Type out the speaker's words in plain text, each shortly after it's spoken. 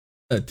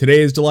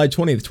Today is July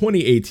 20th,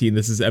 2018.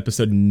 This is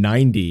episode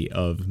 90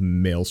 of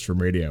Maelstrom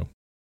Radio.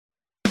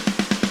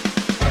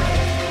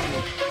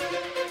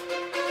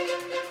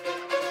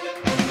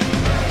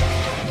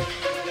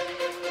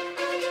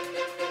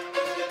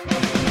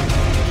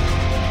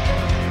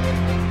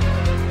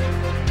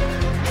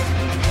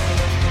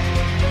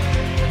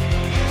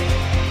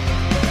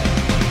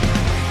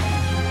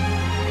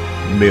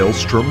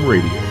 Maelstrom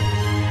Radio.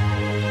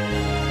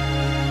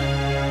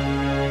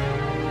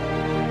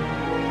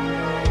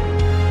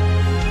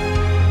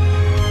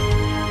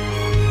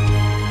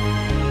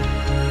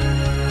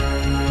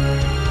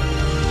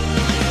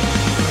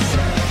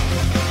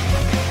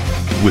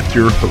 With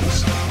your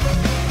hosts,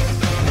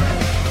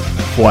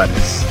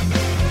 Flatus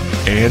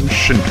and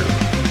Shinder.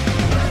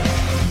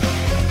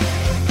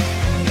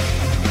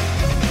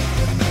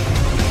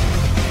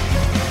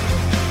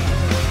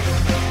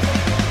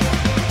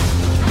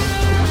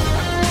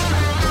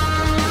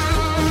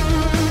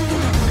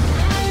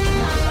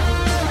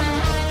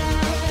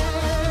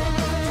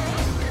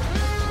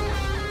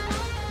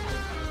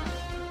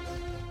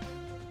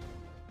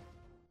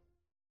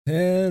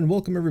 And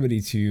welcome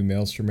everybody to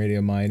Maelstrom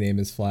Radio. My name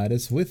is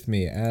Flatus. With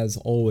me, as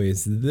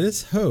always,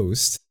 this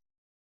host.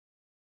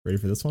 Ready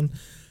for this one?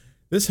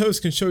 This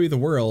host can show you the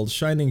world,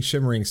 shining,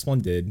 shimmering,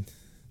 splendid.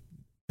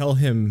 Tell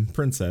him,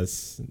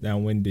 princess. Now,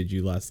 when did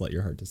you last let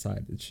your heart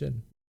decide? It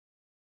should.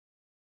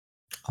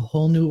 A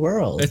whole new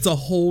world. It's a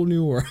whole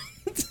new world.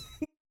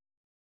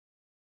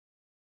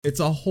 It's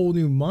a whole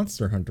new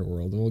Monster Hunter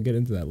world, and we'll get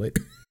into that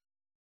later.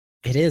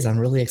 It is. I'm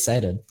really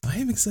excited. I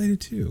am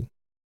excited too.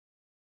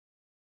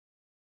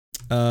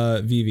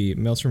 Vivi,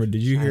 Maelstrom,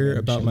 did you hear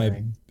about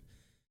my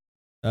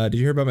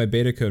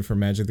beta code for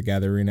Magic the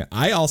Gathering Arena?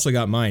 I also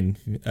got mine,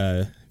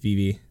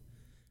 Vivi.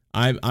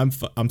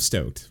 I'm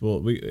stoked.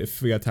 Well,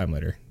 if we got time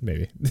later,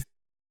 maybe.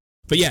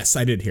 But yes,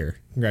 I did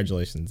hear.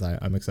 Congratulations.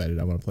 I'm excited.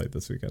 I want to play it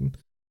this weekend.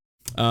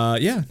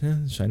 Yeah,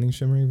 shining,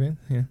 shimmering van.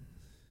 Yeah.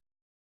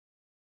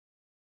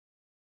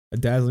 A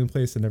dazzling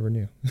place I never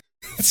knew.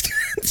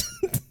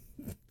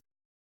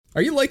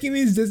 Are you liking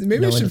these Disney?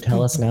 Maybe no I should one to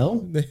tell us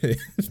no.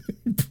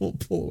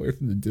 pull away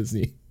from the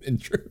Disney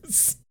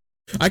intros.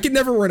 I could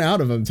never run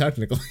out of them,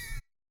 technically.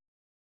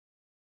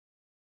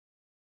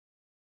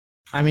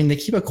 I mean, they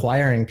keep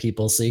acquiring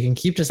people, so you can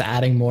keep just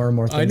adding more and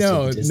more things. I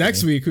know. To Disney.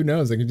 Next week, who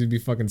knows? It could just be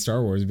fucking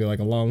Star Wars. It'd be like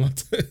a long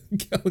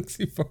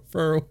galaxy far,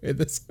 far away.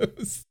 This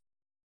goes.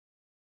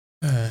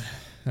 All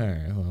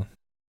right. Well,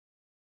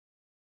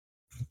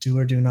 do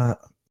or do not.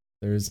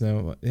 There is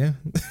no. Yeah.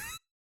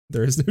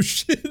 There is no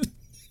shit.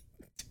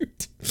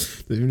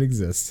 Doesn't even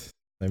exist.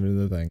 Not even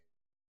the thing.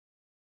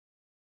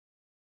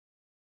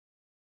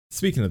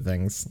 Speaking of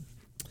things,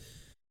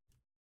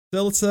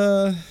 so let's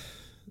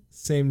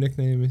same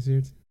nickname as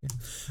yours.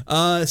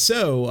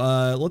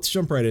 Yeah. Let's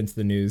jump right into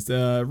the news.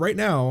 Right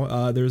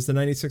now, there's the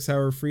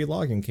 96-hour free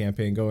login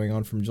campaign going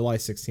on from July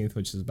 16th,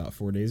 which is about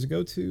 4 days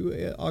ago,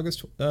 to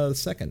August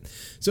 2nd.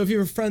 So if you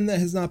have a friend that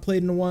has not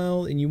played in a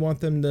while and you want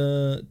them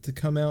to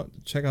come out,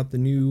 check out the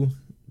new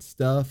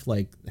stuff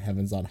like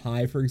Heavens on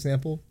High, for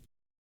example.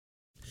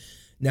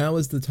 Now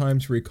is the time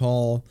to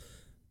recall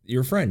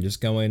your friend.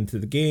 Just go into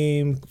the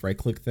game,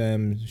 right-click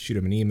them, shoot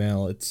them an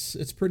email. It's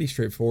pretty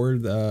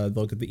straightforward.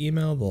 They'll get the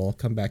email, they'll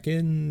come back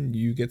in,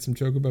 you get some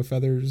chocobo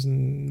feathers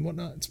and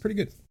whatnot. It's pretty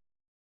good.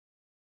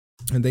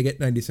 And they get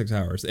 96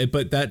 hours.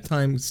 But that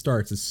time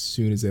starts as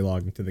soon as they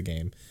log into the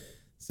game.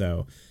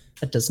 So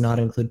that does not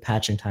include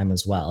patching time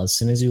as well. As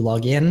soon as you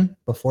log in,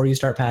 before you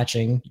start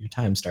patching, your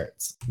time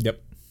starts.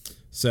 Yep.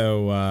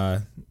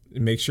 So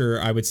make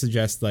sure, I would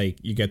suggest like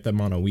you get them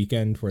on a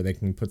weekend where they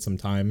can put some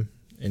time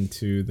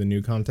into the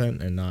new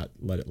content and not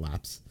let it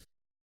lapse.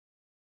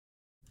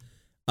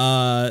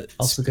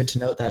 Also good to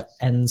note that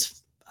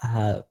ends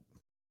 5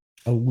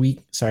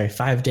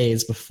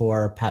 days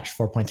before patch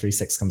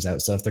 4.36 comes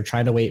out. So if they're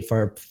trying to wait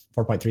for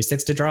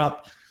 4.36 to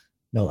drop,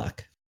 no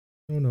luck.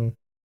 Oh no.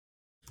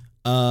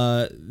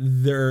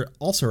 There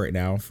also right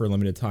now, for a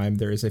limited time,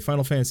 there is a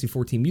Final Fantasy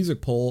XIV music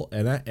poll,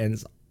 and that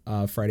ends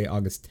Friday,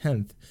 August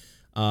 10th.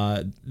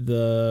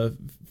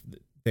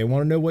 They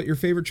want to know what your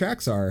favorite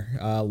tracks are.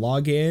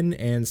 Log in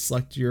and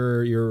select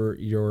your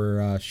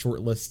short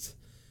list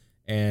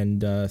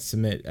and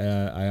submit.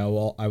 I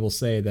will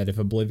say that if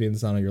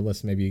Oblivion's not on your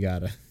list, maybe you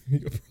got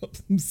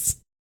problems.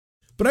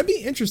 But I'd be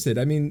interested.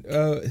 I mean,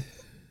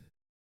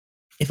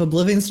 if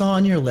Oblivion's not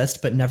on your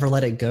list but Never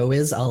Let It Go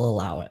is, I'll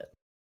allow it.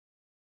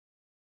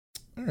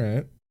 All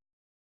right.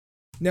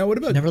 Now, what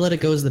about Never Let It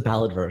Go is the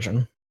ballad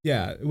version?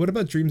 Yeah. What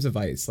about Dreams of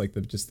Ice? Like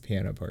just the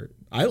piano part.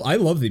 I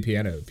love the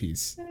piano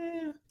piece.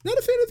 Not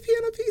a fan of the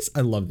piano piece.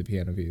 I love the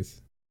piano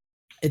piece.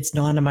 It's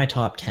not in my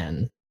top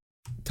 10.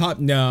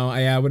 No,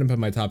 I wouldn't put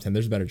my top 10.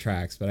 There's better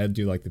tracks, but I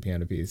do like the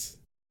piano piece.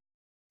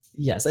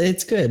 Yes,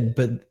 it's good,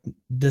 but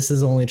this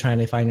is only trying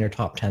to find your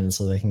top 10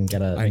 so they can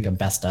make a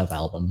best of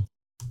album.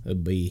 I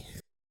mean,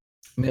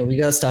 we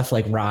got stuff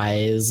like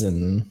Rise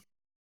and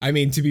I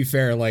mean, to be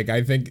fair, like,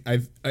 I think I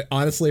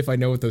honestly, if I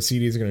know what those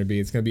CDs are going to be,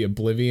 it's going to be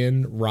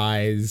Oblivion,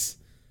 Rise,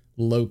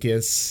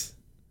 Locust.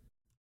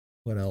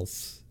 What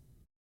else?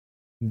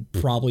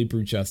 Probably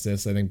Brute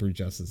Justice. I think Brute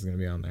Justice is going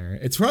to be on there.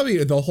 It's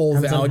probably the whole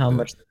Depends on how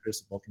much the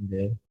Crucible can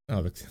do.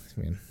 Oh,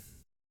 I mean,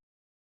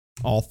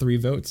 all 3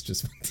 votes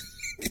just.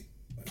 I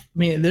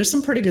mean, there's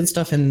some pretty good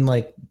stuff in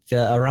like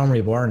the Realm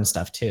Reborn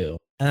stuff too.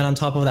 And then on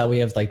top of that, we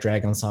have like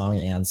Dragon Song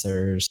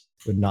Answers.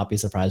 Would not be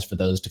surprised for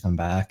those to come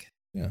back.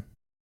 Yeah.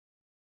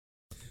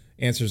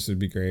 Answers would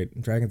be great.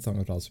 Dragon Song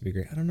would also be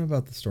great. I don't know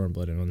about the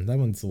Stormblooded one. That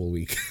one's a little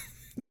weak.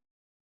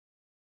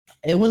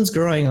 It one's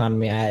growing on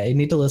me. I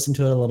need to listen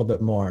to it a little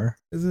bit more.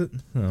 Is it?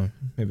 Oh,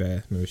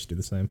 maybe we should do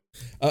the same.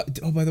 Oh,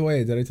 by the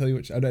way, did I tell you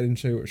I didn't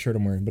show you what shirt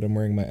I'm wearing, but I'm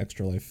wearing my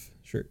Extra Life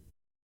shirt.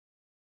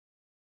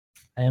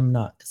 I am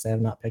not, because I have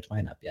not picked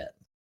mine up yet.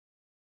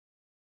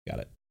 Got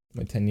it.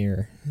 My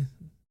 10-year.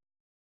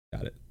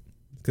 Got it.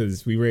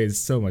 Because we raised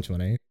so much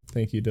money.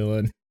 Thank you,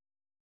 Dylan.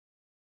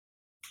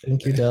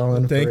 Thank you,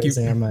 Dylan. Thank you.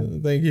 Our money.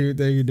 Thank you,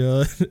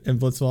 Dylan and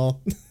Blitzball.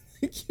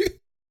 Thank you.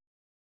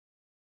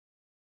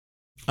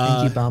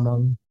 Thank you,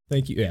 Balmung.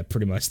 Thank you. Yeah,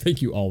 pretty much.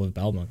 Thank you, all of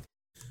Balmung.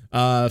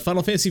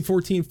 Final Fantasy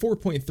XIV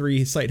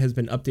 4.3 site has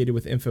been updated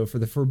with info for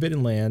the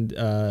Forbidden Land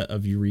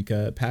of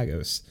Eureka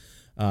Pagos,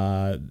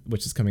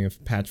 which is coming in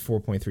patch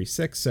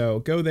 4.36. So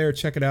go there,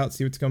 check it out,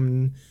 see what's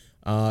coming.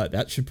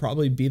 That should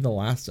probably be the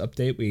last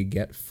update we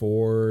get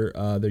for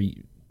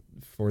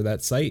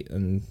that site,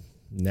 and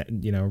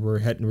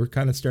we're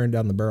kind of staring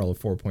down the barrel of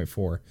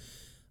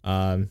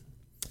 4.4.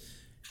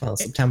 Well,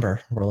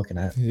 September we're looking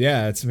at.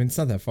 Yeah, it's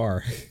not that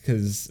far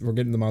because we're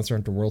getting the Monster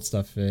Hunter World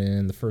stuff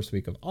in the first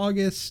week of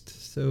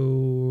August.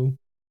 So,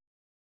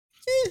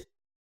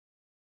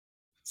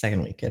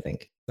 second week, I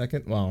think.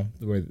 Second, well,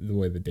 the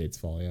way the dates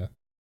fall, yeah.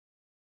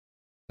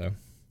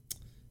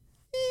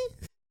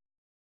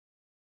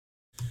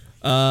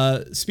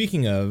 So,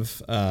 speaking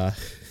of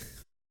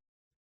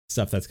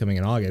stuff that's coming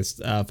in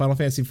August, Final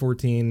Fantasy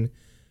XIV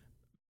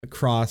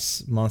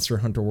across Monster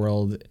Hunter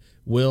World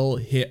will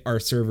hit our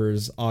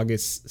servers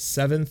August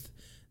 7th.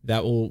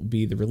 That will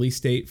be the release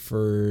date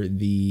for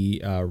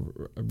the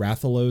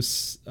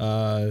Rathalos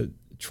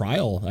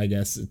trial, I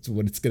guess it's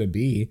what it's going to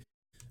be.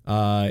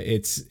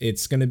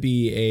 It's going to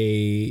be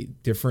a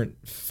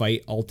different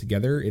fight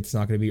altogether. It's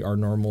not going to be our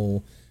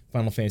normal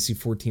Final Fantasy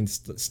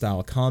XIV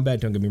style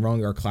combat. Don't get me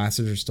wrong, our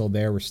classes are still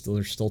there.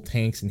 There's still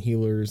tanks and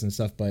healers and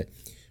stuff, but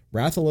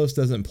Rathalos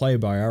doesn't play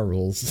by our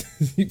rules.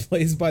 He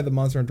plays by the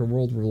Monster Hunter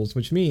World rules,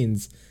 which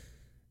means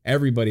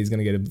everybody's going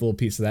to get a little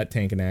piece of that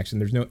tank in action.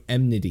 There's no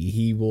enmity.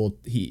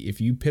 If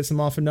you piss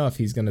him off enough,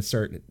 he's going to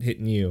start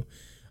hitting you.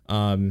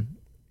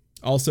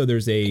 Also,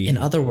 in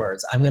other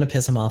words, I'm going to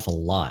piss him off a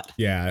lot.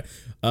 Yeah.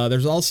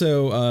 There's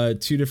also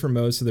 2 different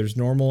modes. So there's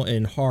normal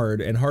and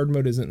hard. And hard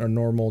mode isn't a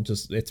normal,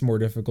 just it's more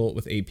difficult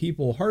with 8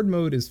 people. Hard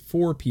mode is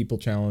 4 people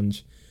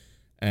challenge.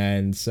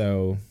 And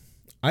so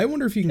I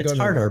wonder if you can go. It's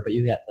harder, but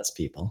you get less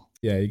people.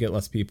 Yeah, you get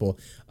less people.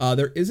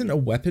 There isn't a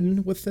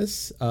weapon with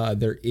this.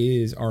 There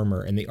is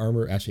armor, and the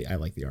armor, actually, I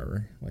like the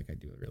armor. Like, I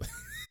do it really.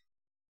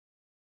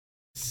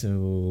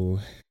 So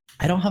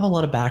I don't have a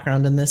lot of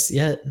background in this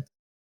yet,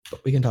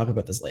 but we can talk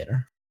about this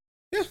later.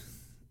 Yeah.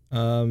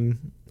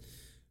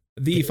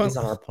 It is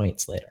on our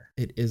points later.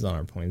 It is on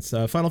our points.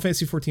 Final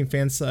Fantasy XIV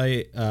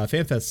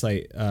FanFest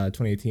site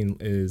 2018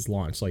 is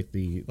launched. Like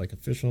the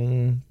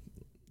official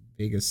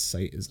Vegas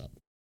site is up.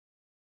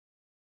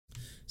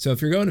 So if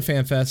you're going to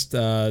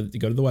FanFest, you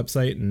go to the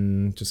website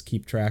and just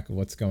keep track of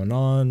what's going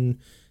on,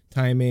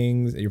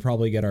 timings. You'll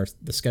probably get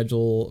the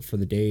schedule for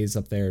the days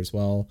up there as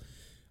well.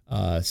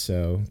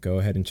 So go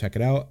ahead and check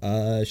it out.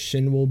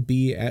 Shin will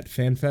be at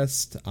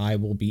FanFest. I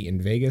will be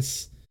in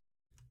Vegas.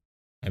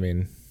 I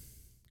mean,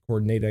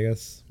 coordinate, I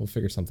guess. We'll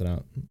figure something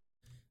out.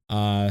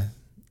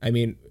 I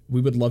mean, we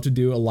would love to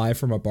do a live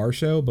from a bar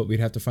show, but we'd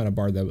have to find a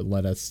bar that would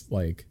let us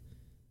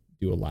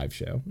do a live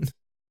show.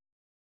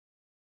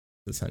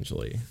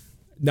 Essentially.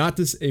 Not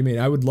this. I mean,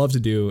 I would love to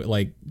do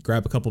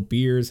grab a couple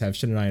beers, have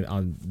Shin and I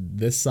on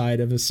this side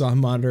of a sound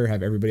monitor,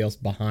 have everybody else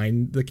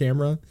behind the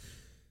camera,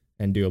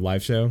 and do a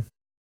live show.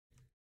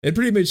 It'd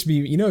pretty much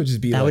be, just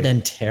be that would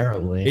end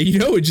terribly.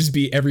 It'd just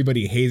be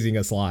everybody hazing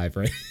us live,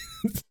 right?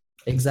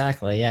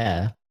 Exactly.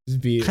 Yeah. Just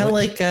be kind of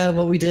like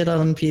what we did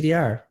on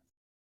PDR.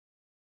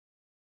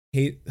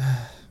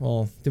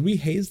 Well, did we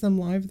haze them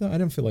live though? I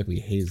don't feel like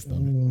we hazed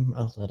them.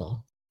 A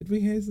little. Did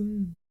we haze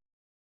them?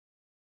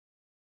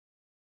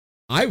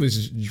 I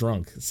was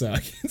drunk, so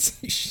I can't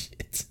say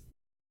shit.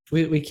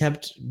 We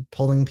kept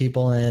pulling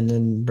people in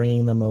and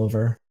bringing them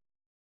over.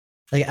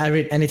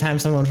 Anytime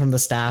someone from the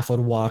staff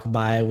would walk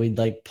by, we'd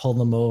pull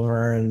them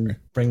over and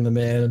bring them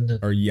in.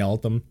 Or yell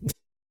at them.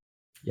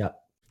 Yep.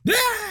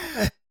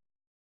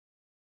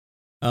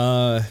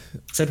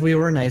 Except we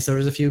were nice. There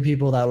was a few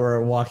people that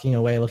were walking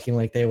away looking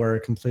like they were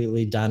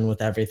completely done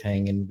with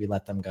everything, and we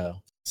let them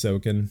go.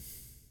 Soken,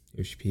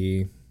 Yoshi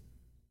P,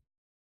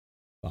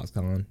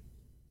 Foxconn.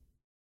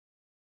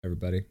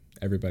 Everybody.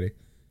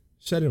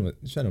 Shedden,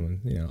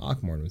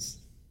 Akmorn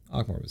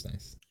was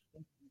nice.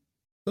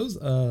 Those,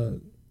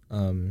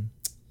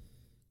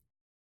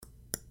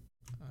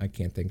 I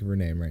can't think of her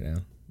name right now.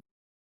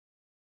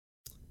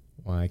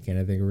 Why can't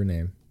I think of her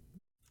name?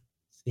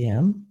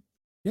 CM?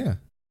 Yeah.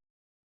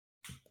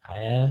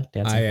 Aya,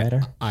 dancing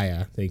fighter.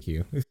 Aya, thank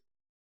you.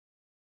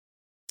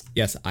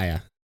 Yes,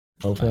 Aya.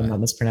 Hopefully, I'm not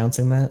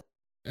mispronouncing that.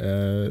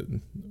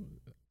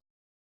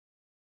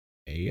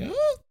 Aya?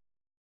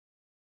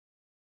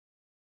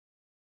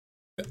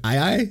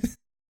 Ai?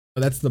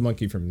 Oh, that's the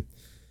monkey from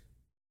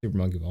Super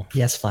Monkey Ball.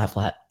 Yes, flat.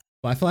 Flat.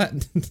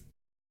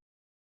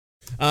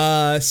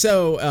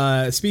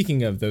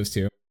 Speaking of those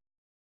two,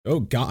 oh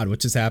God, what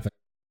just happened?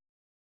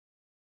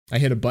 I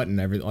hit a button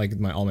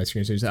all my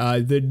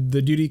screensavers.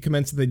 The duty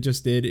commence that they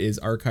just did is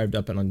archived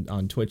up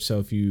on Twitch. So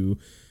if you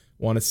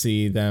want to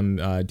see them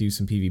do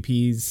some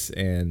PvPs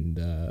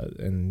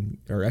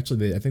or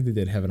actually I think they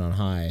did Heaven on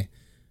High,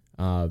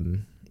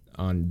 on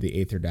the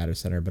Aether data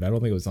center, but I don't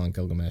think it was on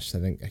Gilgamesh. I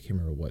can't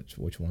remember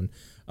which one.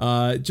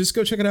 Just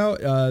go check it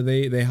out.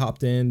 They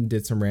hopped in,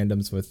 did some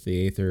randoms with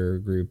the Aether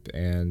group,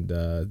 and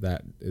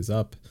that is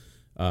up.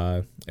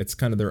 It's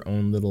kind of their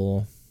own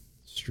little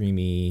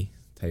streamy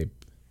type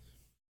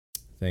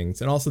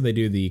things, and also they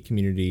do the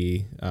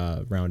community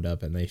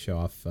roundup, and they show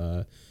off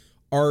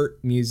art,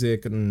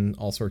 music, and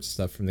all sorts of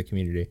stuff from the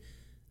community.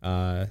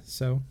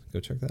 So go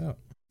check that out.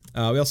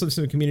 We also have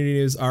some community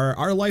news.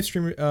 Our live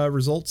stream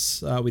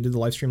results. We did the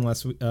live stream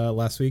last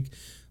week.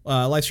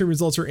 Live stream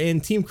results are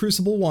in. Team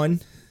Crucible won,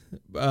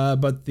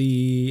 but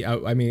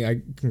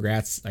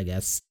congrats, I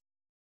guess.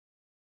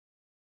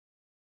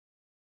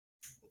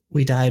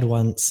 We died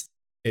once.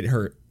 It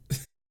hurt.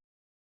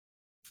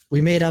 We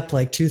made up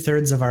like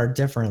 2/3 of our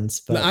difference,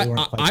 but we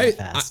weren't quite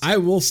that fast. I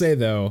will say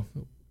though,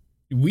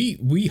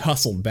 we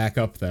hustled back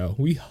up though.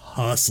 We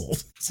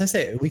hustled. As I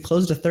say, we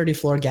closed a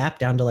 30-floor gap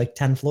down to like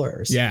 10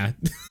 floors. Yeah.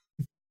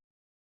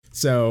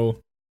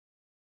 So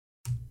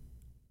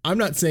I'm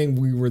not saying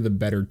we were the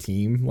better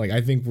team. Like,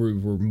 I think we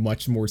were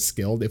much more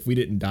skilled. If we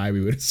didn't die,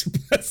 we would have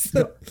surpassed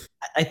them.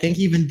 I think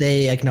even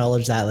they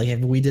acknowledge that. Like, if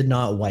we did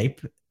not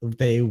wipe,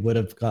 they would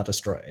have got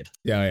destroyed.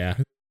 Yeah.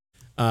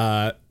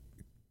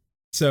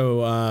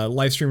 So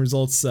live stream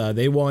results,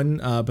 they won,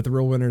 but the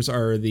real winners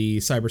are the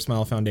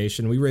Cybersmile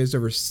Foundation. We raised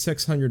over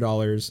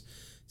 $600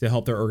 to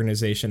help their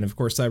organization. Of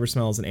course,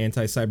 Cybersmile is an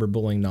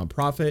anti-cyberbullying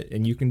nonprofit,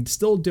 and you can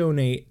still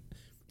donate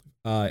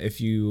if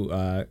you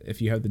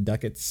have the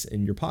ducats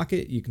in your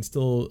pocket. You can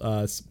still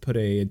put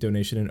a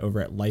donation in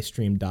over at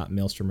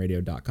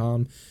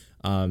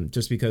livestream.maelstromradio.com.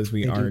 Just because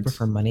we aren't. They do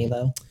prefer money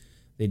though.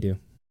 They do.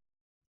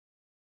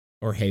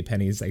 Or hey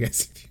pennies, I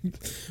guess.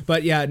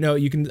 But yeah, no,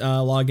 you can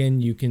log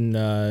in. You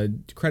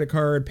can credit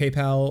card,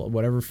 PayPal,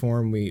 whatever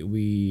form.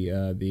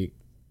 The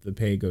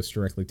pay goes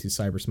directly to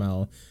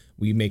Cybersmile.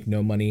 We make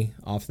no money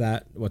off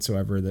that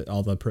whatsoever. That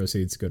all the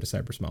proceeds go to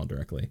Cybersmile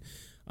directly.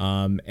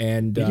 And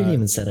we didn't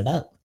even set it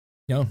up.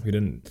 No, we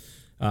didn't.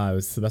 It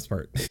was the best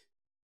part.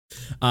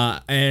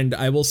 And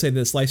I will say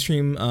this live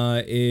stream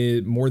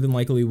it more than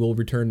likely will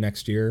return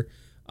next year.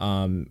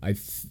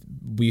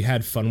 We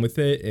had fun with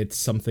it. It's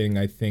something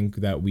I think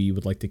that we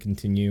would like to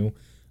continue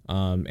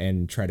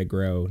and try to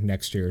grow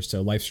next year.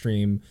 So live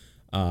stream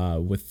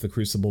with the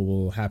Crucible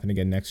will happen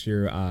again next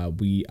year.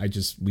 We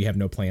have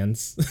no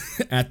plans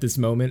at this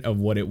moment of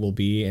what it will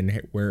be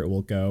and where it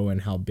will go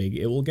and how big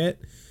it will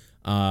get.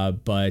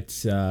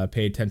 But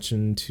pay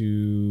attention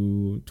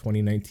to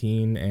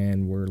 2019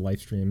 and where live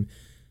stream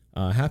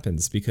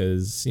happens,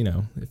 because, you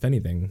know, if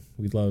anything,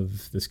 we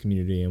love this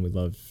community and we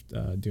love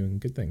doing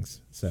good things.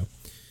 So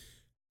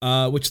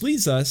which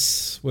leaves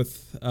us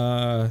with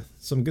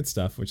some good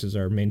stuff, which is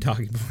our main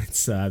talking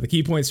points. The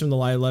key points from the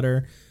live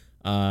letter.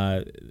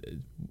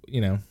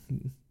 You know,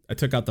 I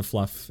took out the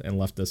fluff and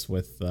left us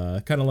with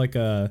kind of like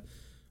a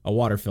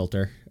water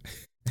filter.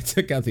 I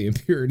took out the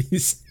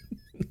impurities.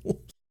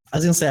 I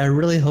was gonna say, I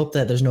really hope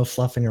that there's no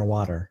fluff in your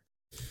water.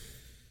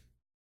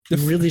 You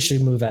really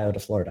should move out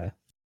of Florida.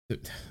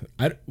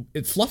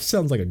 Fluff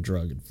sounds like a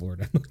drug in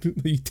Florida.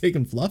 You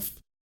taking fluff?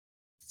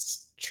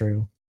 It's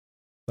true.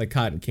 Like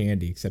cotton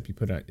candy, except you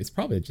put it. It's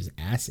probably just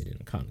acid in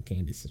a cotton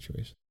candy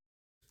situation.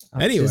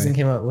 Anyway, Susan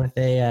came up with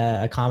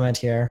a comment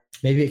here.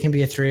 Maybe it can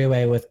be a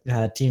 3-way with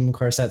team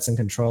corsets and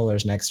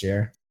controllers next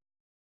year.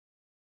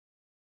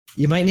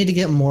 You might need to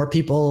get more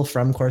people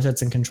from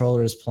corsets and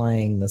controllers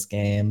playing this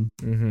game.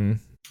 Mm-hmm.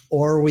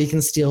 Or we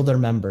can steal their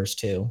members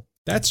too.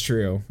 That's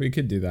true. We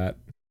could do that.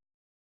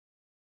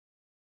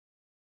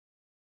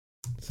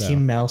 So.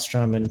 Team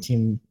Maelstrom and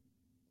Team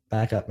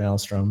Backup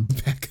Maelstrom.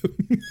 Backup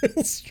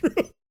Maelstrom.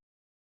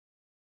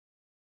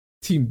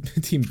 Team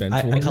Bench.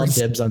 I call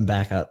dibs on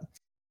backup.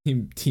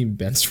 Team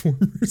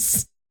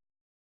Benchwarmers.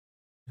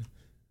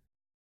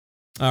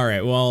 All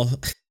right. Well,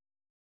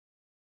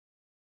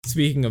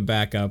 speaking of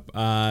backup,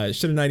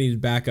 should have not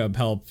needed backup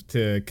help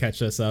to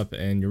catch us up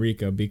in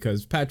Eureka,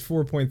 because patch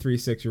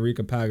 4.36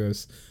 Eureka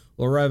Pagos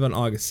will arrive on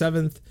August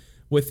 7th.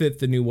 With it,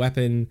 the new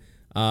weapon.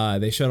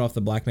 They showed off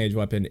the Black Mage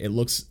weapon.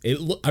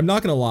 I'm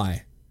not gonna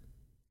lie,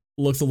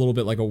 looks a little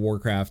bit like a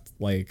Warcraft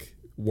like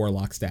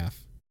warlock staff.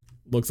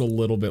 Looks a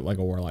little bit like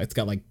a warlock. It's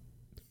got like,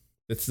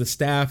 it's the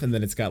staff, and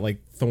then it's got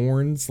like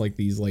thorns, like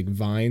these like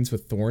vines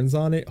with thorns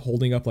on it,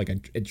 holding up like a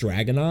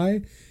dragon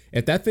eye.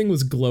 If that thing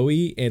was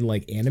glowy and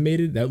like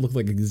animated, that would look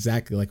like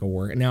exactly like a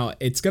war. Now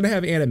it's gonna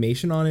have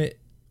animation on it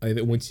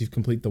once you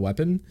complete the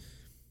weapon.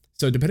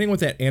 So depending on what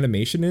that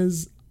animation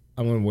is,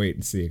 I'm gonna wait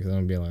and see because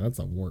I'm gonna be like, that's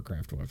a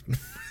Warcraft weapon.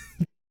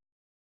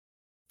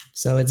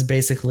 So it's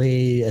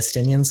basically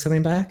Estinians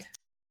coming back.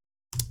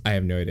 I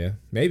have no idea.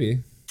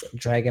 Maybe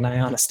Dragon Eye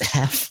on a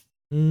staff.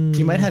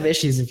 You might have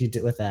issues if you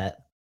do with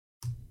that.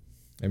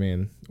 I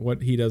mean,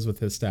 what he does with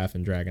his staff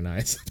and Dragon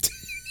Eyes.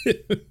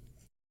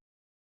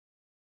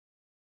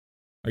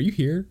 Are you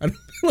here? I don't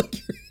feel like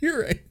you're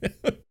here right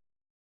now.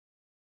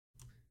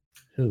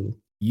 Who?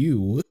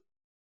 You.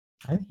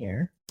 I'm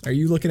here. Are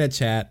you looking at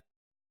chat?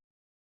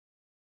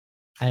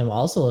 I am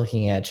also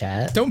looking at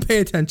chat. Don't pay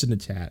attention to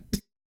chat.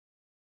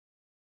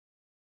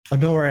 Oh,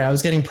 don't worry. I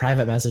was getting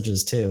private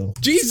messages too.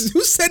 Jesus,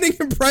 who's sending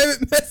him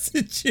private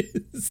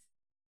messages?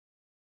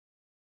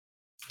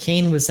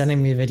 Kane was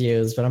sending me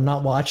videos, but I'm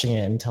not watching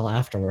it until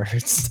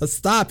afterwards.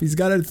 Stop. He's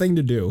got a thing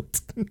to do.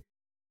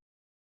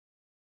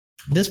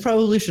 This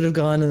probably should have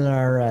gone in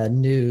our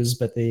news,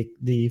 but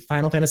the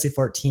Final Fantasy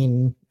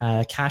XIV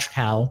cash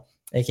cow,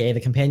 aka the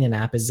companion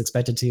app, is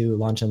expected to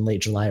launch in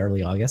late July,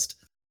 early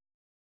August.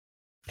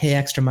 Pay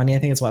extra money. I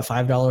think it's what,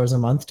 $5 a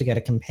month to get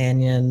a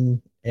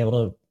companion, able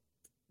to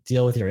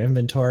deal with your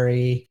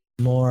inventory,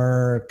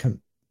 more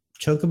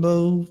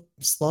chocobo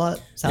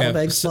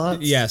saddlebag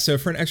slots. Yeah, so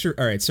for an extra,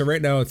 all right, so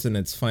right now it's in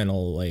its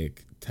final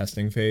like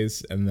testing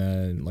phase and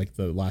then like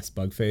the last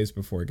bug phase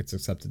before it gets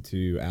accepted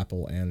to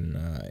Apple and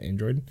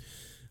Android.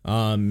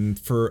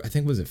 For I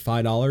think was it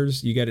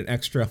 $5, you get an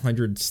extra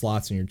 100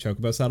 slots in your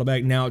chocobo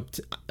saddlebag. Now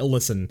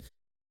listen,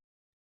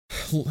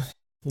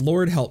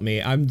 Lord help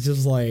me, I'm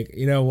just like,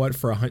 you know what,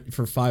 for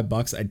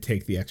 $5 I'd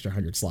take the extra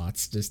 100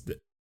 slots. Just,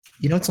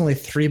 you know, it's only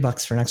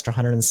 $3 for an extra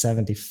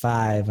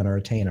 175 on a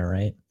retainer,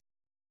 right?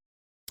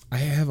 I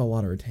have a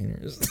lot of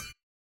retainers.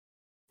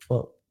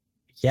 Well,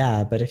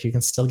 yeah, but if you can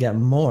still get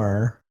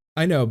more.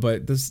 I know,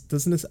 but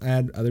doesn't this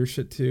add other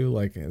shit too?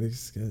 Like, at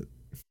least get.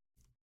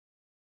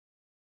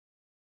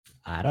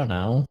 I don't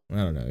know. I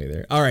don't know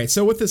either. All right,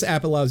 so what this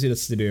app allows you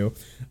to do,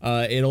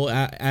 it'll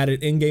add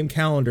an in-game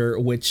calendar,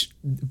 which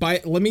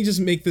let me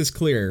just make this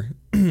clear,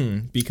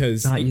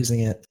 because not using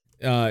it.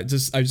 I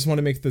just want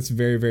to make this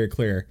very, very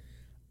clear.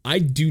 I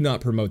do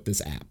not promote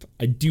this app.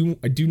 I do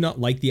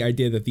not like the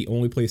idea that the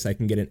only place I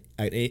can get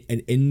an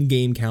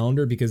in-game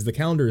calendar, because the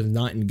calendar is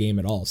not in-game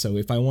at all. So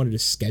if I wanted to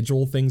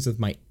schedule things with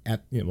my my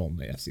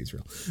FC is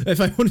real. If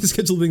I wanted to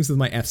schedule things with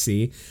my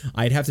FC,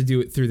 I'd have to do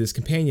it through this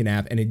companion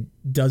app, and it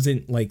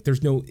doesn't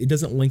it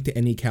doesn't link to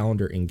any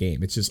calendar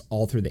in-game. It's just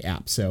all through the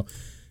app. So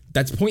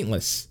that's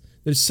pointless.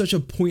 There's such a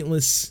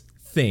pointless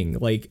thing.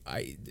 Like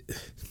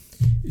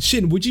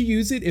Shin, would you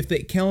use it if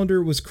the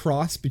calendar was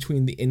crossed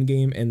between the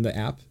in-game and the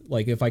app?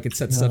 Like if I could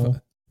set stuff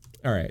up?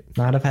 All right.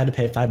 Not if I had to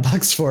pay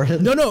 $5 for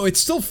it. No, it's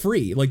still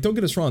free. Like, don't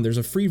get us wrong. There's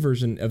a free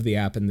version of the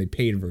app and the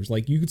paid version.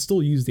 Like, you could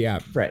still use the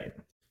app. Right.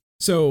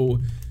 So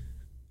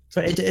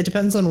it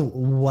depends on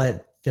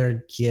what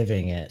they're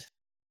giving it.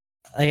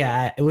 Like,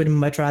 I would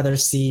much rather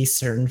see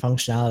certain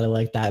functionality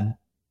like that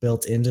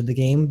built into the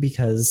game,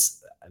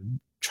 because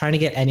trying to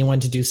get anyone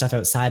to do stuff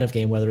outside of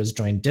game, whether it's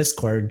join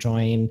Discord,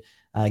 join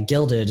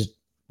Guilded,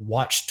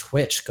 watch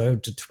Twitch, go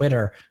to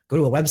Twitter, go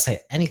to a website,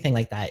 anything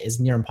like that is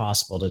near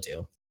impossible to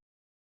do.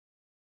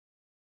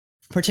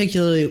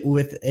 Particularly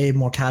with a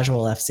more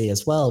casual FC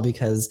as well,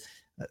 because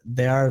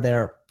they are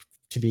there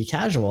to be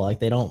casual.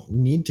 Like, they don't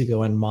need to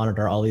go and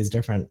monitor all these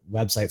different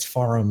websites,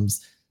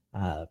 forums,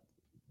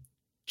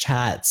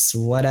 chats,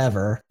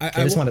 whatever. They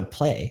just want to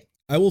play.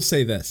 I will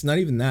say this, not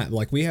even that.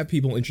 Like, we have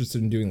people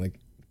interested in doing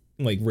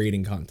like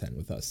rating content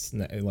with us.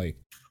 Like,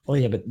 well,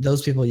 yeah, but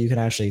those people you can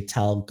actually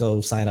tell,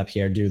 go sign up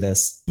here, do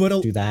this,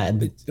 do that, and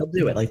they'll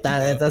do it. Like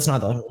that. That's not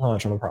that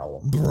much of a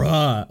problem.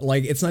 Bruh,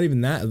 like, it's not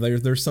even that.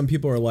 There's some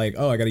people are like,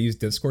 oh, I got to use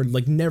Discord.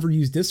 Like, never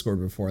used Discord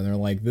before. And they're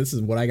like, this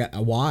is what I got.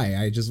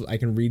 Why? I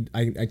can read,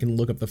 I can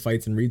look up the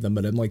fights and read them.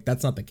 But I'm like,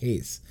 that's not the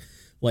case.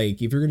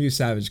 Like, if you're going to do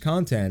savage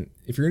content,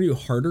 if you're going to do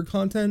harder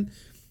content,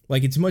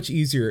 like, it's much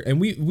easier.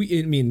 And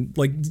I mean,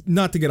 like,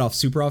 not to get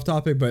super off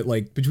topic, but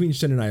like, between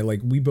Shin and I,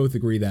 like, we both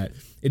agree that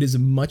it is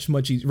much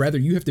easier. Rather,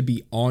 you have to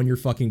be on your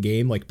fucking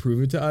game, like,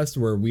 prove it to us,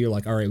 where we are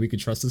like, all right, we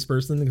could trust this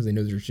person because they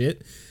know their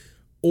shit.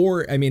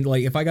 Or, I mean,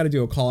 like, if I got to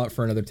do a call out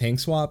for another tank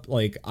swap,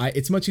 like,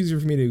 it's much easier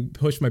for me to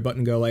push my button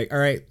and go like, all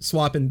right,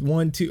 swap in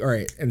 1, 2, all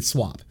right, and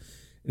swap.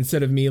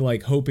 Instead of me,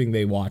 like, hoping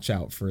they watch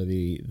out for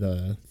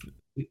the.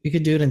 We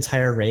could do an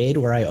entire raid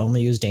where I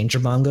only use danger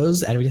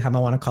bongos every time I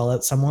want to call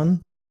out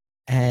someone.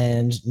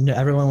 And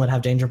everyone would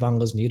have danger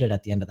bongos muted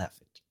at the end of that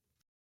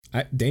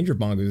feed. Danger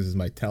bongos is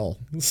my tell.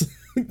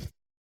 I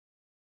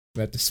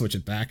have to switch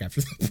it back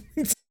after that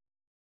point.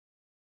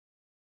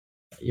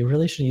 You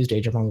really should use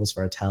danger bongos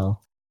for a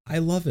tell. I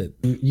love it.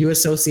 You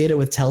associate it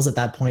with tells at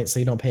that point, so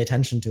you don't pay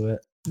attention to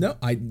it. No,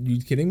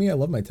 you kidding me? I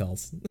love my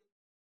tells.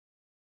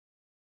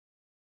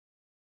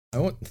 I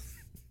want.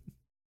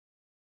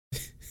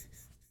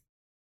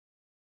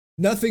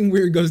 Nothing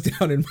weird goes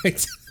down in my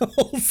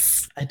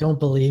tells. I don't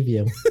believe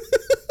you.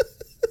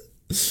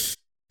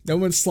 No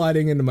one's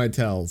sliding into my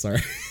tells, all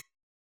right?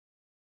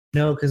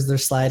 No, because they're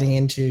sliding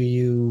into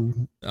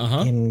you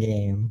in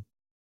game.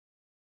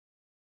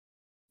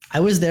 I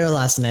was there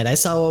last night. I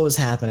saw what was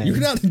happening. You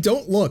cannot.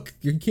 Don't look.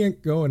 You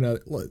can't go and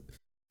look.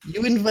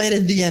 You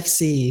invited the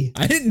FC.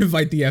 I didn't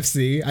invite the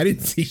FC. I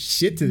didn't say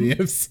shit to the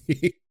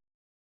FC.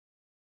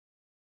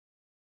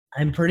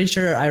 I'm pretty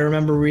sure I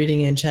remember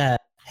reading in chat,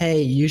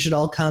 hey, you should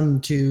all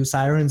come to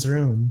Siren's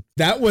room.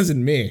 That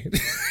wasn't me.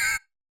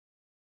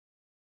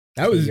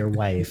 That was your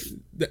wife.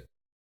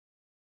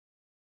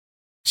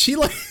 She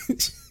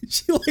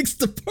she likes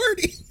to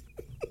party.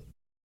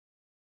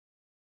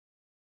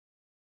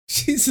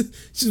 She's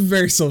a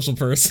very social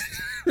person.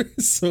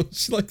 So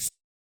she likes.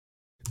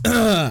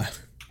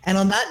 And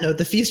on that note,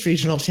 the Feast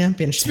Regional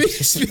Championship.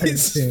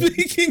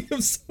 Speaking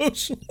of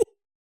social.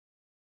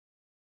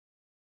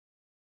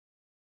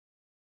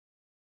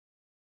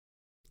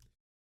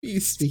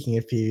 Speaking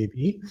of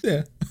PvP.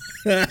 Yeah.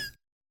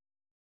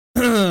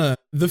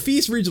 The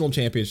Feast Regional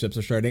Championships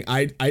are starting.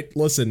 I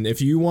listen,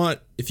 if you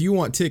want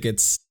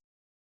tickets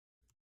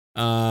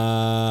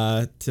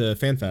to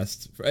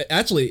FanFest.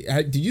 Actually,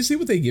 did you see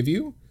what they give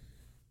you?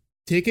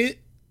 Ticket,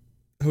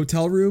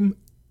 hotel room,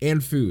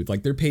 and food.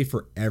 Like they're paid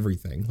for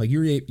everything. Like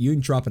you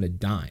ain't dropping a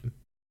dime.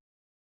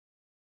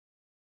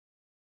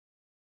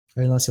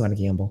 Or unless you want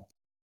to gamble.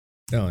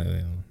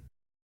 No.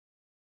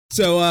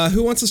 So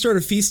who wants to start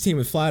a Feast team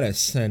with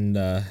Flatus? And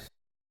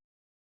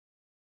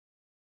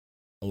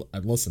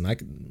listen, I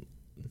can.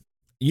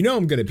 You know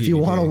I'm good at PvP. If you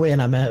want to win,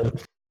 I'm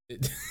out.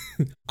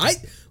 I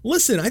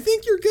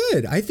think you're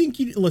good. I think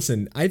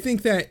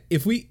that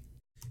if we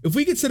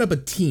could set up a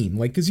team,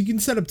 like, because you can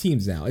set up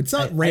teams now. It's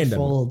not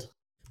random.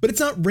 But it's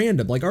not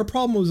random. Like, our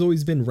problem has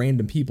always been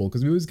random people,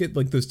 because we always get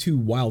like those two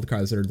wild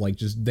cards that are like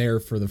just there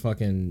for the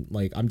fucking,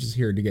 like, I'm just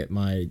here to get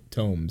my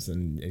tomes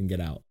and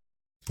get out.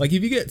 Like,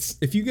 if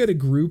you get a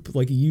group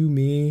like you,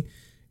 me,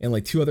 and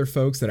like two other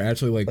folks that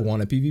actually like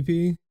want a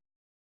PvP.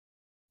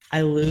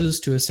 I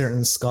lose to a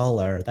certain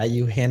scholar that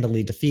you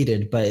handily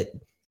defeated, but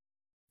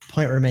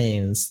point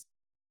remains.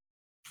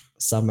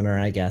 Summoner,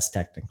 I guess,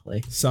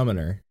 technically.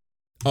 Summoner.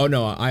 Oh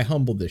no, I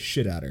humbled the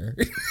shit out of her.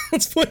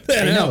 Let's put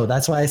that out. I know,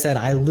 that's why I said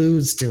I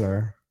lose to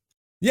her.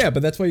 Yeah,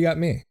 but that's why you got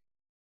me.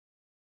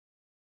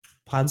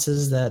 Pod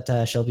says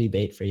that she'll be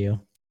bait for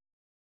you.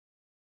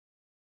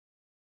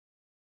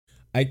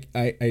 I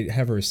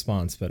have a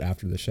response, but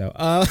after the show.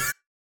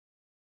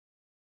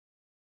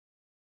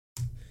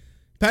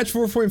 Patch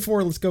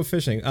 4.4, let's go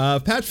fishing.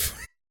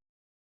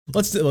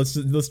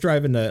 Let's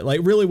drive into, like,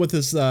 really what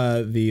this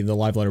the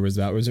live letter was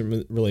about. It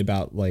wasn't really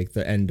about like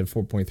the end of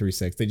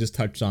 4.36. They just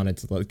touched on it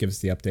to give us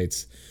the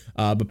updates.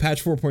 But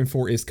patch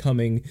 4.4 is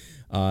coming,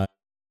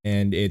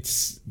 and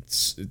it's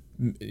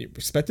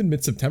expected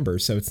mid-September,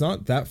 so it's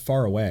not that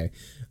far away.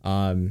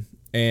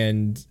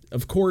 And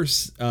of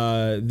course,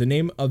 the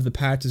name of the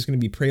patch is going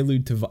to be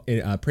Prelude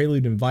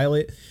and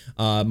Violet.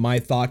 My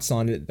thoughts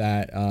on it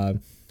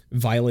that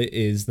Violet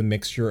is the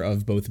mixture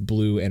of both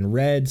blue and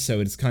red,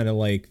 so it's kind of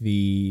like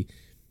we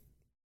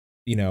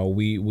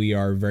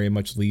are very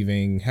much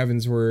leaving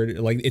Heavensward.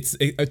 Like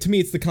to me,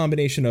 it's the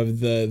combination of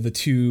the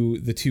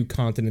two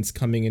continents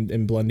coming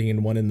and blending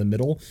in one in the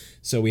middle.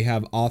 So we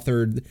have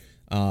authored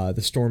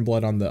the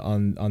Stormblood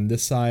on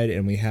this side,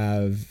 and we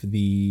have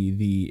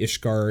the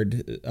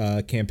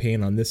Ishgard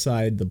campaign on this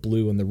side, the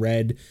blue and the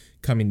red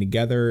coming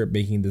together,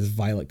 making this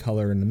violet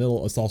color in the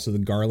middle. It's also the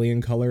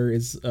Garlean color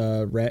is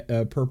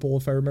red, purple,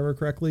 if I remember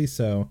correctly.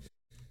 So,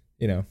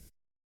 no,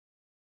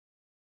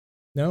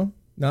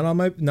 not on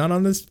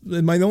this.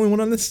 Am I the only one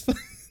on this? On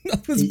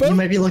this boat? You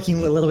might be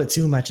looking a little bit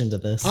too much into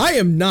this. I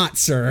am not,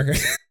 sir.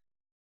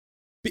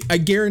 I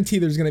guarantee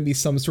there's going to be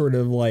some sort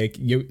of like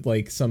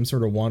some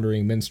sort of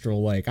wandering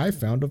minstrel. Like, I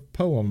found a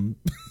poem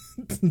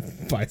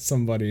by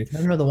somebody.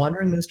 No, the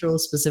Wandering Minstrel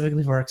is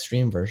specifically for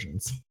extreme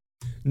versions.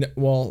 No,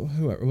 well,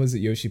 whoever was it,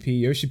 Yoshi P?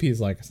 Yoshi P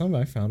is like,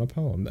 I found a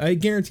poem. I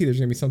guarantee there's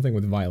gonna be something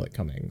with Violet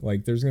coming.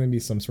 Like, there's gonna be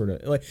some sort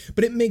of like,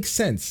 but it makes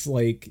sense.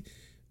 Like,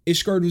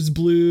 Ishgard was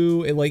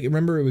blue.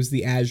 Remember it was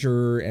the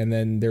azure, and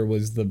then there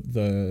was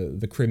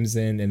the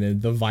crimson, and then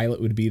the violet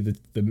would be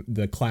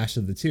the clash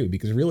of the two,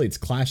 because really it's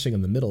clashing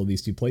in the middle of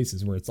these two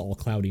places where it's all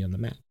cloudy on the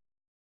map.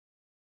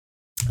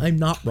 I'm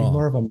not wrong.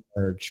 More of a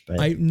merge, but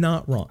I'm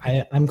not wrong.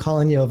 I'm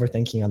calling you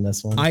overthinking on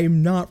this one.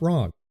 I'm not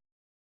wrong.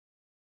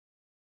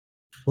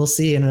 We'll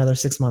see in another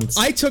 6 months.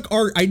 I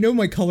know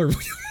my color.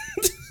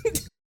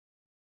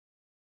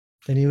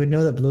 Then you would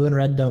know that blue and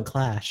red don't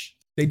clash.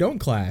 They don't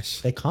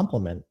clash. They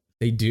complement.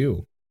 They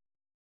do.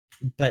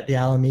 But the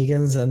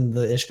Alamegans and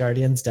the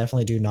Ishgardians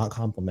definitely do not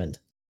complement.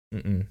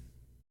 Mm-mm.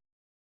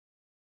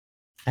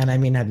 And I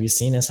mean, have you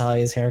seen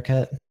Asali's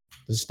haircut?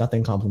 There's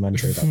nothing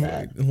complimentary about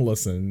that.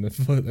 Listen, that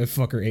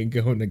fucker ain't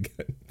going to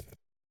get.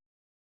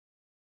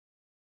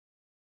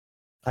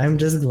 I'm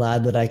just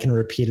glad that I can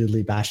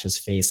repeatedly bash his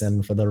face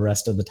in for the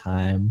rest of the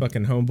time.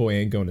 Fucking homeboy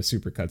ain't going to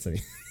Supercuts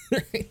anymore.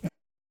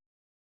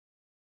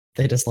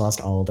 They just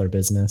lost all their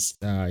business.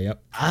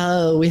 Yep.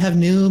 We have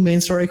new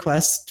main story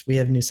quests. We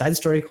have new side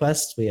story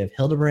quests. We have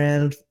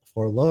Hildebrand,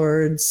 Four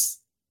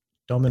Lords,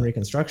 Dome and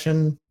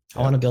Reconstruction. Yep.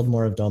 I want to build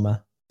more of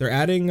Doma. They're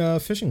adding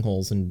fishing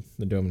holes in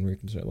the Dome and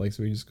Reconstruction. Like,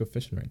 so we just go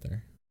fishing right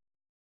there.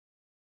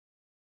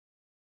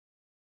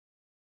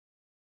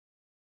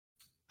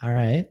 All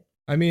right.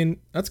 I mean,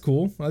 that's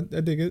cool. I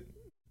dig it.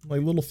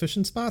 Like little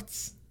fishing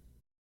spots.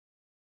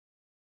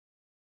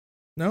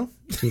 No?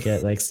 Do you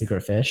get like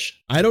secret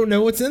fish? I don't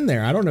know what's in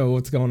there. I don't know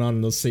what's going on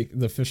in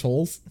the fish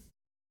holes.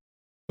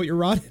 Put your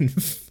rod in.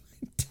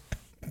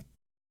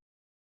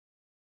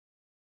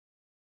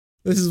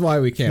 This is why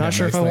we can't. Not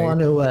sure if I want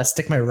to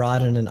stick my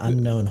rod in an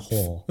unknown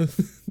hole.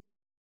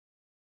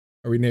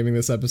 Are we naming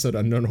this episode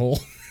Unknown Hole?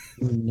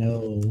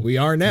 No. We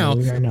are now.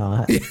 No, we are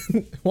not.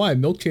 Why?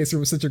 Milk Chaser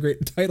was such a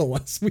great title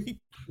last week.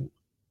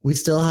 We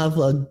still have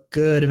a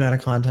good amount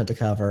of content to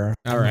cover.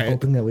 All right. I'm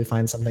hoping that we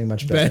find something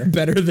much better.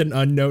 Better than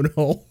Unknown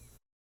Hole.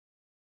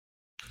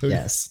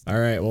 Yes. All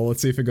right. Well,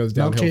 let's see if it goes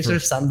downhill. Milk Chaser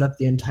summed up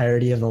the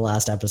entirety of the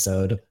last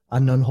episode.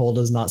 Unknown Hole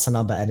does not sum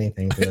up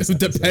anything for this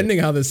Depending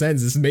how this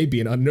ends, this may be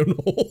an Unknown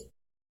Hole.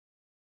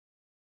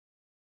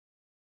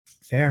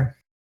 Fair.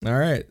 All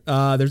right.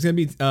 There's gonna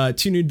be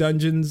 2 new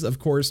dungeons, of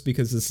course,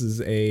 because this is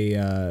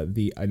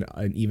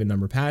an even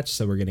number patch.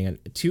 So we're getting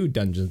 2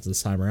 dungeons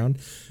this time around.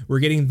 We're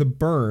getting the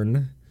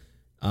Burn,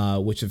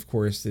 which of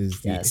course is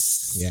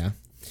yeah.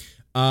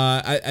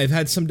 I've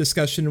had some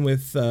discussion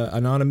with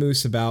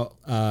Anonymous about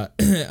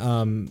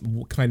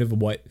kind of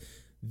what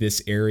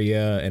this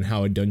area and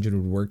how a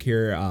dungeon would work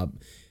here.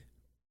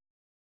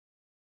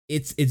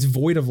 It's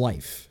void of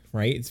life,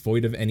 right? It's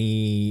void of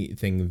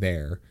anything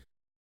there.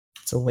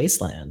 It's a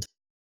wasteland.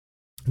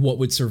 What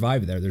would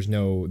survive there? There's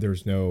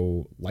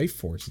no life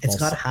force. It's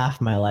got half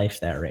my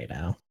life there right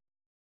now.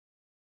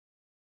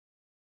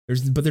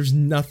 There's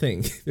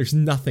nothing. There's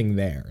nothing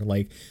there.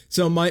 Like,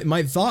 so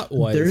my thought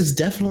was there's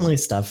definitely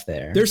stuff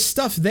there. There's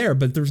stuff there,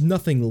 but there's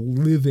nothing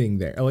living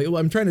there. Like,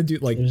 I'm trying to do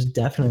like there's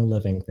definitely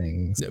living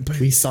things. But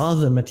we saw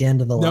them at the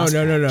end of the last.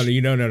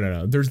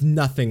 No. There's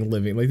nothing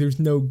living. Like, there's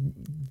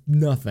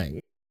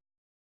nothing.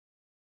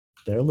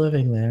 They're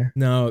living there.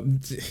 No,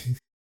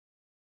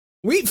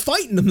 we ain't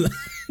fighting them.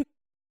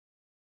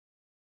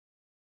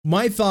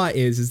 My thought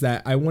is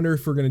that I wonder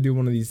if we're going to do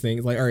one of these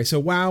things. Like, all right, so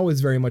WoW is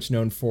very much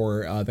known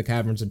for the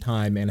Caverns of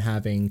Time and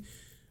having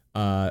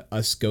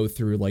us go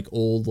through like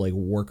old like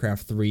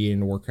Warcraft 3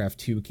 and Warcraft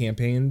 2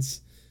 campaigns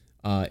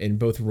in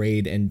both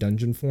raid and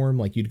dungeon form.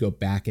 Like, you'd go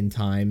back in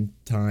time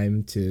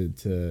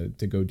to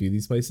go do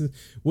these places.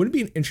 Wouldn't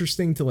it be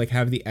interesting to like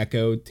have the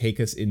Echo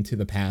take us into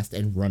the past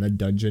and run a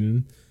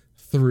dungeon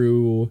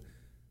through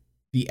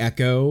the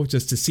Echo,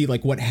 just to see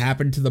like what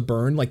happened to the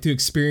Burn, like to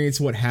experience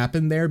what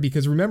happened there?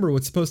 Because remember,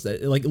 what's supposed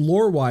to, like,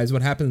 lore wise,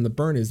 what happened in the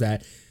Burn is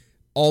that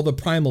all the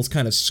primals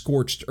kind of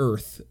scorched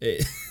earth.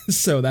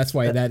 So that's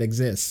why that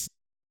exists.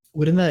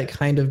 Wouldn't that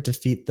kind of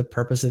defeat the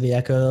purpose of the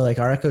Echo? Like,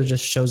 our Echo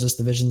just shows us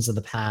the visions of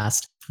the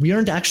past. We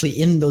aren't actually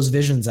in those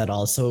visions at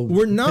all. So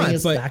we're not,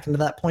 but back into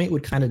that point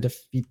would kind of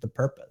defeat the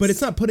purpose. But it's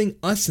not putting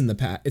us in the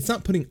past. It's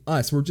not putting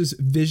us. We're just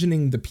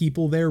visioning the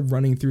people there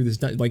running through this.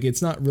 Like,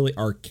 it's not really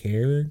our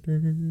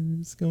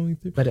characters going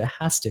through. But it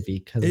has to be,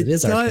 because it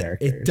is our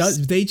characters. It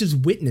does. They just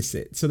witness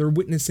it. So they're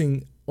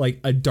witnessing like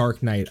a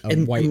Dark Knight,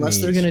 white unless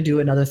mage. They're going to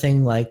do another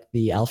thing like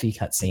the Alfie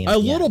cutscene. A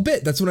little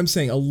bit. That's what I'm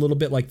saying. A little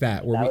bit like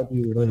that. That would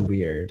be really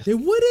weird. It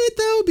wouldn't,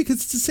 though, because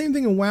it's the same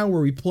thing in WoW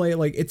where we play,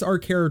 like, it's our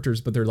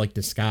characters, but they're like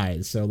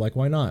disguised. So, like,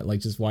 why not? Like,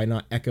 just why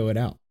not echo it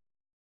out?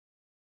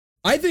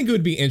 I think it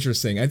would be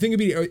interesting. I think it'd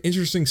be an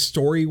interesting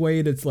story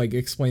way to like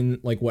explain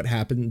like what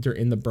happened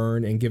in the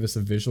Burn and give us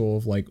a visual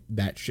of like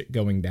that shit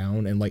going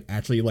down, and like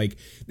actually like,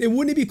 it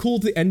wouldn't it be cool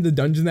to end the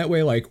dungeon that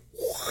way, like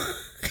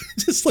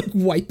just like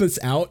wipe us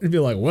out and be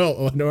like, well,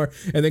 Eleanor,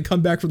 and then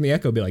come back from the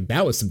Echo and be like,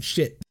 that was some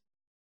shit.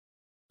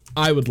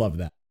 I would love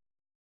that.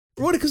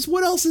 Because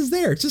what else is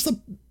there? It's just a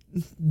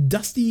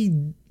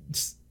dusty.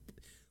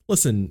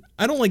 Listen,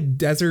 I don't like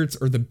deserts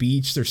or the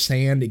beach or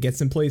sand. It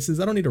gets in places.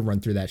 I don't need to run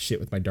through that shit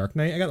with my Dark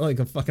Knight. I got like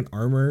a fucking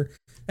armor.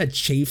 That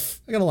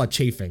chafe. I got a lot of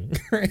chafing.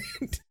 Right?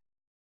 I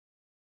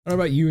don't know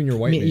about you and your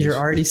white mage. You're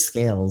already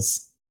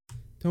scales.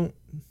 Don't.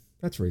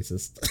 That's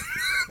racist.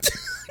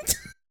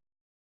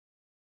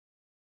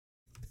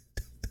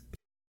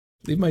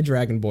 Leave my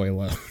dragon boy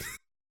alone.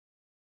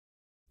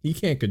 He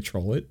can't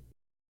control it.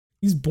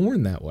 He's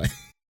born that way.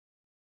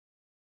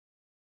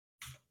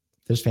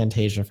 There's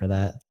Fantasia for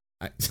that.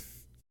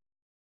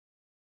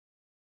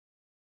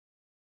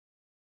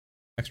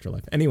 Extra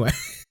life. Anyway.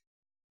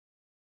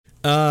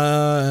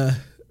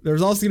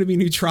 There's also going to be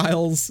new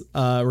trials.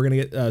 We're going to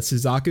get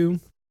Suzaku.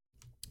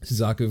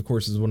 Suzaku, of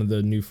course, is one of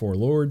the new 4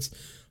 lords.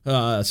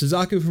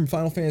 Suzaku from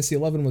Final Fantasy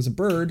XI was a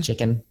bird.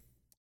 Chicken.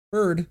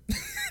 Bird.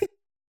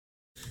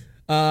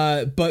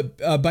 But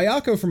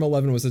Bayako from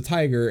 11 was a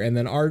tiger, and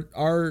then our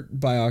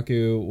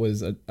Bayako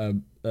was a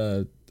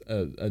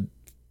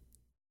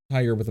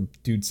tiger with a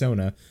dude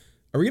Sona.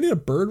 Are we gonna get a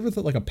bird with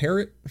like a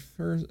parrot,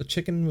 or a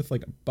chicken with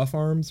like buff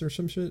arms or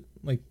some shit?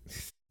 Like,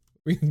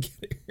 we can get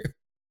it here.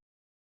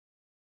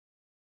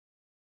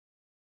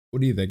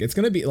 What do you think? It's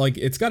gonna be like,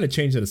 it's got to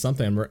change it to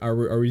something.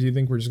 Or do you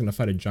think we're just gonna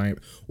fight a giant?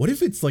 What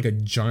if it's like a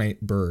giant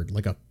bird,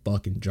 like a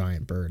fucking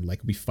giant bird? Like,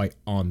 we fight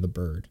on the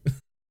bird.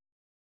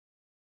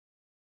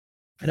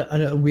 I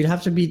don't, we'd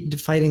have to be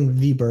fighting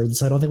the bird,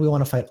 so I don't think we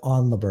want to fight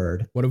on the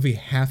bird. What if we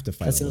have to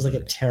fight? That seems like a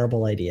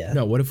terrible idea.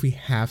 No, what if we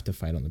have to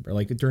fight on the bird?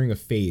 Like during a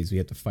phase, we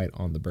have to fight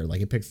on the bird.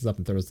 Like it picks us up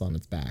and throws us on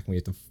its back, and we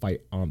have to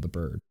fight on the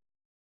bird.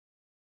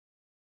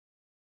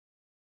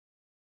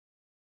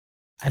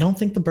 I don't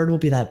think the bird will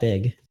be that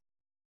big.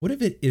 What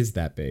if it is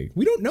that big?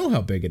 We don't know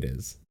how big it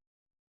is.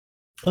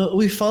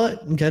 We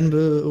fought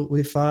Genbu.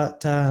 We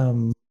fought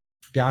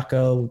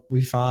Byakko.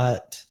 We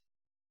fought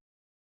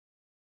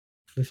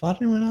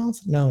anyone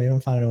else? No, we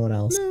haven't fought anyone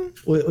else. No.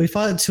 We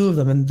fought two of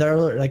them, and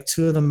they're like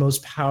two of the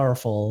most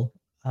powerful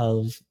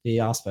of the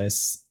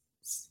Ospreys.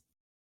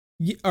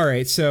 Yeah, all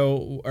right.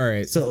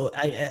 So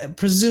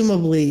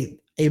presumably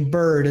a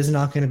bird is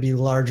not going to be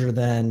larger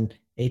than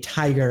a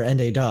tiger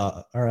and a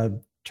dog or a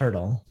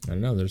turtle. I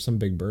don't know. There's some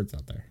big birds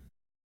out there.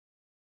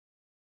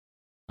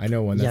 I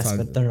know one that's yes, on.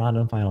 but they're not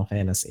in Final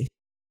Fantasy.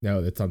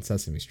 No, that's on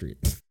Sesame Street.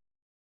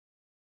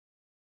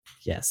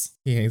 Yes.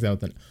 He hangs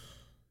out with.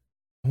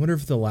 I wonder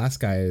if the last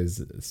guy is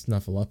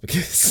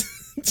Snuffleupagus.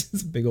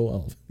 Just a big old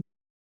elf.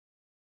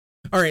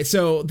 All right,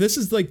 so this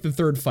is like the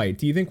third fight.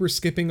 Do you think we're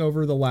skipping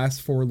over the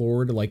last four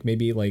lord, like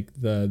maybe like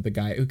the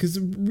guy, because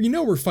we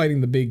know we're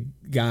fighting the big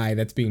guy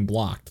that's being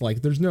blocked.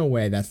 Like, there's no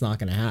way that's not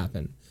going to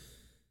happen.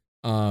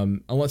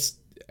 Unless,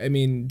 I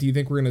mean, do you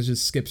think we're gonna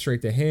just skip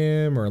straight to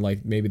him, or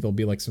like maybe there'll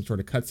be like some sort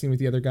of cutscene with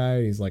the other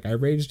guy? He's like, I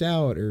raged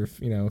out, or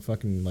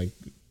fucking like,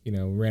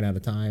 ran out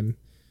of time.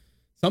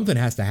 Something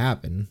has to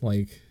happen.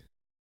 Like,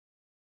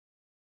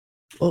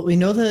 well, we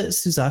know that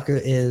Suzaku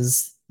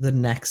is the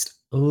next.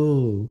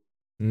 Ooh.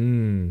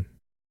 Man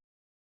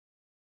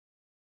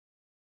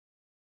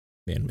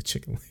with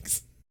chicken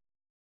legs.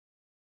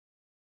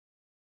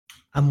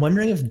 I'm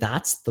wondering if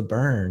that's the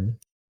burn.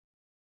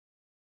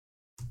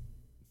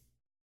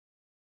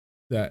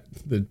 That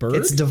the bird?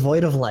 It's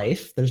devoid of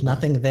life. There's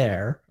nothing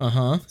there.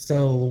 Uh-huh.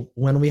 So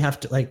when we have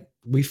to, like,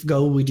 we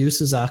do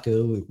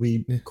Suzaku,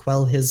 we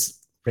quell his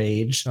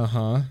rage.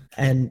 Uh-huh.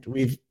 And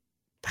we've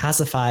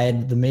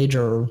pacified the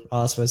major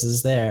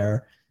auspices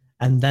there.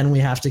 And then we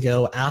have to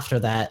go after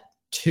that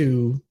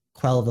to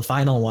quell the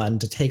final one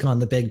to take on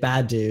the big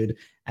bad dude.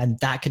 And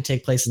that could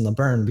take place in the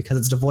burn because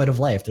it's devoid of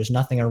life. There's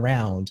nothing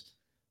around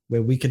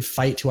where we could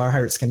fight to our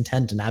heart's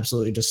content and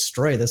absolutely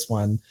destroy this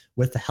one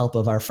with the help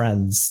of our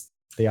friends,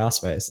 the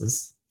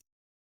auspices.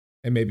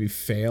 And maybe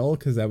fail,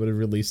 because that would have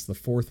released the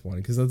fourth one.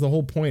 Because that's the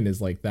whole point,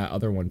 is like that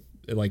other one,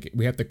 like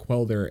we have to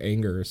quell their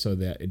anger so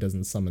that it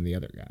doesn't summon the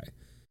other guy.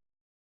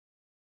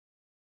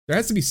 There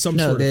has to be some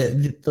sort of...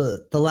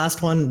 the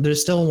last one,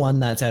 there's still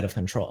one that's out of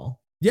control.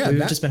 Yeah,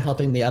 we've just been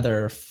helping the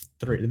other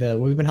three.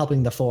 We've been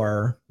helping the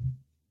four.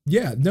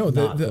 Yeah, no,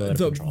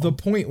 the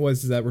point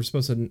was that we're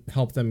supposed to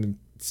help them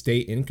stay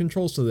in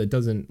control so that it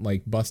doesn't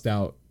like bust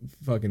out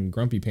fucking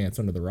grumpy pants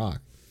under the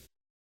rock.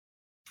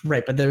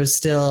 Right, but there was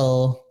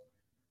still...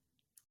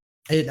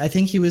 I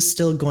think he was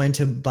still going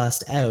to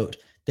bust out.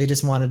 They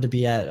just wanted to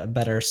be at a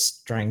better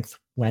strength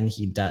when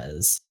he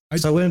does.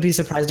 So I wouldn't be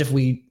surprised if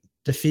we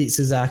defeat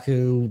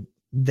Suzaku,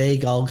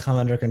 they all come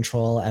under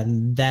control,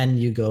 and then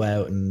you go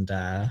out and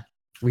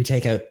we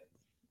take out,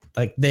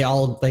 like, they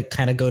all like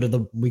kind of go to the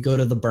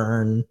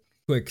burn.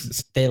 Quick.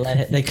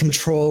 They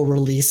control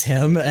release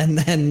him, and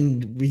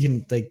then we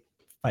can like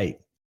fight.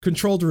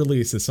 Controlled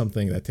release is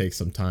something that takes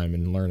some time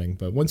and learning,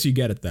 but once you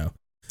get it though.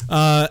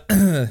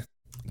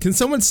 Can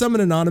someone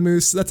summon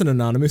Anonymous? That's an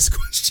anonymous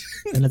question.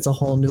 And it's a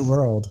whole new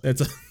world.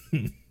 It's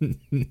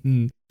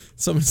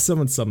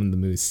someone summon the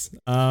moose.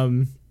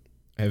 I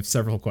have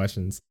several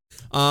questions.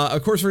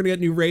 Of course, we're gonna get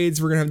new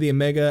raids. We're gonna have the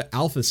Omega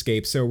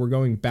Alphascape, so we're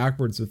going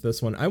backwards with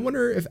this one. I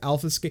wonder if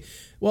Alphascape.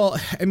 Well,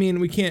 I mean,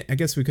 we can't. I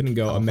guess we couldn't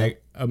go Omega.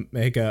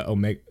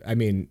 I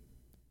mean,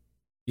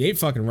 you ain't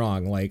fucking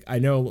wrong. Like, I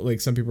know,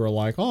 like, some people are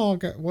like, oh,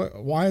 okay,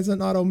 why is it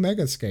not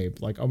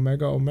Omegascape? Like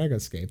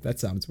Omegascape. That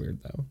sounds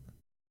weird though.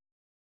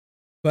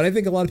 But I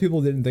think a lot of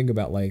people didn't think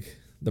about like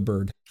the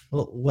bird.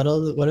 Well, what are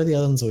the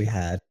other ones we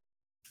had?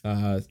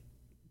 The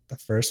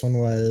first one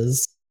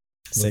was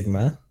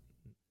Sigma.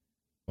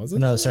 Was it?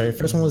 No, sorry.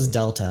 First one was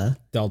Delta.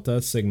 Delta,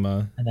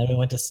 Sigma. And then we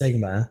went to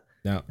Sigma.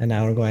 No. And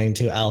now we're going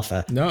to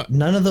Alpha. No.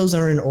 None of those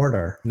are in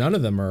order. None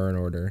of them are in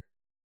order.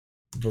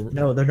 But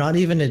no, they're not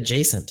even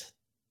adjacent.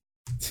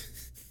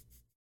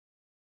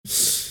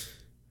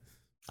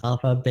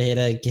 Alpha,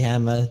 Beta,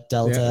 Gamma,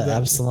 Delta,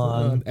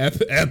 Epsilon.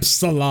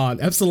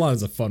 Epsilon. Epsilon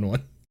is a fun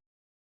one.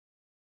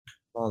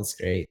 Epsilon's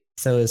great.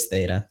 So is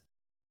Theta.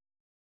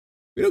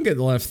 We don't get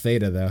left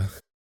Theta though.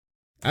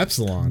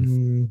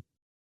 Epsilon.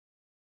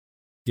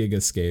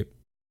 Gigascape.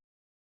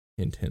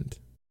 Hint, hint.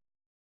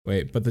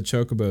 Wait, but the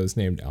Chocobo is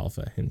named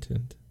Alpha. Hint,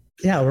 hint.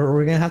 Yeah,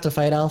 we're gonna have to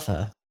fight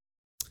Alpha.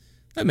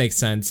 That makes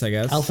sense, I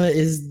guess. Alpha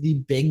is the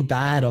big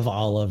bad of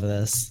all of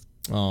this.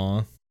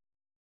 Aw.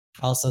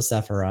 Also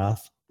Sephiroth.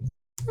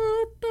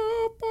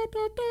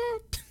 I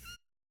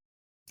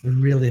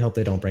really hope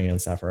they don't bring in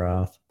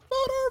Sephiroth.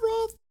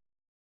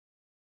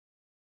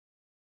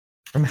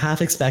 I'm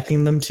half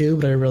expecting them to,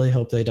 but I really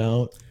hope they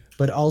don't.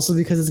 But also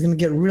because it's going to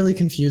get really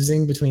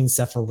confusing between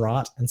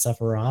Sephiroth and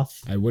Sephiroth.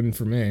 I wouldn't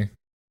for me.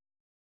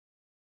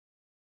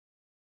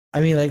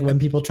 I mean, like when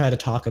people try to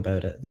talk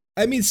about it.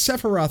 I mean,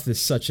 Sephiroth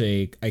is such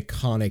a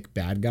iconic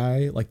bad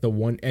guy. Like the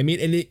one, I mean,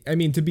 and I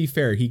mean, to be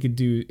fair, he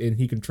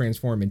could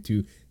transform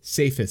into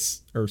safer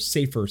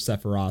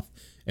Sephiroth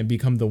and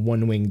become the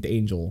one-winged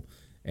angel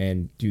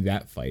and do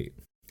that fight.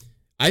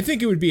 I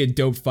think it would be a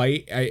dope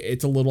fight.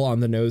 It's a little on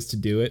the nose to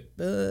do it,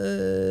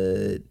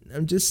 but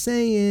I'm just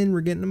saying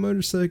we're getting a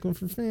motorcycle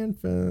for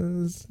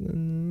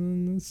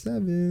FanFest.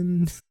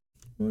 7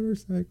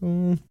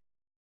 motorcycle.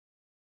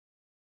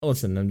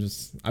 Listen,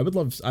 I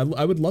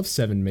would love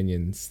 7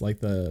 minions like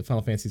the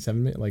Final Fantasy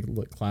 7, like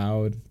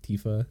Cloud,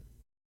 Tifa,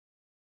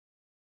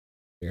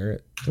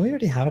 Barret. Do we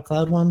already have a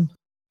Cloud one?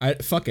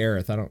 Fuck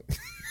Aerith. I don't.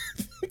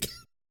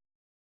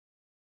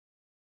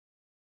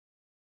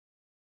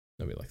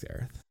 Nobody likes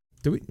Aerith.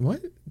 Do we?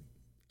 What?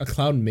 A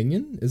Cloud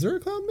minion? Is there a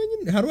Cloud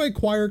minion? How do I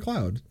acquire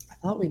Cloud? I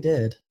thought we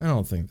did. I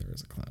don't think there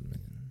is a Cloud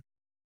minion.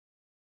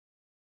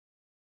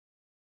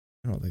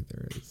 I don't think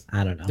there is.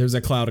 I don't know. There's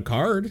a Cloud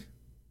card.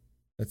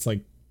 That's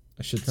like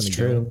a shit ton of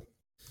true.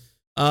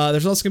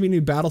 There's also gonna be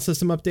new battle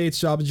system updates,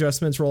 job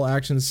adjustments, role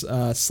actions,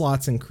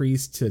 slots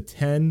increased to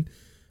 10.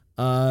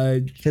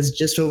 Because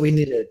just what we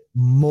needed,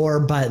 more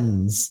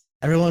buttons.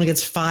 Everyone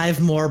gets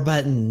 5 more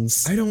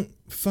buttons. I don't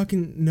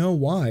fucking know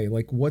why.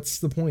 Like, what's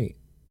the point?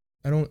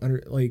 I don't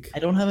I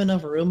don't have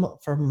enough room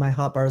for my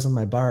hotbars on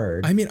my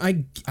Bard. I mean,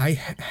 I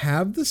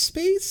have the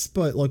space,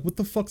 but like, what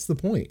the fuck's the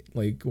point?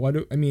 Like, why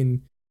do I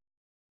mean?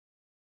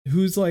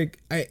 Who's like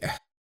the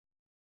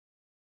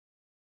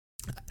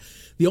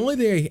only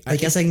thing I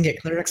guess I can get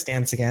Cleric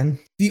Stance again.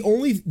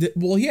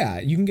 Well, yeah,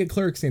 you can get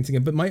Cleric Stance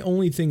again, but my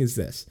only thing is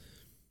this: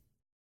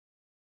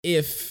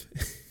 if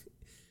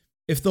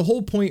the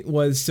whole point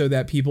was so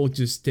that people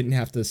just didn't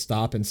have to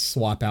stop and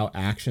swap out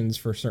actions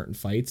for certain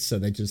fights, so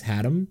they just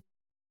had them,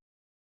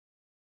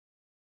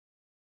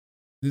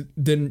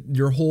 then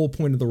your whole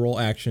point of the roll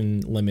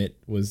action limit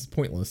was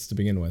pointless to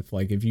begin with.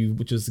 Like, if you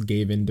just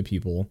gave in to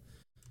people.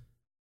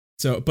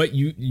 So, but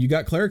you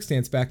got Cleric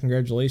Stance back.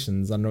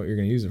 Congratulations. I don't know what you're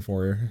going to use it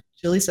for.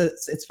 Julie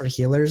says it's for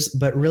healers,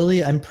 but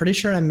really, I'm pretty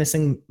sure I'm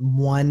missing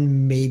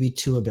 1, maybe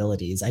 2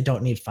 abilities. I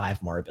don't need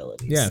 5 more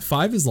abilities. Yeah,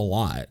 5 is a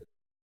lot.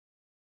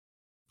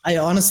 I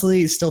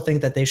honestly still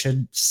think that they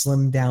should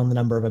slim down the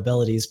number of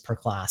abilities per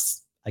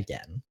class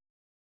again.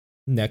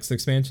 Next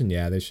expansion,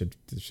 yeah, they should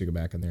go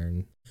back in there.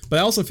 But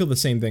I also feel the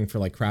same thing for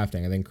like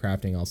crafting. I think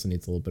crafting also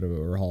needs a little bit of a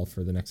overhaul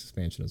for the next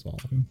expansion as well.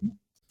 Mm-hmm.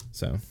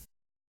 So.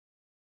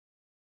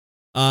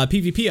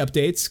 PvP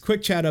updates,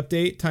 quick chat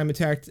update, time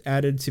attack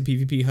added to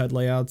PvP HUD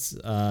layouts,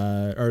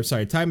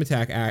 time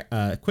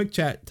attack, quick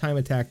chat, time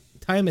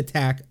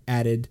attack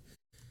added.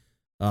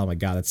 Oh my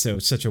god, that's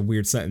such a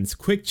weird sentence.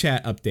 Quick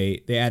chat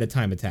update, they added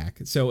time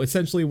attack. So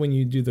essentially when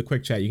you do the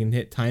quick chat, you can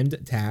hit timed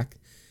attack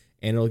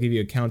and it'll give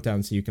you a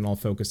countdown so you can all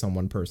focus on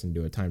one person,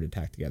 do a timed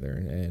attack together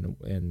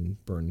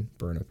and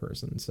burn a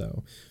person.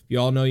 So if you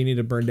all know you need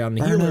to burn down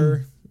the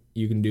healer,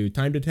 you can do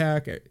timed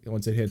attack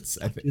once it hits.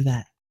 Do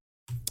that.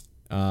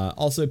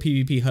 Also,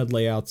 PvP HUD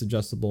layouts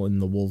adjustable in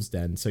the Wolves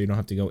Den, so you don't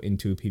have to go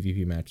into a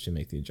PvP match to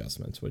make the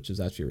adjustments, which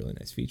is actually a really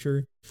nice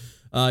feature.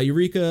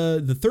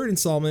 Eureka, the 3rd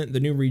installment, the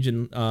new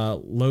region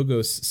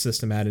Logos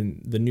system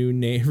added. The new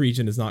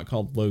region is not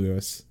called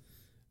Logos,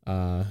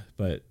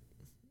 but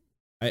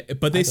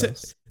they said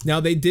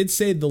now they did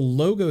say the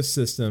Logos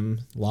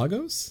system.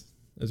 Logos?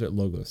 Is it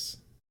Logos?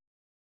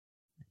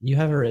 You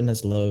have it written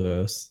as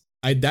Logos.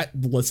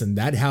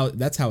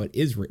 That's how it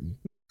is written.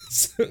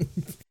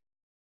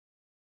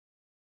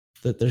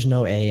 That there's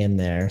no A in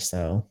there,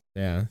 so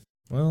yeah.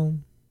 Well,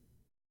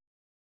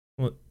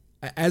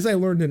 as I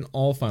learned in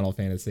all Final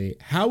Fantasy,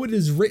 how it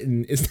is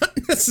written is not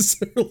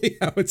necessarily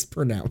how it's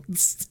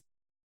pronounced.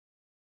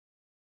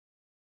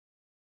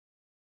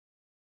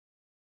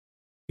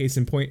 Case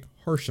in point,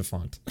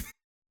 Haurchefant.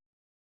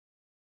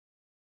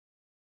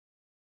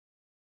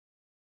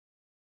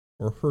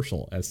 Or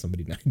Herschel, as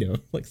somebody I know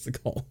likes to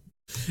call.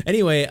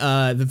 Anyway,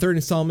 the 3rd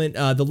installment,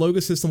 the logo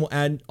system will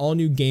add all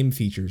new game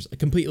features,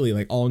 completely,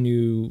 like all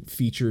new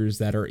features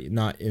that are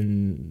not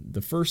in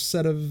the first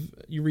set of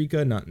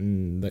Eureka, not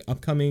in the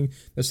upcoming.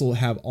 This will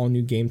have all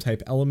new game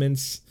type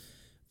elements.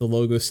 The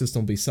logo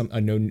system will be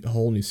a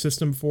whole new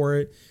system for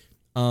it.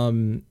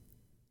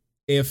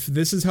 If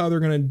this is how they're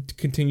going to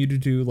continue to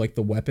do, like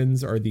the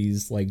weapons are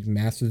these like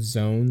massive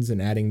zones and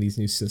adding these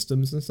new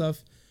systems and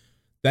stuff,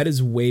 that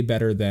is way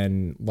better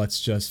than let's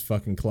just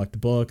fucking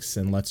collect books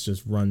and let's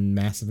just run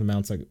massive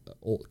amounts of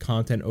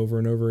content over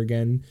and over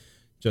again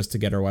just to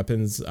get our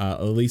weapons.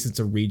 At least it's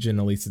a region,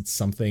 at least it's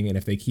something. And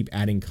if they keep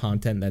adding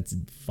content that's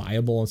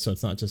viable, so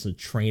it's not just a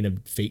train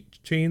of fate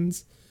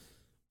chains,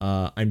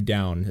 I'm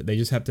down. They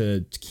just have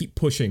to keep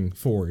pushing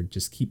forward.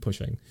 Just keep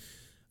pushing.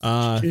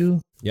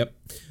 Yep.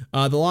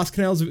 The Lost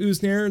Canals of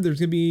Uznair. There's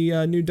gonna be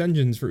new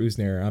dungeons for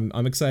Uznair.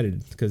 I'm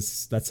excited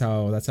because that's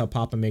how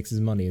Papa makes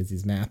his money, is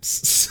these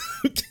maps.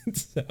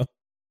 So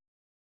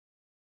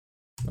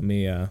let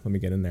me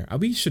get in there.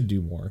 We should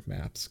do more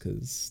maps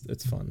because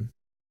it's fun.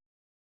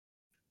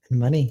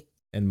 Money.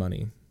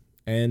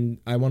 And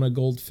I want a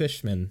gold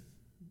fishman,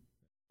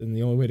 and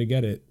the only way to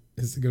get it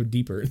is to go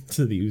deeper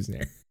into the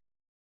Uznair.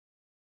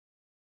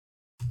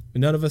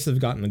 None of us have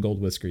gotten a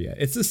gold whisker yet.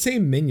 It's the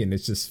same minion.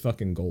 It's just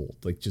fucking gold.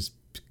 Like, just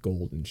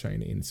gold and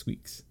shiny and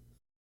squeaks.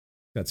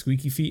 Got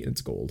squeaky feet and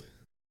it's gold.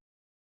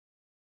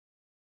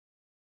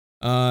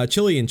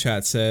 Chili in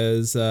chat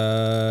says,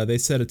 they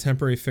said a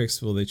temporary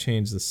fix will they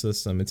change the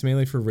system. It's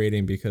mainly for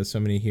raiding because so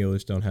many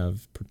healers don't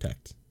have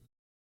protect.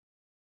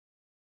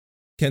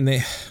 Can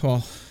they,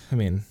 well, I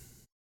mean,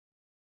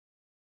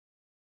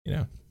 you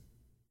know,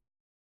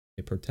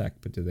 they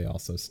protect, but do they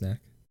also snack?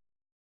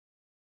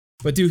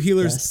 But do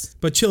healers, Yes.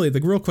 but Chili,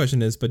 the real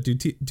question is, but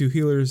do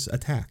healers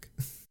attack?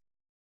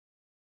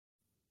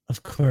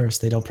 Of course,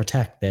 they don't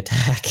protect, they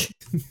attack.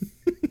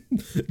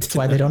 That's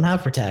why they don't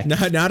have protect.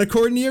 Not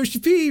according to Yoshi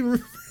P.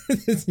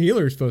 This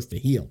healer is supposed to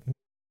heal.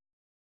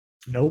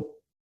 Nope.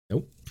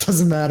 Nope.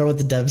 Doesn't matter what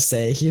the devs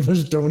say.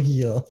 Healers don't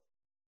heal.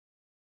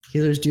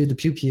 Healers do the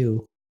pew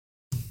pew.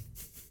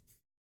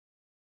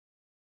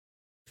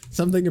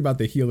 Something about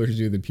the healers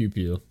do the pew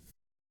pew.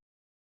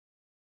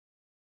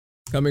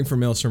 Coming from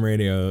Maelstrom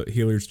Radio,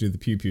 healers do the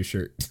pew pew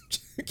shirt.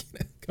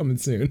 Coming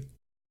soon.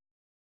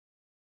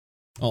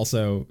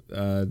 Also,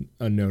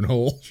 unknown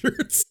hole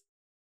shirts.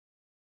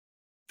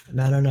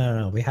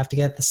 No. We have to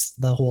get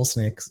the whole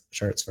snake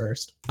shirts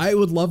first. I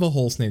would love a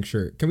whole snake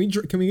shirt.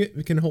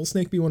 Can whole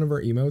snake be one of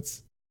our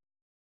emotes?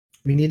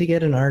 We need to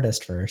get an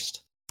artist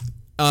first.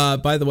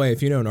 By the way,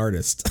 if you know an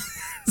artist.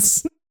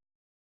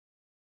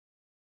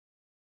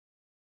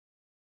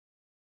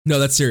 No,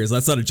 that's serious.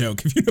 That's not a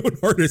joke. If you know an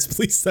artist,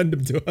 please send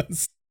him to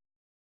us.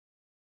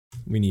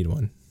 We need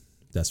one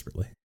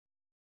desperately.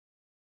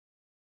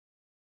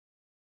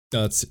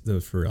 No, that's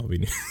for real. We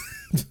need.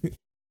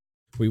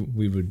 we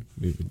would.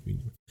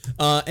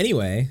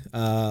 Anyway,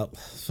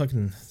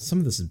 fucking some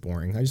of this is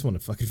boring. I just want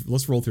to fucking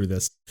let's roll through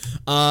this.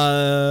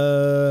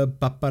 Gathering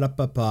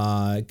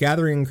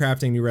and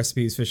crafting new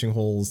recipes, fishing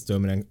holes,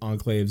 domain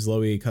enclaves,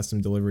 Zoe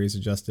custom deliveries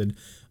adjusted,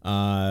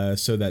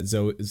 so that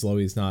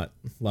Zoe's not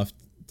left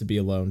to be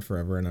alone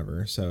forever and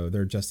ever. So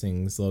they're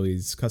adjusting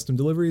Zoe's custom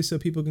deliveries so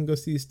people can go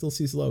still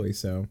see Zoe.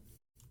 So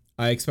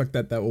I expect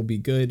that will be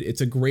good. It's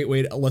a great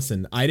way to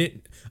listen.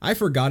 I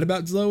forgot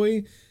about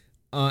Zoe.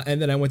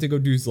 And then I went to go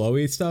do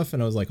Zoe stuff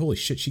and I was like, holy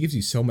shit, she gives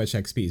you so much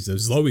XP. So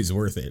Zoe's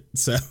worth it.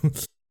 So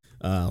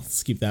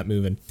let's keep that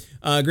moving.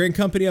 Grand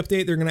Company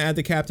update. They're going to add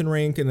the captain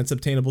rank and it's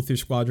obtainable through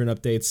squadron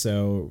updates.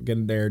 So get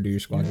in there, do your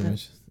squadron.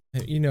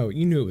 You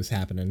knew it was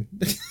happening.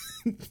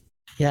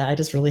 Yeah, I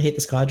just really hate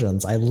the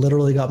squadrons. I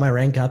literally got my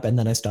rank up and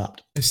then I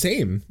stopped.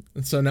 Same.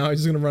 So now I'm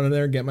just going to run in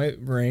there, get my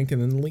rank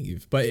and then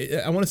leave. But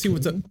I want to see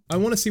what's up. I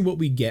want to see what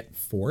we get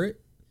for it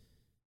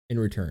in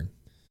return.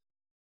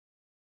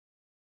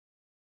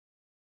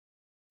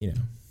 You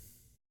know.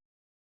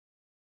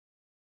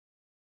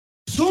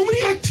 So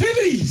many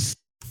activities.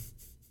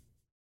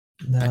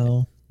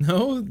 No.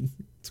 No,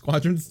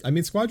 squadrons. I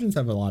mean, squadrons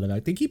have a lot of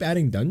that. They keep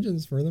adding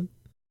dungeons for them.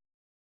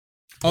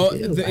 Oh,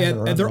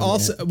 they're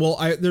also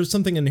there's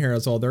something in here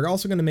as well. They're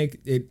also going to make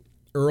it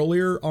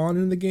earlier on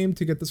in the game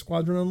to get the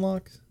squadron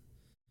unlocked.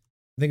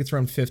 I think it's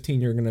around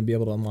 15. You're going to be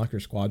able to unlock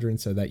your squadron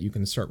so that you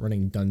can start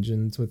running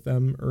dungeons with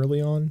them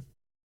early on.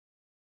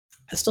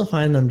 I still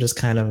find them just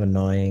kind of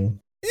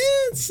annoying.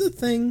 It's a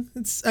thing.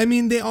 I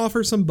mean, they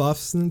offer some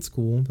buffs and it's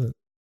cool, but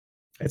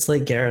it's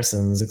like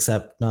garrisons,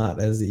 except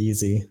not as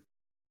easy.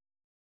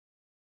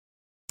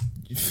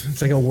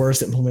 It's like a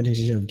worse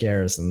implementation of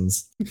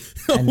garrisons.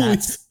 And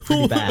that's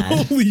pretty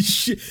bad. Holy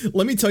shit.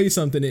 Let me tell you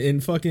something.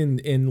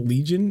 In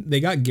Legion,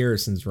 they got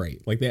garrisons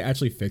right. Like they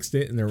actually fixed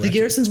it and the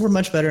garrisons were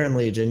much better in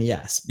Legion,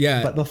 yes.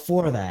 Yeah. But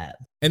before that.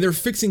 And they're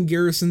fixing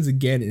garrisons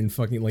again in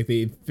fucking like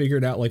they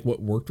figured out like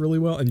what worked really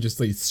well and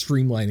just like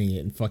streamlining it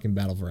in fucking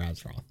Battle for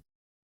Azeroth.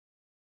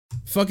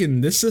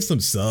 Fucking this system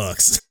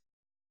sucks.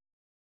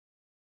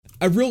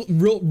 I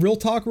real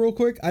talk real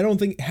quick. I don't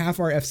think half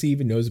our FC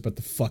even knows about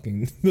the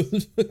fucking I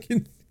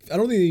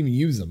don't think they even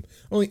use them.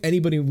 I don't think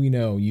anybody we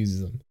know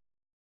uses them.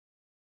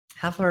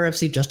 Half of our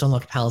FC just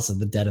unlocked Palace of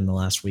the Dead in the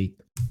last week.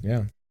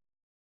 Yeah.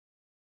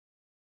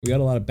 We got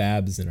a lot of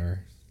babs in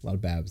our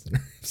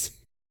FC.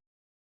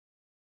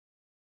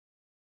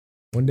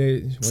 One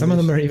day some of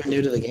them are even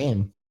new to the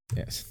game.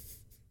 Yes.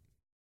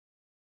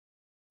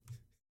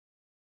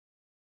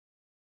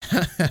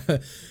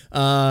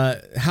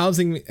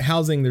 Housing,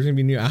 there's gonna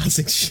be new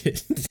housing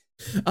shit.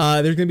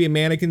 There's gonna be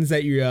mannequins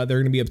that they're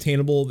gonna be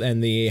obtainable,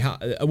 and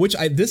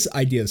this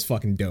idea is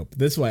fucking dope.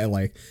 This is what I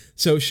like.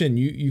 So Shin,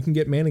 you can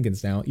get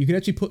mannequins now. You can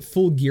actually put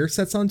full gear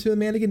sets onto a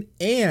mannequin,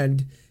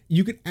 and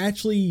you can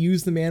actually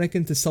use the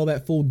mannequin to sell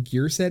that full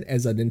gear set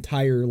as an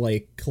entire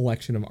like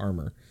collection of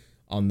armor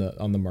on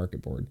the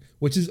market board,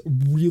 which is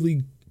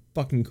really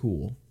fucking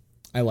cool.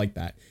 I like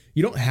that.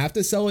 You don't have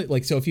to sell it.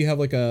 Like, so if you have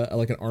like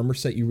an armor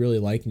set you really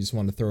like and you just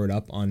want to throw it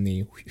up on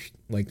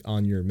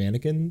on your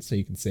mannequin so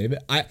you can save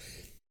it.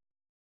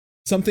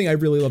 Something I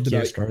really loved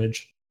about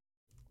storage.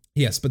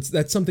 Yes, but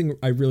that's something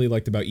I really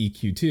liked about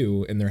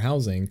EQ2 and their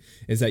housing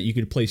is that you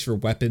could place your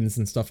weapons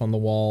and stuff on the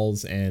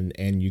walls and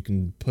you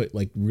can put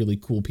like really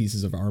cool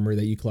pieces of armor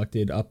that you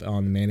collected up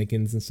on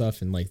mannequins and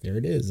stuff. And like, there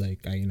it is.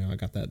 Like, I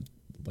got that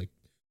like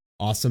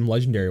awesome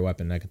legendary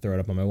weapon. I could throw it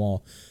up on my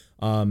wall.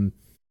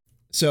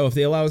 So if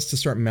they allow us to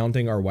start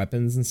mounting our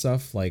weapons and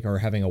stuff, like, or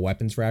having a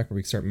weapons rack where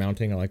we can start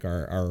mounting like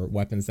our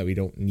weapons that we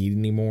don't need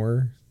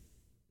anymore,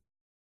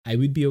 I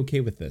would be okay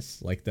with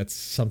this. Like, that's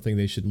something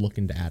they should look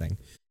into adding.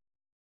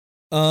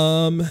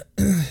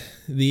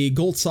 The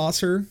gold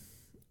saucer.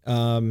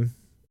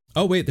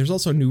 Oh wait, there's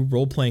also a new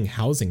role-playing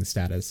housing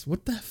status.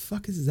 What the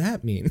fuck does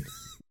that mean?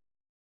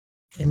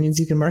 It means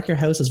you can mark your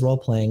house as role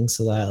playing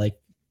so that like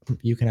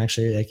you can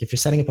actually like if you're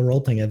setting up a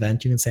role playing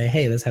event, you can say,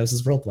 "Hey, this house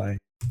is role playing."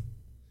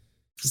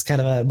 Just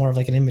kind of a more of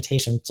like an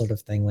invitation sort of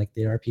thing, like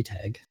the RP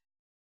tag.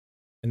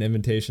 An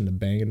invitation to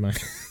bang in my.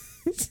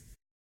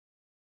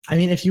 I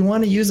mean, if you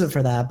want to use it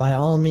for that, by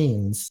all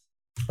means.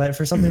 But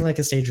for something like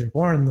a Stage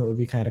Reborn, that would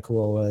be kind of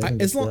cool. Where you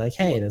just be like,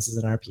 "Hey, this is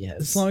an RP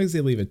house." As long as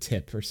they leave a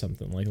tip or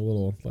something, like a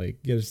little, like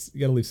you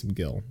gotta leave some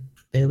gill.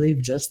 They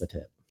leave just the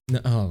tip.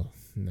 No, oh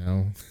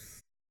no.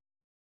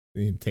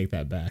 You need to take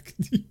that back.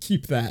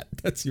 Keep that.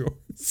 That's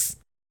yours.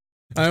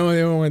 I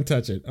don't want to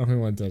touch it. I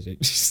don't want to touch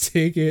it. Just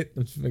take it.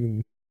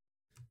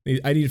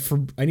 I need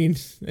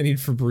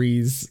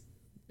Febreze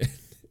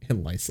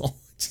and Lysol.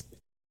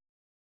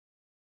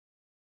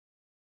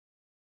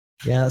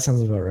 Yeah, that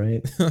sounds about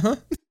right.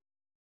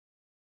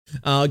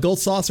 Gold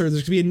Saucer,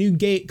 there's going to be a new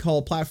gate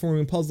called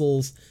Platforming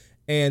Puzzles,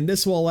 and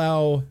this will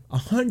allow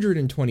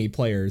 120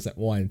 players at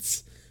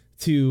once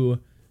to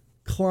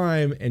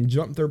climb and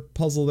jump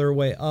their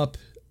way up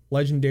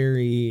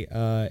legendary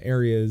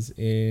areas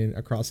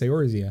across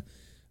Eorzea.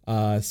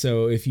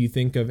 So if you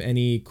think of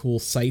any cool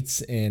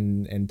sites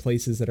and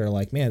places that are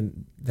like,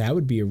 man, that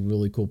would be a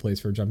really cool place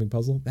for a jumping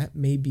puzzle, that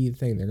may be the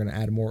thing. They're going to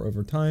add more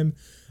over time.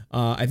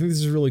 I think this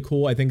is really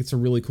cool. I think it's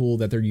really cool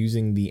that they're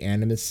using the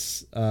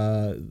Animus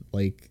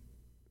like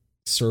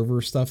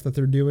server stuff that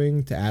they're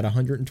doing to add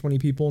 120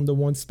 people into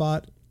one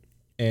spot.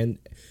 And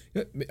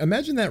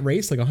imagine that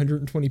race, like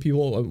 120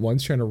 people at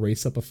once trying to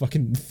race up a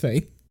fucking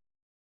thing.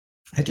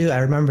 I do. I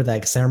remember that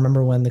because I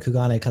remember when the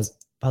Kugane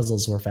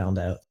puzzles were found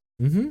out.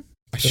 Mm-hmm.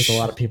 There's a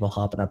lot of people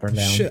hopping up and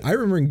down. Shit, I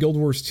remember in Guild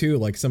Wars 2,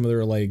 like some of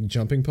their like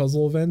jumping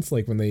puzzle events,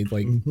 like when they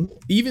like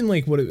even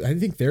like I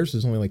think theirs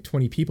was only like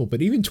 20 people,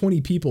 but even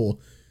 20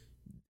 people,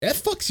 that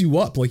fucks you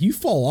up. Like you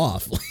fall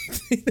off.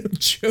 Like no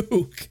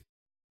joke.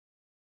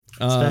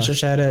 Special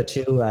shout out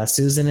to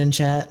Susan in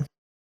chat.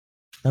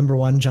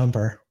 #1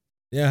 jumper.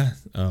 Yeah.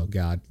 Oh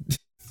God.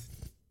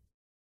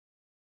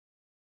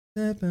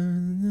 Step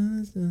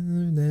on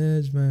the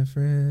edge, my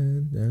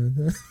friend.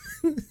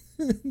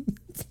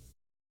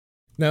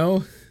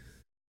 No.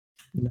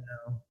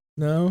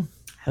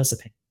 House of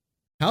Pain.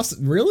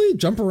 Really?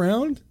 Jump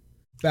around?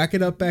 Back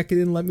it up, back it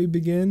in, let me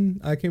begin.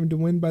 I came to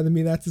win by the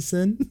me that's a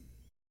sin.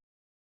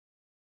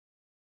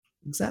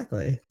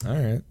 Exactly. All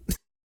right.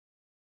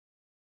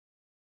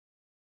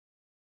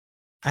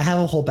 I have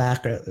a whole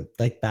backstory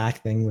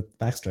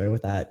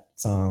with that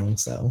song,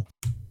 so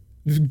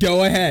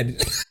Go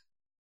ahead.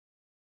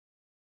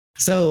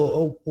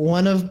 So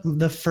one of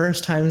the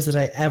first times that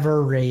I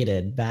ever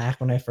raided, back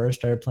when I first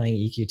started playing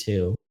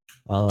EQ2,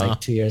 well, like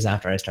 2 years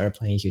after I started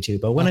playing EQ2,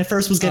 but when I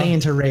first was getting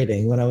into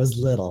raiding, when I was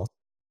little,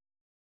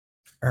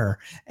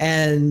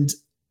 and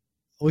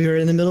we were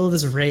in the middle of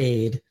this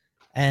raid,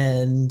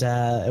 and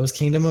it was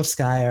Kingdom of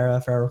Sky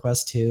era, Fire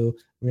Request 2.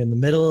 We were in the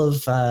middle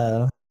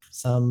of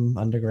some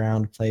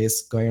underground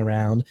place going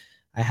around.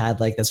 I had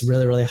like this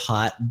really, really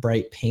hot,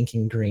 bright pink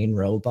and green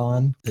robe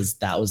on, because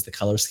that was the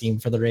color scheme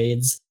for the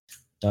raids.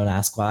 Don't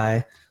ask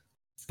why.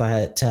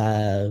 But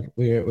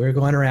we were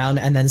going around,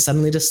 and then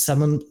suddenly just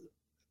someone,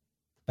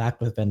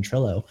 back with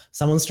Ventrilo,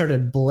 someone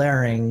started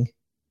blaring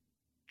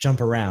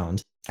jump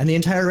around. And the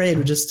entire raid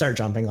would just start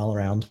jumping all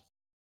around.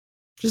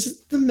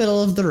 Just the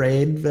middle of the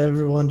raid,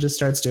 everyone just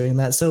starts doing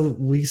that. So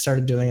we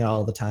started doing it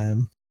all the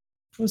time.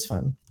 It was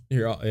fun.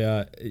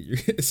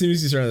 As soon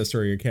as you started the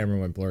story, your camera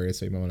went blurry,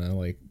 so you might want to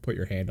like put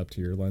your hand up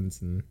to your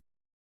lens and.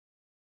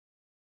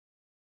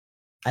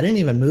 I didn't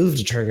even move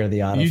to trigger the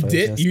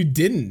autofocus. You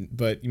didn't,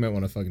 but you might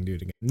want to fucking do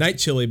it again. Night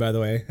Chili, by the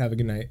way. Have a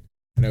good night.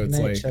 I know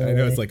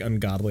it's like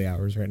ungodly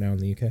hours right now in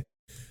the UK.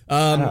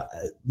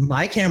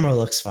 My camera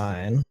looks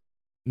fine.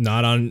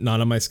 Not on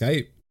my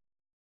Skype.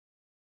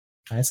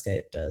 My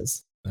Skype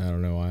does. I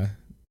don't know why.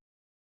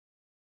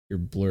 You're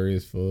blurry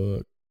as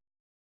fuck.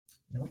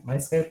 No, my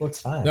Skype looks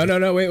fine.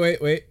 No,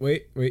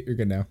 wait. You're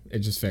good now. It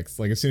just fixed.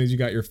 Like as soon as you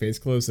got your face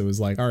close, it was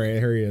like, all right,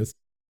 here he is.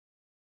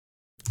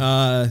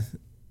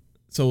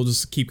 So we'll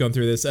just keep going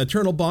through this.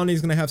 Eternal Bonding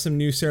is going to have some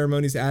new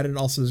ceremonies added.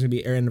 Also, there's going to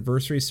be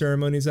anniversary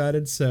ceremonies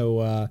added.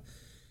 So,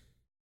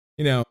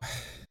 do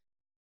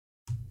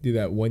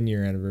that 1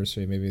 year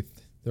anniversary. Maybe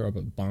throw up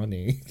a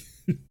bonding.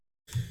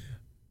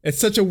 It's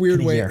such a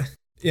weird way.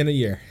 In a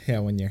year. Yeah,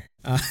 1 year.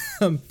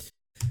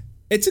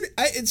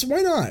 It's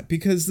why not?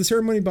 Because the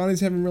ceremony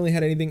bondings haven't really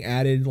had anything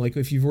added. Like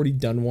if you've already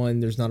done one,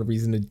 there's not a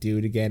reason to do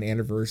it again.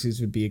 Anniversaries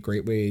would be a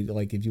great way.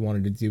 Like if you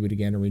wanted to do it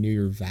again or renew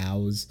your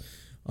vows.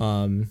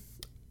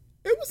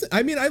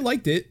 I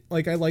liked it.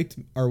 Like I liked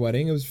our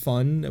wedding. It was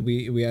fun.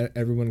 We had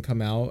everyone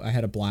come out. I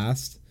had a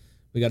blast.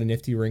 We got a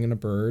nifty ring and a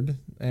bird,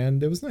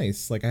 and it was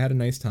nice. Like I had a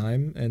nice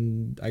time,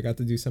 and I got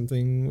to do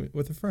something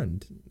with a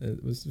friend.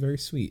 It was very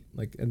sweet.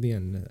 Like at the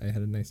end, I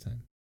had a nice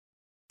time.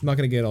 I'm not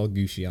gonna get all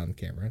gushy on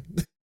camera.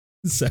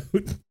 So,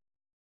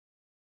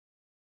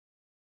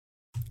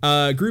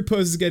 group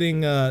pose is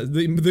getting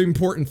the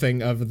important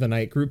thing of the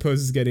night. Group pose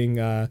is getting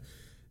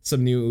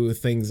some new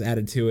things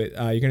added to it.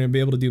 You're gonna be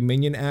able to do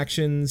minion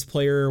actions,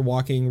 player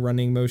walking,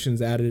 running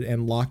motions added,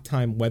 and lock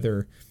time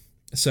weather.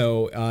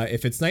 So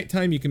if it's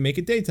nighttime, you can make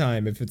it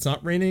daytime. If it's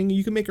not raining,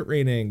 you can make it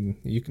raining.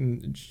 You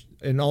can,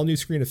 and all new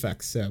screen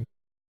effects. So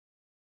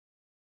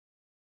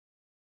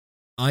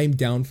I'm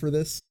down for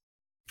this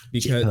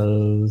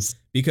because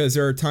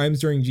there are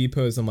times during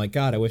G-Pose I'm like,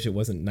 God, I wish it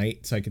wasn't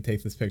night so I could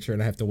take this picture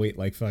and I have to wait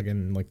like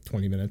fucking like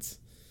 20 minutes.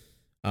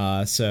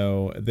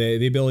 So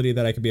the ability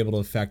that I could be able to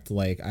affect,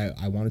 like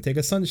I want to take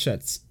a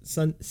sunset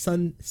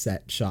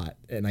shot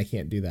and I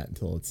can't do that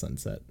until it's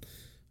sunset.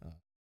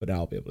 But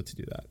I'll be able to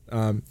do that.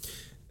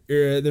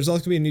 There's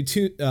also going to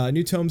be a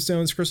new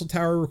tombstones. Crystal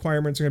Tower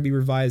requirements are going to be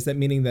revised. That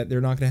meaning that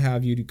they're not going to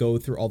have you to go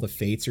through all the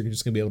fates. You're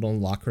just going to be able to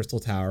unlock Crystal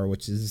Tower,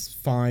 which is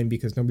fine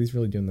because nobody's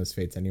really doing those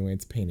fates anyway.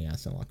 It's a pain in the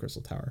ass to unlock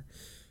Crystal Tower.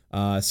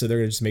 So they're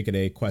going to just make it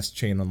a quest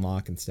chain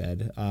unlock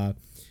instead. The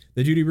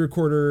duty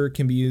recorder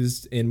can be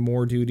used in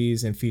more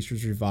duties and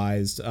features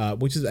revised,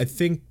 which is, I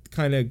think,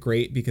 kind of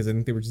great because I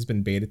think they were just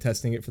been beta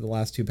testing it for the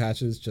last 2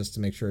 patches just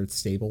to make sure it's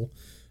stable.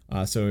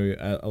 So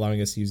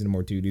allowing us to use it in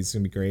more duties is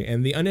going to be great.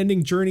 And the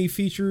unending journey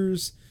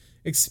features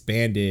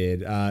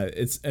expanded.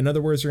 It's, in other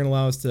words, they're going to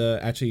allow us to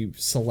actually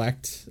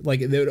select,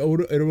 like it would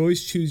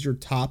always choose your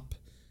top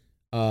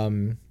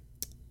dialogue.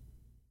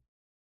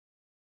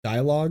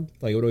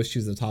 Like it would always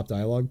choose the top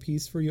dialogue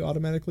piece for you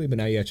automatically, but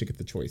now you actually get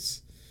the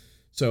choice.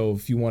 So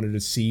if you wanted to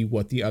see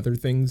what the other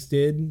things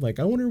did, like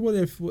I wonder what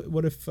if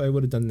I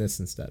would have done this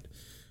instead,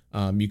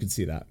 you could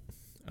see that.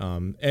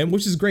 And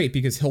which is great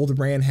because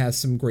Hildebrand has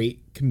some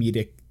great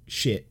comedic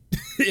shit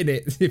in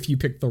it if you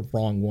pick the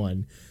wrong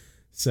one.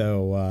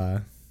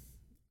 So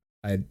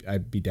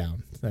I'd be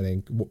down. I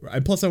think.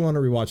 Plus I want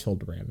to rewatch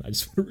Hildebrand. I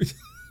just want to rewatch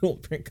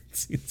Hildebrand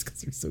cutscenes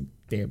because they're so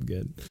damn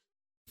good.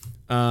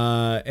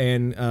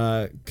 And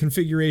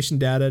configuration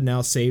data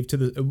now saved to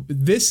the.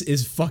 This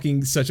is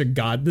fucking such a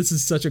god. This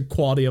is such a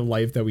quality of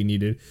life that we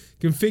needed.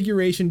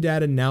 Configuration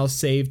data now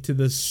saved to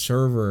the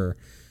server.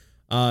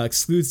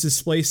 Excludes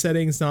display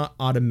settings, not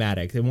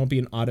automatic. It won't be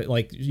an audit.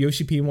 Like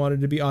Yoshi P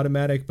wanted to be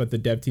automatic, but the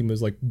dev team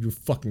was like, "You're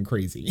fucking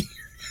crazy."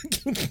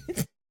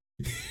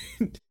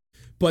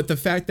 But the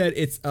fact that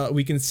it's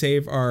we can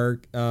save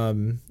our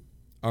UI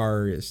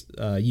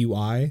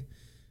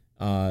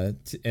and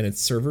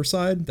it's server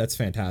side, that's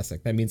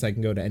fantastic. That means I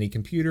can go to any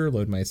computer,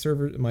 load my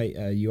server, my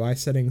UI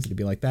settings, it'd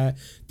be like that.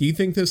 Do you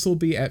think this will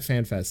be at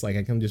FanFest? Like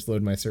I can just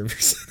load my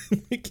servers,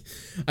 like,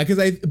 because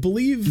I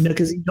believe no,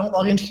 because you don't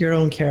log into your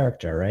own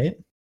character, right?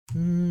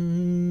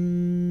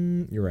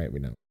 You're right. We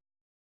know.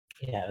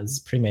 Yeah, it's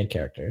pre-made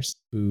characters.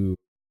 Ooh.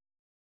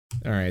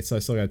 All right, so I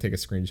still gotta take a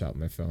screenshot of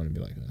my phone and be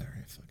like, all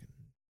right, fucking,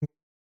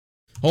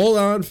 hold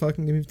on,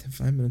 fucking give me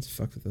 5 minutes to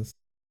fuck with this.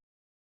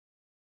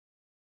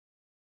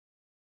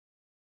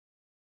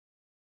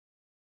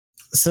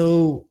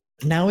 So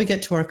now we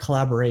get to our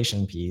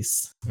collaboration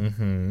piece.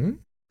 Mm-hmm.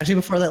 Actually,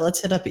 before that,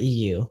 let's hit up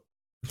EU.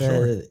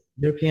 The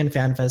European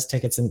Fan Fest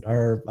tickets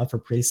are up for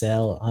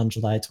pre-sale on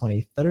July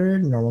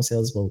 23rd. Normal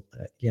sales will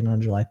begin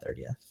on July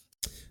 30th.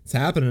 It's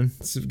happening.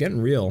 It's getting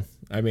real.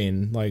 I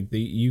mean, like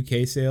the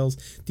UK sales.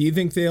 Do you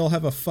think they'll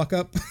have a fuck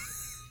up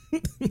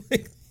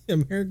like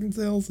American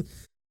sales?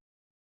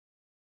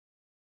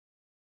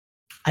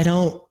 I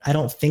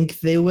don't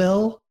think they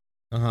will.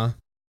 Uh-huh.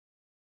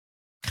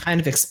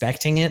 Kind of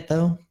expecting it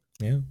though.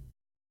 Yeah.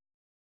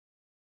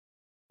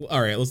 Well,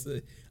 all right,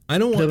 I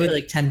don't want there'll be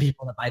like 10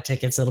 people that buy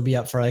tickets. It'll be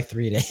up for like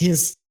 3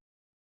 days.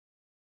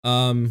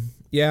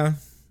 Yeah.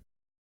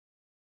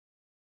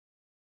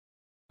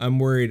 I'm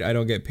worried I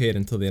don't get paid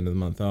until the end of the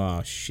month.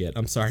 Oh shit.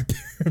 I'm sorry,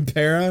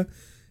 Para.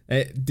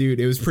 Dude,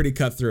 it was pretty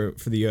cutthroat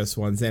for the US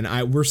ones, and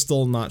we're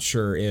still not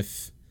sure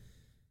if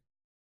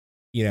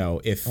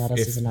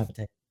doesn't have a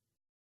ticket.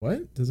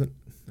 What? Doesn't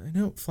I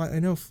know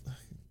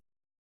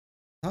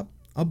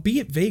I'll be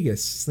at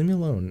Vegas. Just leave me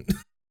alone.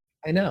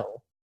 I know.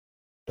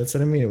 That's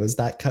what I mean. It was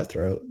that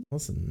cutthroat.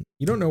 Listen,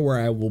 you don't know where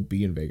I will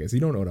be in Vegas. You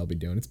don't know what I'll be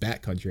doing. It's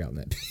backcountry out in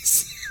that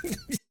piece.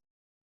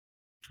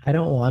 I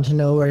don't want to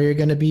know where you're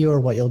going to be or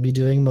what you'll be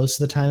doing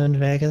most of the time in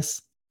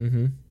Vegas.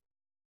 Mm-hmm.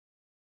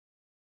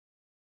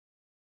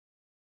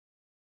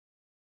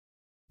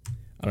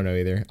 I don't know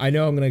either. I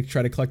know I'm going to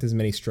try to collect as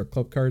many strip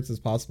club cards as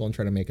possible and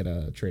try to make it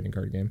a trading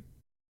card game.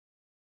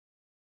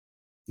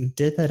 You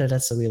did that at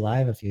SOE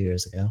Live a few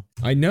years ago.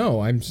 I know.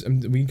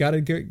 We got to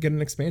get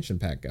an expansion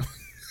pack going.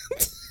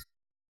 Is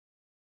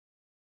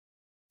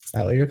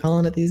that what you're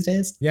calling it these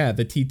days? Yeah,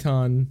 the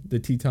Teton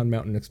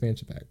Mountain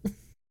expansion pack.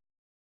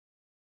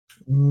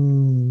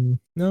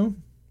 No,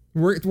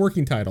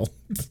 working title.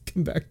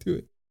 Come back to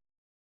it.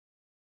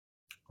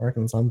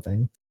 Working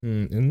something. All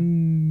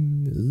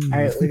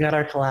right, we got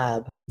our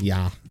collab.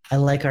 Yeah. I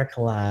like our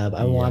collab.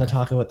 I want to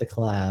talk about the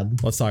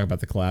collab. Let's talk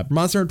about the collab.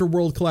 Monster Hunter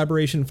World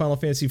collaboration, Final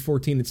Fantasy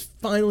XIV. It's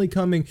finally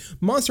coming.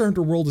 Monster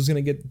Hunter World is going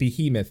to get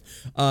Behemoth.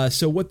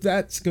 So what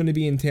that's going to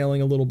be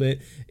entailing a little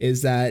bit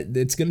is that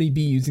it's going to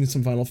be using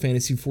some Final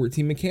Fantasy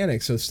XIV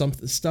mechanics. So some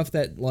stuff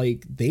that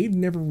like they've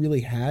never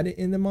really had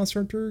in the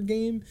Monster Hunter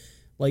game,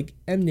 like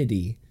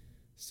enmity.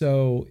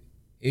 So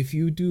if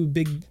you do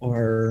big,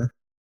 Or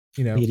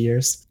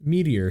meteors.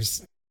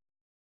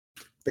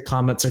 The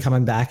comets are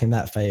coming back in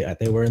that fight.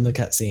 They were in the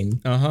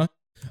cutscene.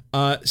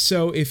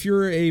 So if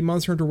you're a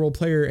Monster Hunter World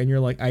player and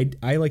you're like,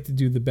 I like to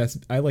do the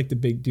best, I like to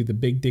do the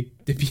big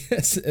dick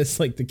DPS, as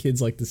like the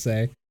kids like to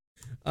say,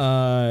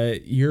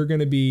 you're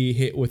gonna be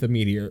hit with a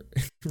meteor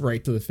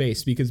right to the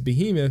face, because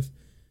Behemoth,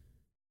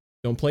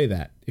 don't play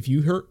that. If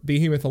you hurt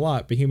Behemoth a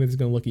lot, Behemoth is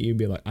gonna look at you and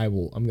be like,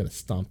 I'm gonna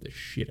stomp the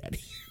shit out of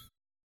you.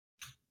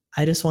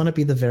 I just want to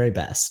be the very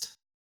best.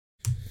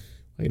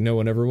 Like no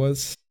one ever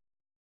was.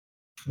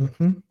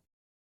 Mm-hmm.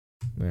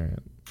 All right.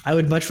 I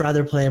would much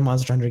rather play a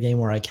Monster Hunter game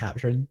where I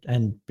captured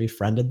and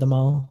befriended them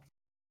all.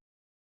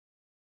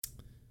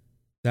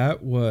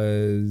 That's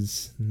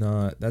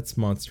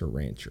Monster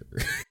Rancher.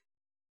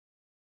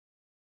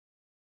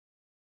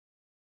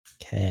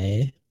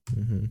 Okay.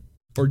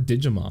 Or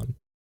Digimon.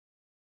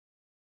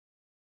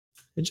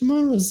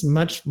 Digimon was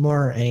much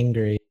more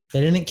angry.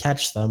 They didn't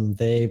catch them.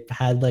 They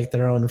had like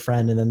their own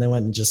friend, and then they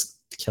went and just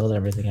killed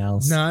everything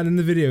else. Not in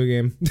the video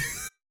game.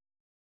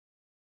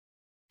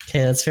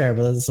 Okay, that's fair,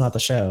 but that's not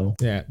the show.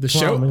 Yeah, the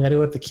Come show. on, we gotta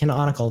do it the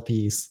canonical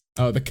piece.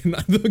 Oh,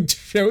 the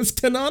show's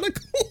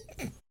canonical.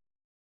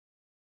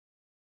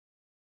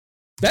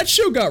 That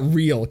show got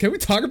real. Can we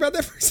talk about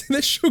that for a second?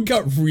 That show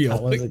got real.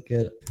 That wasn't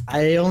good.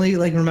 I only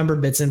like remember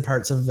bits and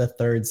parts of the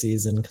third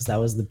season because that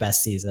was the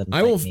best season.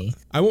 I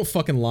won't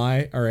fucking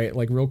lie. All right,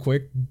 like real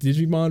quick,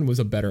 Digimon was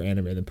a better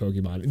anime than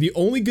Pokemon. The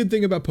only good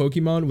thing about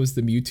Pokemon was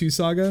the Mewtwo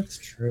saga. It's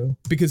true.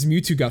 Because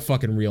Mewtwo got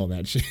fucking real in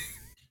that shit.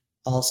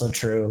 Also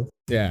true.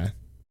 Yeah.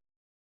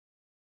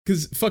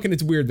 Because fucking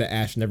it's weird that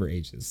Ash never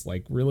ages.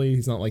 Like, really?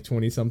 He's not like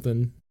 20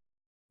 something?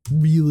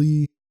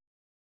 Really?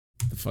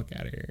 Get the fuck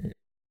out of here.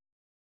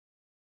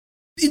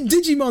 In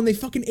Digimon, they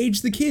fucking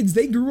aged the kids.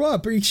 They grew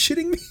up. Are you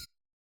shitting me?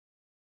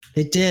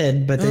 They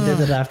did, but they did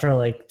it after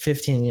like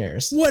 15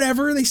 years.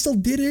 Whatever. They still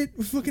did it.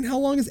 Fucking how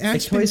long has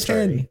Ash been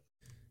 10?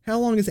 How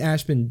long has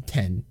Ash been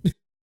 10?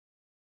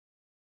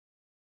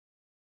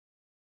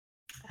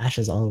 Ash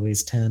is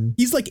always 10.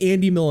 He's like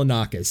Andy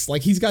Milonakis.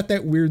 Like, he's got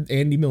that weird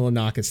Andy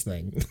Milonakis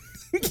thing.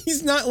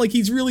 He's not like,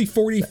 he's really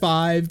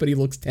 45, but he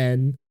looks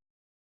 10.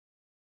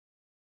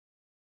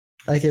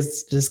 Like, it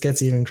just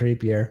gets even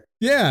creepier.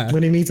 Yeah.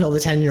 When he meets all the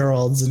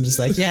 10-year-olds and just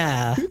like,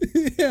 yeah,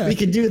 we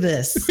can do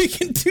this. We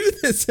can do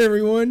this,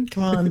 everyone.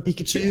 Come on,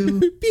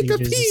 Pikachu.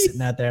 Pikachu's just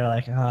sitting out there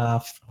like,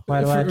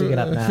 why do I have to get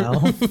up now?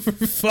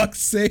 For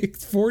fuck's sake,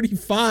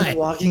 45. Just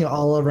walking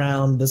all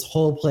around this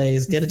whole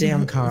place. Get a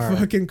damn car.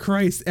 Fucking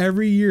Christ.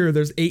 Every year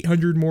there's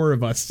 800 more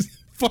of us.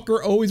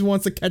 Fucker always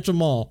wants to catch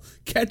them all.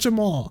 Catch them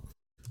all.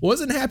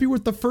 Wasn't happy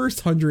with the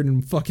first 100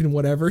 and fucking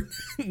whatever.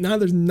 Now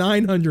there's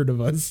 900 of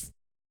us.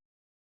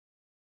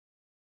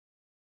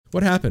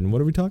 What happened?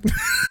 What are we talking about?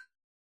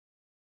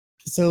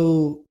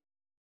 So.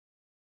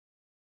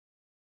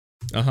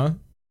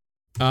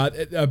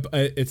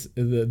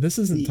 This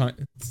isn't time.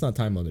 It's not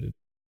time limited.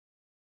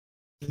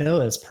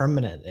 No, it's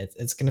permanent.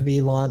 It's going to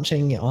be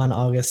launching on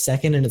August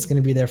 2nd, and it's going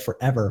to be there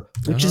forever,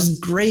 which is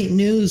great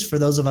news for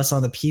those of us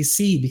on the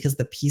PC, because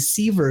the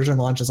PC version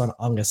launches on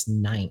August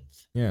 9th.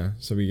 Yeah,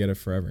 so we get it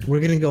forever.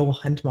 We're going to go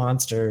hunt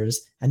monsters,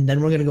 and then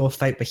we're going to go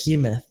fight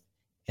Behemoth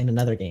in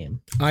another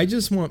game. I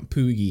just want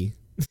Poogie.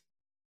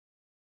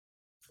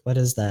 What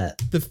is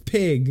that? The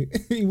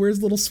pig. He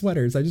wears little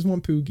sweaters. I just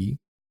want Poogie.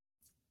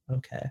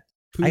 Okay.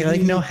 Poogie. I like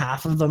know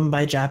half of them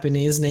by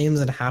Japanese names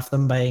and half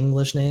them by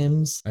English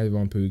names. I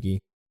want Poogie.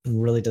 I'm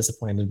really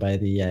disappointed by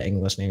the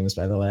English names,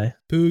 by the way.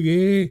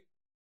 Poogie.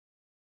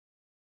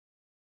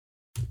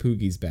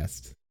 Poogie's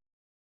best.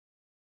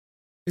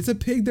 It's a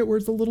pig that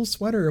wears a little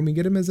sweater, and we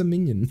get him as a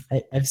minion.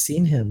 I've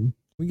seen him.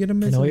 We get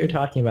him as I know what you're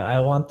talking about. I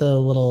want the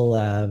little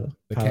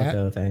the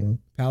Palico cat thing.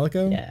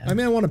 Palico? Yeah. I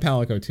mean, I want a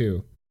Palico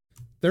too.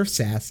 They're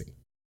sassy.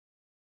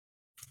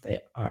 They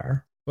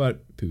are.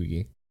 But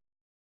Poogie.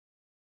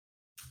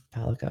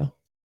 Palico. Well,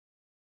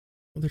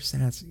 they're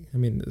sassy. I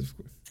mean,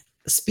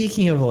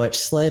 speaking of which,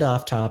 slight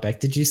off topic.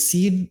 Did you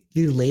see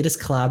the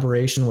latest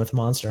collaboration with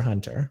Monster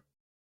Hunter?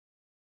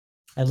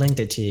 I linked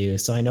it to you,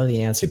 so I know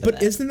the answer.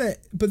 But isn't that?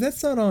 But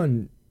that's not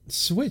on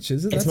Switch,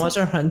 is it? It's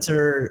Monster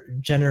Hunter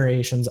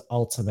Generations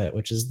Ultimate,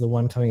 which is the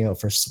one coming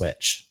out for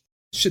Switch.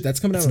 Shit, that's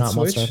coming out it's on not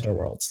Switch? Monster Hunter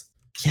Worlds.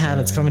 Yeah,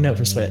 that's coming out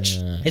for Switch.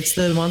 It's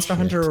the Monster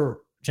Hunter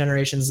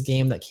Generations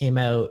game that came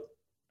out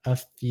a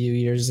few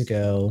years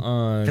ago.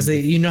 Because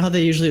you know how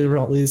they usually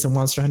release a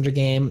Monster Hunter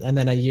game, and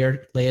then a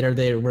year later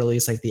they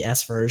release like the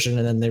S version,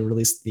 and then they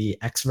release the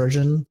X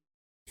version.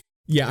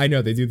 Yeah, I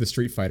know they do the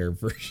Street Fighter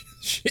version.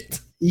 Shit.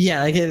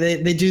 Yeah, like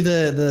they do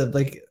the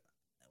like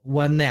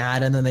one they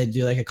add and then they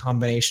do like a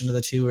combination of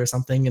the two or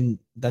something, and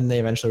then they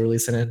eventually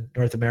release it in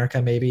North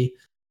America, maybe.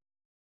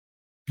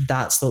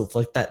 That's the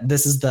like that.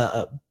 This is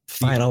the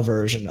final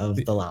version of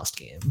the last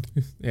game.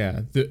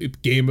 Yeah, the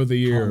game of the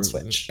year On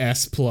Switch.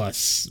 S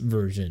Plus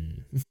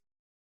version.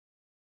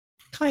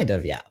 Kind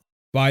of, yeah.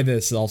 Buy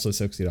this, also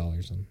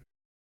 $60.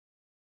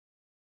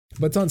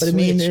 But it's on But Switch. I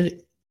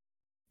mean,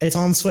 it's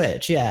on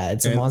Switch. Yeah,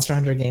 it's a And- Monster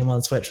Hunter game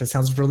on Switch, which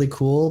sounds really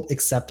cool.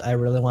 Except I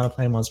really want to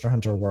play Monster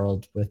Hunter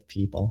World with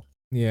people,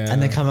 yeah,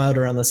 and they come out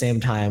around the same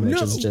time,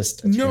 which is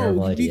just a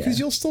terrible idea. because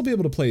you'll still be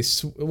able to play.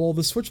 Well,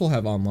 the Switch will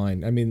have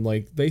online. I mean,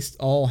 like they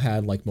all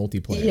had like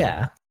multiplayer.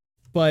 Yeah,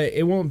 but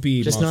it won't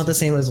be just not the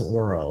same as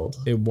World.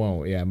 It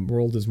won't. Yeah,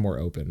 World is more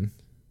open.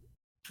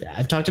 Yeah,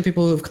 I've talked to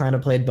people who've kind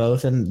of played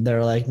both, and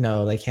they're like,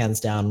 no, like hands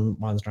down,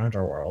 Monster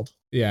Hunter World.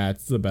 Yeah,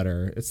 it's the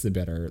better. It's the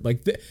better.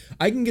 Like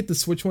I can get the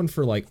Switch one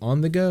for like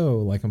on the go,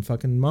 like I'm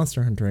fucking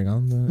Monster Huntering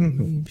on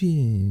the EP.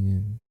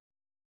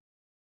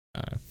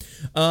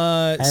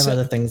 I have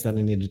other things that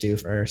I need to do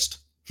first.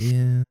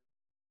 Yeah.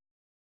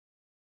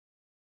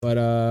 But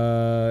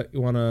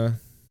you wanna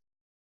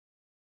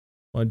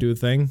do a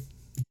thing?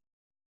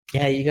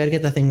 Yeah, you got to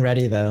get the thing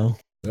ready though.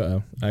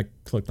 Uh-oh, I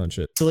clicked on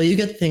shit. So while you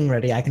get the thing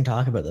ready, I can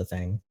talk about the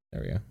thing.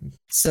 There we go.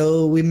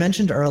 So we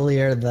mentioned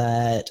earlier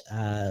that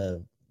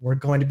we're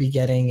going to be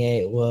getting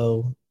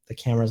whoa, the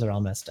cameras are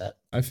all messed up.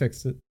 I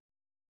fixed it.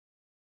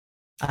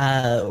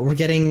 We're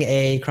getting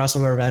a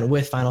crossover event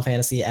with Final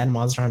Fantasy and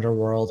Monster Hunter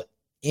World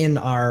in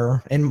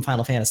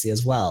Final Fantasy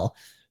as well.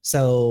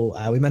 So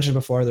we mentioned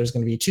before there's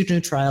going to be 2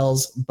 new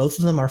trials. Both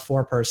of them are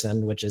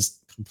 4-person, which is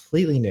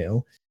completely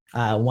new.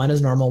 One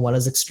is normal, one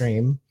is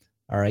extreme,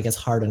 or I guess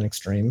hard and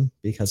extreme,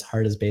 because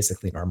hard is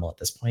basically normal at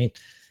this point.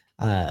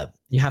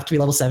 You have to be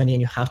level 70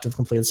 and you have to have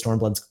completed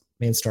Stormblood's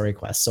main story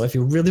quest. So if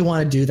you really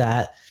want to do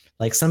that,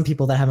 like some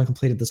people that haven't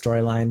completed the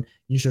storyline,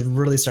 you should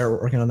really start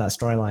working on that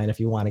storyline if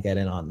you want to get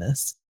in on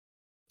this.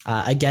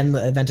 Again,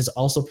 the event is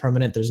also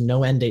permanent. There's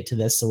no end date to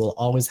this, so we'll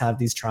always have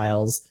these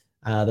trials.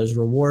 There's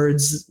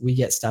rewards. We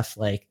get stuff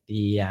like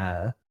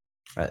the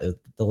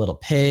little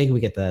pig. We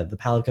get the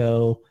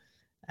Palico,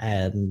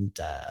 and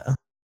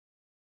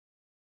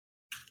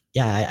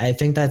yeah, I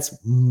think that's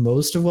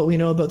most of what we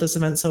know about this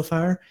event so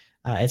far.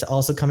 It's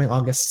also coming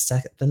August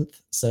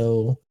 7th.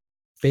 So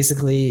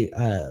basically,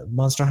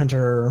 Monster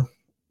Hunter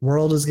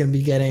World is going to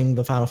be getting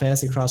the Final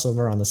Fantasy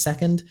crossover on the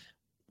 2nd.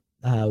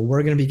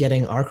 We're going to be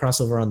getting our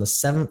crossover on the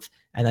 7th,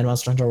 and then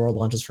Monster Hunter World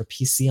launches for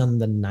PC on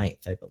the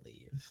 9th, I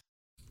believe.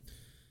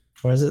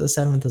 Or is it the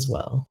 7th as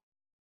well?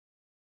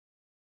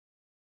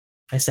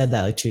 I said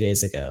that like 2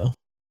 days ago,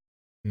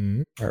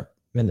 or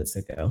minutes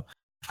ago.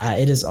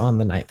 It is on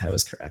the 9th, I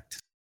was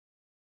correct.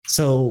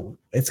 So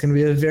it's going to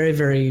be a very,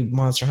 very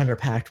Monster Hunter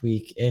packed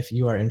week if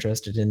you are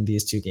interested in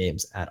these 2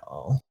 games at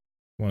all.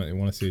 Want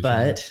to see?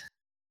 But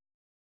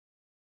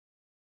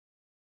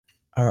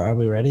are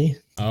we ready?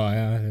 Oh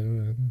yeah.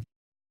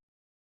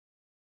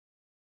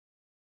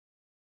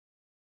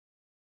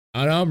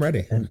 Oh no, I'm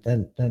ready.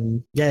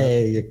 Then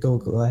yeah, go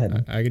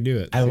ahead. I can do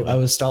it. I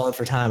was stalling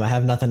for time. I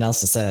have nothing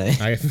else to say.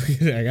 I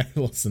got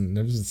to listen.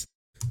 There's just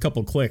a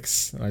couple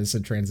clicks. I just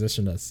said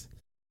transition us.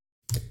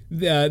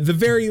 The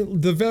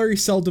very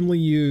seldomly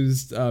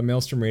used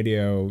Maelstrom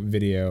Radio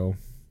video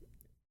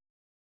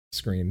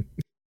screen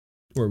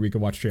where we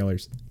can watch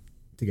trailers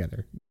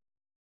together.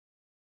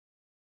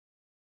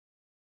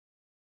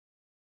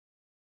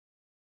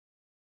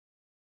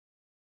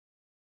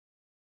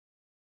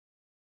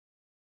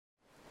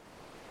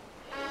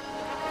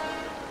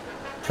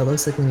 It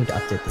looks like we need to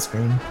update the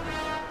screen.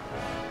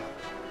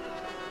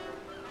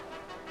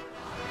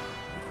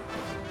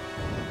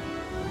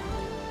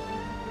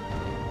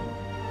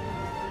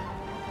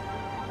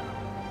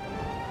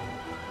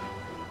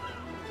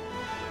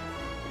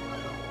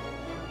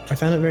 I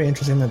found it very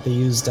interesting that they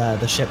used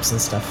the ships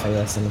and stuff for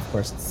this, and of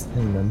course it's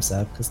in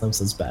Limsa, because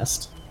Limsa's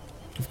best.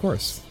 Of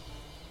course.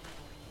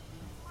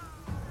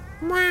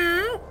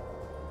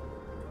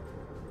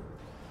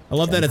 I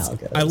love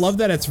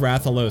that it's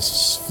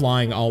Rathalos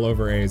flying all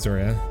over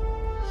Azoria.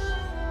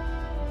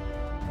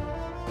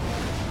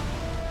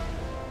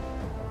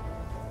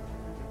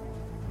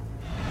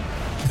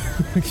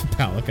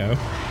 Palico.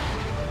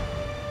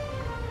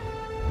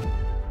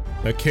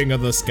 The king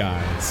of the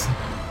skies.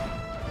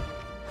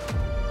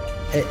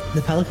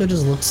 The Palico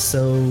just looks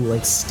so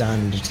like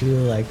stunned too,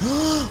 like,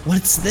 oh,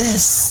 what's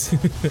this?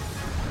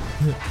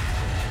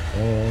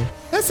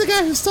 That's the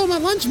guy who stole my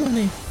lunch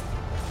money.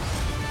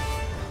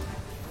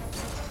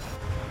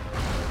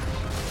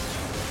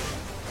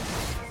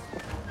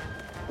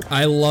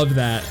 I love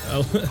that.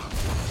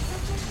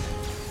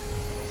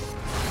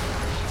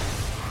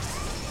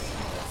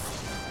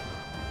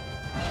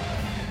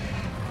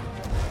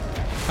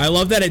 I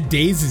love that it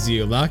dazes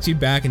you, locks you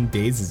back and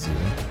dazes you.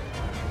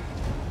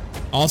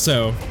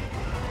 Also,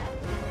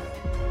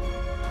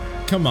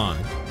 come on.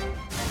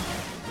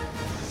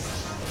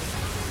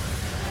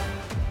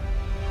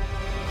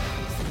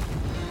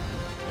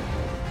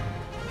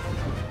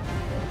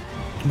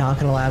 Not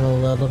gonna lie, I'm a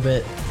little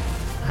bit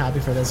happy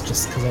for this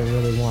just because I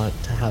really want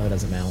to have it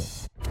as a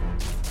mount.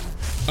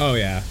 Oh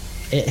yeah.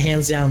 It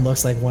hands down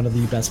looks like one of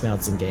the best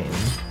mounts in game.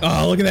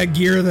 Oh, look at that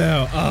gear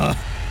though.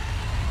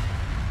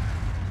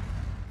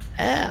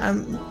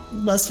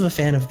 I'm less of a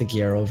fan of the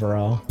gear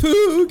overall.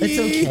 Poogie. It's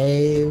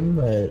okay,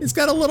 but He's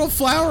got a little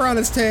flower on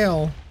his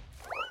tail.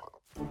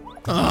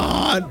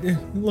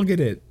 Look at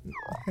it.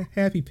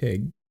 Happy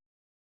pig.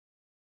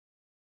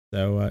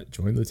 So,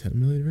 join the 10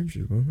 million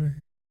adventures.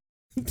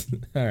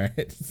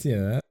 Alright, see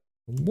that.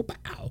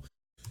 Wow.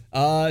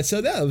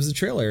 So that was the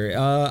trailer.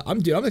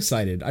 I'm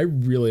excited. I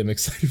really am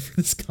excited for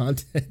this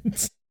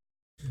content.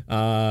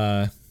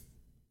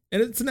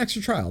 And it's an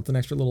extra trial. It's an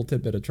extra little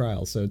tidbit of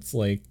trial. So it's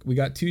like, we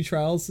got 2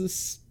 trials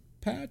this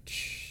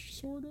patch,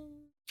 sort of.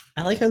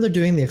 I like how they're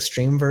doing the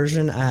extreme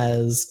version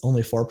as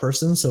only 4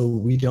 persons, so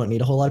we don't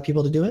need a whole lot of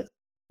people to do it.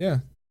 Yeah.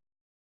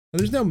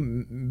 There's no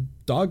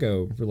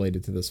doggo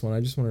related to this one. I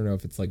just want to know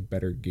if it's like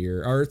better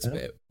gear or it's,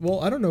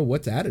 well, I don't know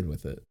what's added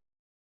with it.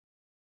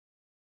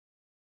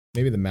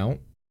 Maybe the mount.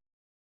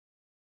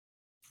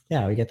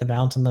 Yeah, we get the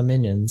mount and the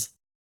minions.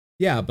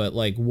 Yeah, but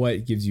like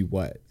what gives you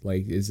what?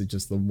 Like, is it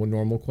just the one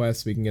normal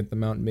quest we can get the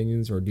mount and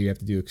minions, or do you have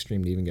to do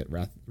extreme to even get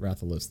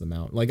Rathalos the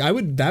mount? Like,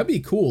 that'd be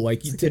cool.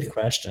 Like, That's a good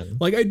question.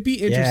 Like, I'd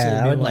be interested.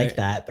 Yeah, I would like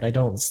that, but I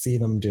don't see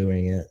them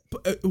doing it.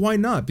 But, why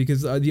not?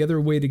 Because the other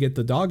way to get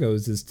the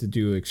doggos is to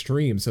do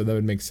extreme, so that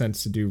would make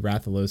sense to do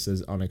Rathalos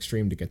as on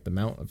extreme to get the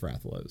mount of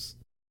Rathalos.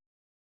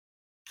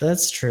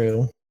 That's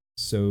true.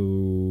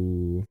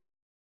 So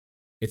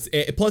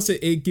plus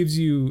it gives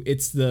you,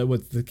 it's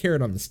the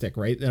carrot on the stick,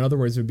 right? In other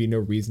words, there'd be no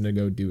reason to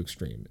go do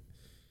extreme.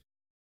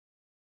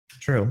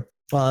 True.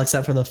 Well,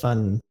 except for the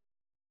fun,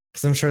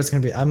 because I'm sure it's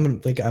gonna be. I'm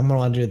gonna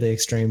want to do the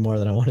extreme more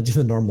than I want to do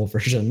the normal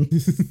version.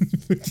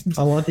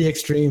 I want the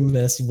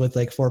extremist with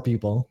like 4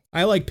 people.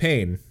 I like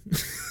pain.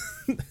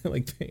 I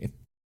like pain.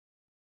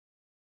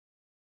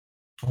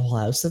 A whole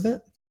house of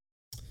it.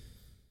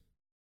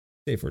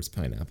 Safe words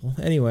pineapple.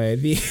 Anyway,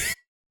 this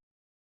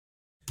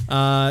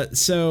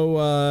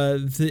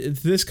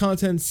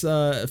content's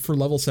for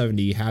level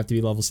 70. You have to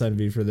be level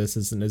 70 for this.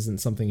 Isn't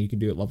something you can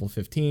do at level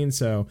 15.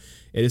 So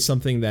it is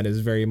something that is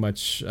very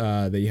much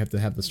that you have to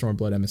have the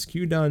Stormblood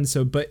MSQ done.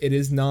 So, but it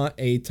is not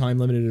a time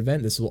limited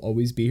event. This will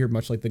always be here,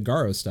 much like the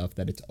Garo stuff,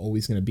 that it's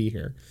always going to be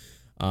here.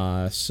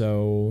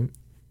 So,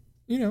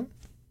 you know,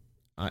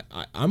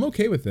 I'm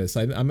okay with this.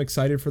 I'm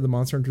excited for the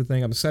Monster Hunter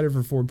thing. I'm excited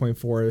for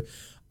 4.4.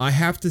 I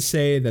have to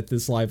say that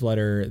this live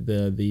letter,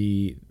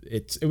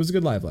 it was a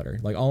good live letter.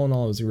 Like, all in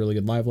all, it was a really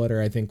good live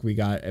letter. I think we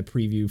got a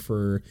preview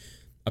for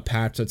a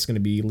patch that's going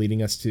to be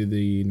leading us to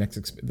the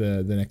next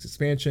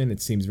expansion.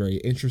 It seems very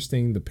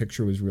interesting. The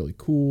picture was really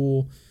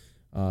cool.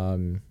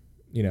 You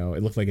know,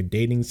 it looked like a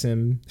dating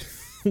sim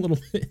a little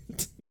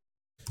bit.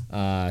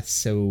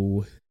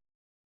 So,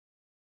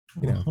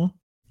 you know.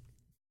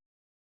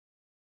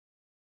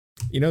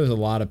 You know, there's a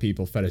lot of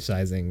people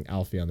fetishizing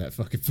Alfie on that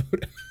fucking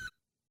photo.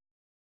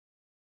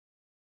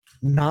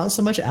 Not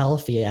so much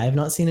Alfie. I have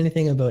not seen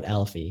anything about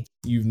Alfie.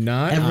 You've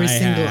not? Every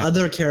single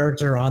other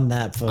character on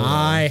that photo.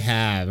 I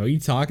have. Are you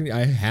talking?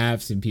 I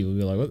have seen people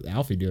be like, what's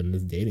Alfie doing in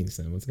this dating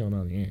sim? What's going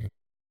on here?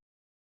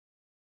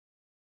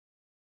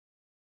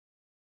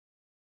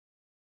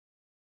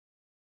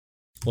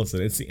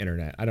 Listen, it's the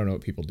internet. I don't know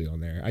what people do on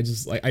there. I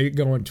just like, I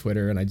go on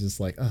Twitter and I just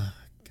like, oh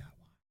God.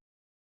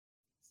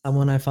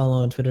 Someone I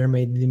follow on Twitter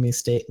made the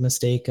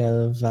mistake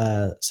of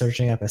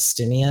searching up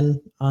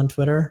Estinian on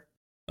Twitter.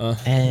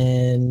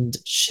 And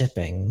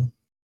shipping,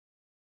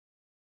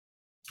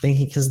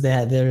 thinking because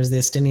there's the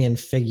Estinian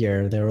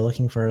figure, they were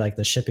looking for like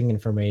the shipping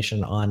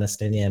information on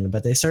Estinian,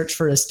 but they searched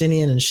for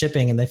Estinian and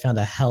shipping and they found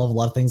a hell of a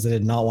lot of things they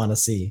did not want to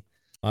see.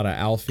 A lot of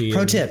Alfie.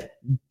 Pro tip: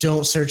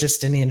 don't search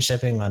Estinian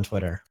shipping on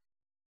Twitter.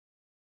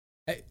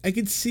 I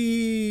could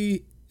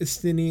see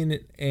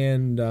Estinian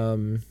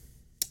and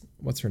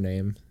what's her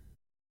name?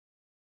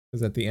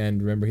 Because at the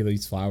end, remember, he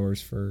leaves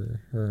flowers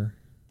for her.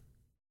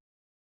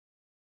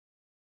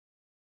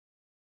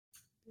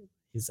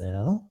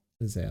 Giselle,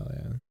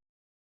 yeah.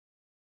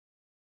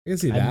 I can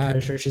see that. I'm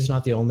pretty sure she's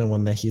not the only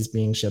one that he's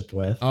being shipped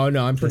with. Oh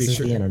no, I'm pretty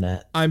sure. The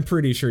internet. I'm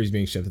pretty sure he's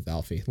being shipped with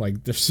Alfie.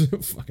 Like, there's no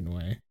fucking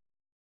way.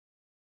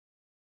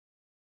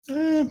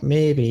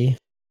 Maybe.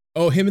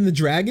 Oh, him and the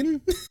dragon?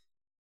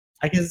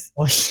 I guess.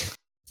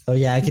 Oh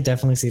yeah, I could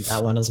definitely see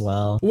that one as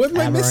well. What am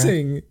I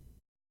missing?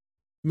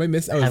 Am I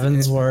missing?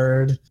 Heaven's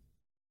Word.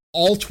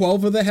 All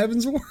 12 of the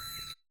Heaven's Word?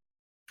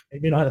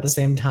 Maybe not at the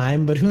same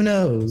time, but who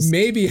knows?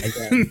 Maybe.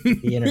 Again,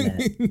 the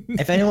internet.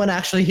 If anyone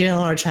actually here on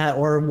our chat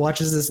or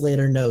watches this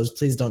later knows,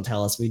 please don't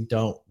tell us. We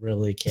don't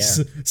really care.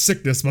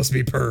 Sickness must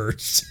be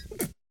purged.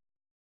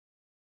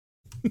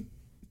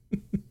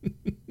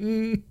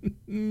 That's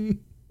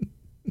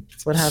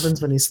what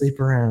happens when you sleep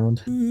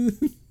around.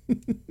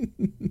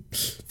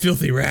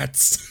 Filthy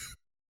rats.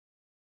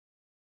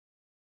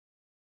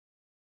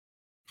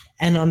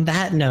 And on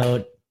that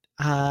note,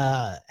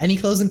 any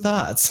closing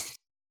thoughts?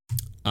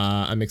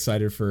 I'm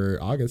excited for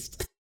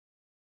August.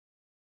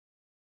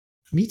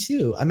 Me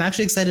too. I'm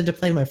actually excited to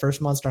play my first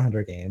Monster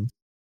Hunter game.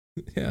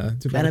 Yeah.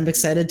 And I'm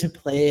excited to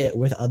play it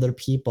with other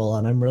people.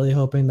 And I'm really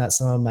hoping that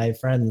some of my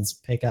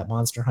friends pick up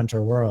Monster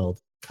Hunter World.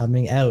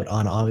 coming out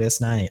on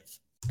August 9th.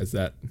 Is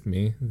that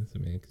me? Is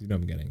it me? Because you know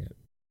I'm getting it.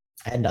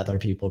 And other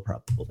people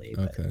probably.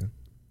 But Okay.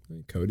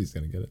 Cody's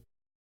gonna get it.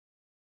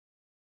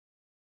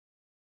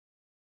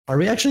 are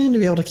we actually going to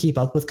be able to keep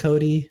up with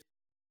Cody?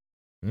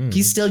 Mm,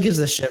 He still gives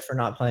a shit for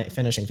not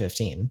finishing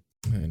 15.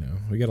 I know.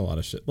 We get a lot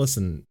of shit.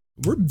 Listen,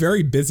 we're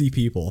very busy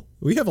people.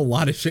 We have a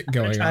lot of shit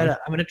going on. I'm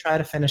going to try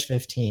to finish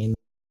 15.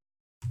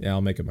 Yeah,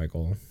 I'll make it my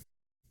goal.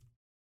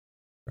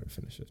 Try to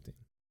finish 15.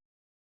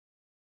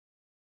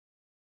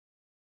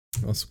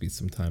 I'll squeeze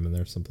some time in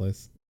there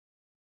someplace.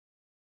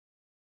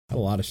 Had a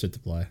lot of shit to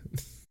play.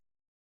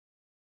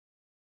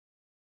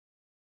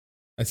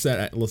 I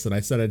said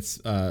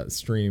I'd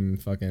stream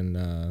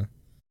fucking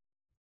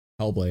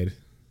Hellblade.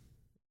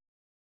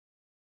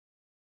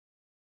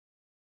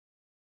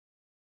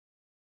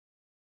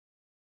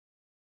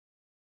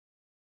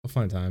 I'll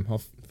find time.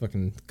 I'll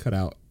fucking cut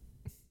out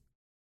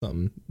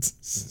something.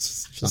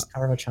 Just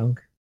carve a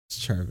chunk.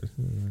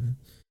 I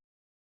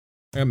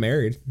got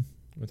married.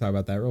 We'll talk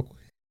about that real quick.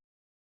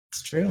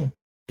 It's true.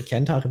 We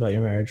can talk about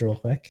your marriage real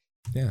quick.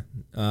 Yeah.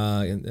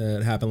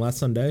 It happened last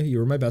Sunday. You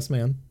were my best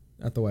man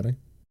at the wedding.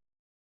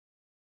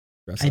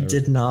 I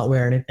did not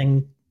wear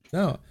anything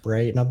No.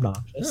 bright and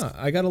obnoxious. No,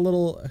 I got a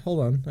little. Hold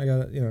on. I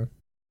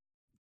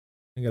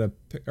got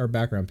our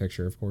background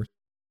picture, of course.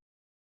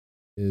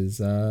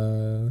 Is like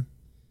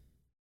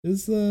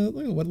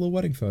a little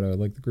wedding photo,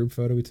 like the group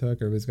photo we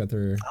took. Everybody's got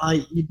their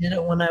You did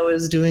it when I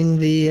was doing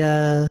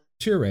the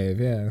cheer wave.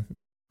 Yeah.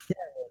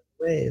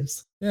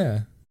 waves.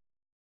 Yeah.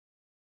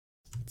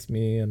 It's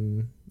me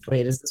and.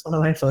 Wait, is this one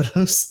of my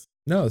photos?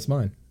 No, it's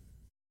mine.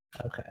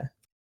 Okay.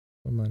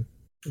 One mine.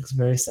 Looks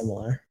very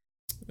similar.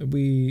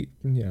 We,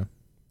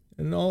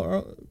 and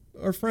all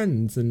our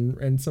friends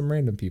and some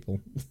random people.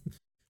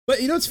 But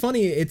it's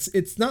funny.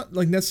 It's not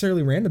like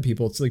necessarily random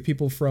people. It's like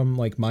people from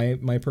like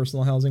my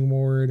personal housing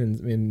ward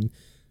and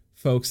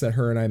folks that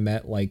her and I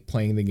met like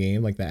playing the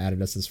game, like that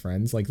added us as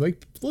friends, like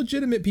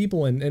legitimate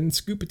people. And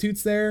Scoot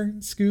Patoot's there.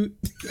 Scoot.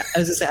 I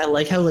was gonna say I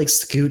like how like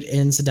Scoot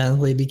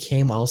incidentally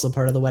became also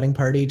part of the wedding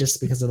party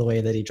just because of the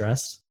way that he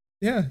dressed.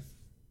 Yeah.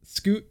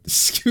 Scoot.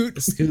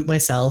 Scoot,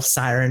 myself,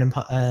 Siren,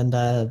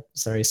 and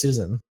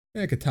Susan.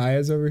 Yeah,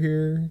 Kataya's over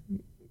here.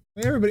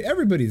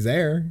 Everybody's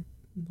there.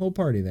 Whole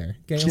party there.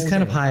 She's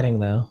kind of hiding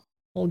though.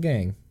 Whole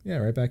gang. Yeah,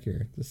 right back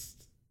here.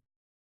 Just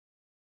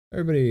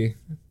everybody.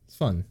 It's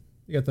fun.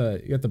 You got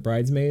the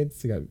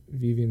bridesmaids. You got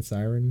Vivi and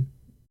Siren.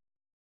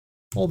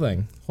 Whole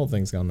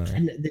thing's gone there.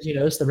 And did you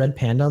notice the red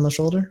panda on the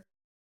shoulder?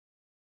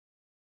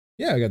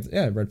 Yeah,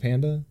 red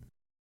panda.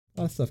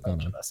 A lot of stuff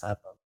going on.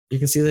 You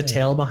can see the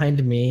tail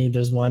behind me.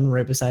 There's one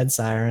right beside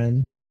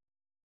Siren.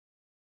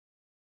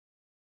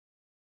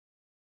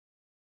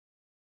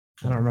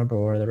 I don't remember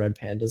where the red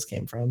pandas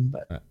came from,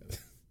 but I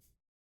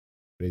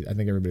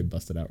think everybody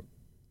busted out.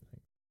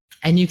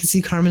 And you can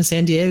see Carmen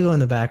Sandiego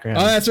in the background.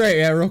 Oh, that's right.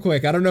 Yeah, real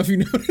quick. I don't know if you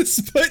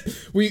noticed, but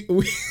we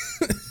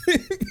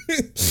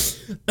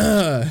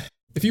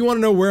if you want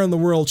to know where in the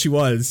world she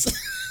was,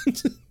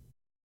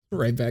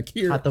 right back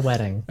here at the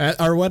wedding. At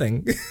our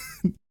wedding.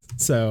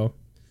 So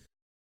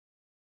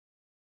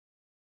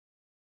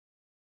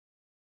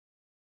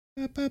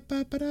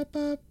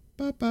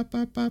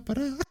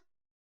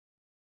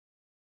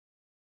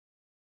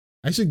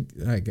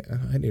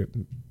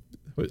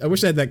I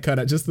wish I had that cut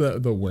out, just the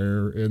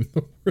where in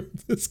the world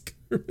this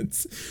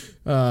garments.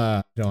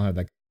 I don't have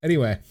that.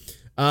 Anyway,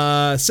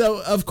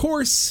 so of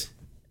course,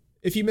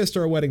 if you missed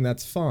our wedding,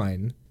 that's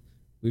fine.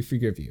 We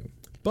forgive you.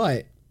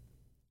 But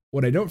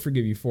what I don't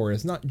forgive you for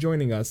is not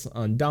joining us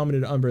on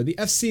Dominant Umbra, the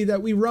FC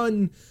that we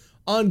run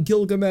on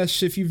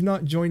Gilgamesh. If you've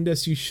not joined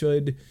us, you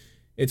should.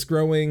 It's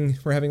growing.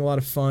 We're having a lot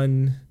of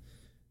fun.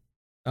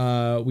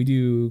 We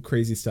do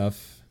crazy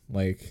stuff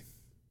like,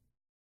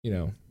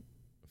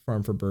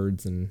 farm for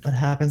birds and what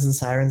happens in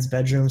Siren's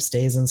bedroom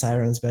stays in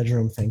Siren's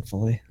bedroom,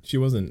 thankfully. She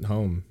wasn't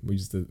home. We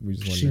just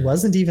went She there.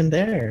 wasn't even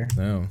there.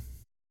 No.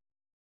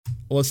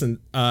 Well, listen,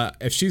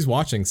 if she's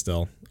watching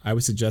still, I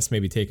would suggest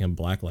maybe taking a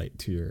blacklight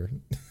to your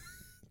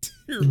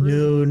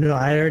room. No,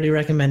 I already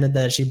recommended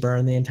that she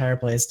burn the entire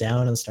place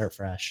down and start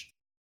fresh.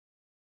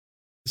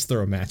 Just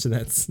throw a match in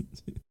that.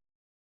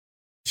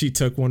 She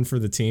took one for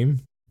the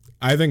team.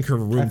 I think her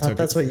room I thought took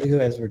that's what you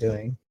guys were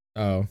doing.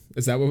 Oh,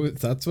 is that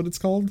that's what it's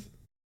called?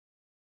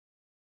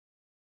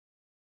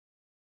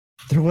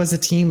 There was a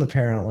team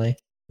apparently.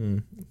 Hmm.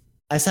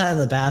 I sat in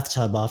the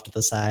bathtub off to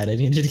the side. I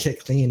needed to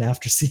get clean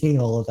after seeing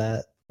all of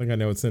that. I think I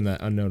know what's in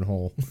that unknown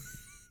hole.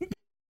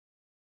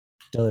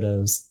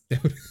 Dodos.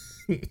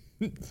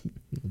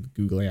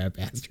 Googly eye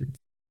bastards.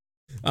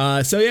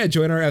 So yeah,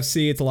 join our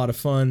FC. It's a lot of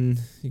fun.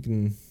 You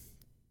can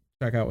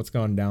check out what's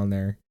going down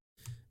there.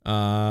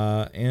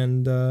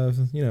 And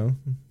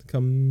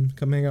come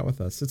hang out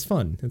with us. It's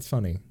fun. It's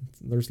funny.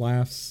 There's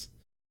laughs.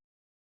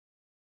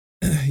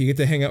 You get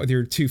to hang out with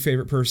your two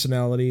favorite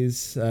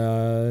personalities.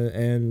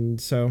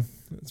 And so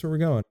that's where we're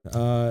going.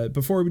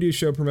 Before we do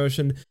show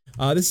promotion,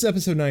 this is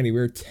episode 90.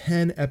 We're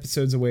 10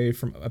 episodes away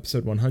from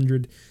episode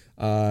 100.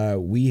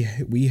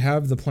 we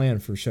have the plan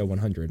for show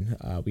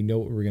 100. We know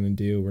what we're gonna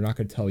do. We're not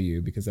gonna tell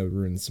you because that would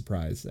ruin the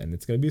surprise, and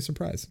it's gonna be a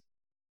surprise.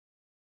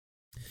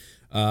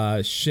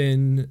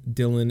 Shin,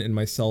 Dylan, and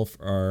myself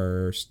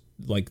are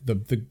like the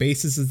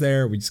basis is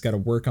there. We just got to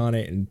work on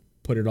it and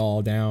put it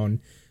all down.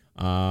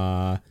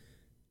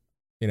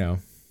 You know,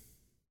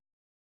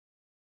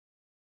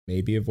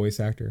 maybe a voice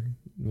actor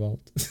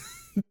involved.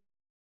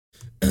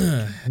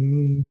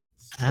 Acting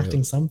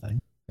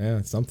something.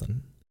 Yeah,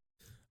 something.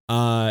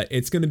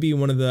 It's going to be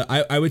one of the,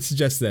 I would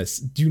suggest this.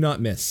 Do not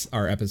miss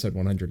our episode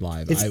 100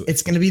 live.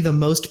 It's going to be the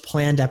most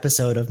planned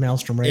episode of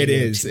Maelstrom Radio. It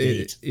is.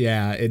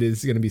 It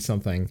is going to be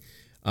something.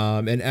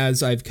 And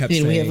as I've kept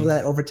saying, we have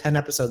that over 10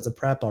 episodes of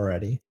prep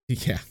already.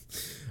 Yeah.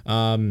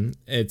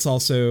 It's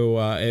also,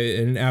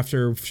 and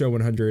after show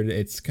 100,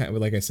 it's kind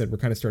of, like I said, we're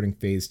kind of starting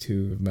phase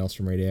 2 of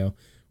Maelstrom Radio,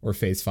 or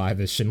phase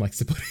 5 as Shin likes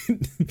to put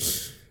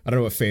it. I don't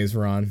know what phase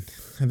we're on.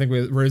 I think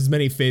we're as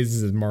many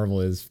phases as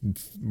Marvel is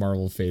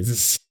Marvel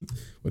phases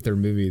with their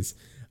movies.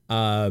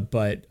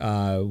 But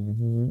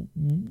we'll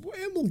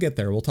get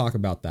there. We'll talk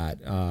about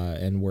that,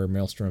 and where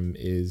Maelstrom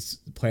is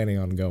planning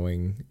on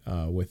going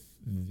with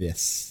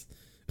this.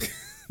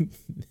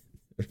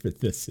 Whatever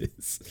this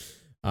is.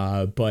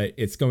 But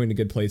it's going to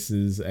good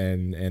places,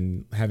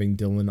 and having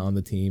Dylan on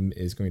the team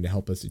is going to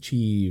help us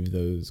achieve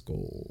those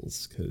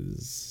goals,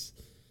 because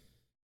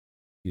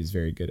she's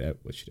very good at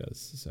what she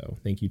does. So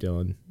thank you,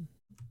 Dylan,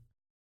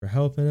 for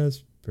helping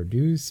us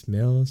produce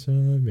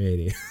Maelstrom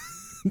Radio.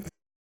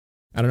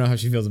 I don't know how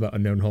she feels about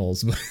Unknown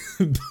Holes, but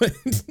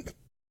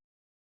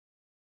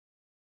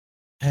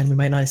and we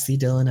might not see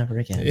Dylan ever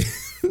again.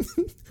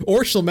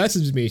 Or she'll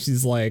message me.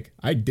 She's like,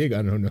 I dig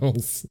Unknown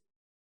Holes.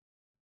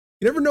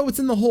 You never know what's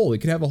in the hole. You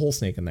could have a hole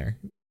snake in there.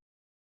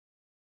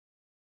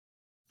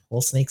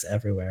 Hole snakes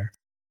everywhere,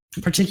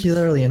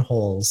 particularly in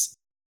holes.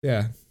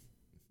 Yeah.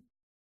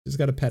 Just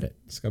got to pet it.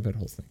 Just got to pet a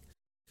hole snake.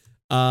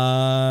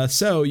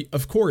 So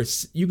of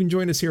course you can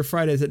join us here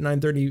Fridays at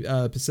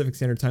 9:30 Pacific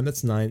Standard Time.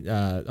 That's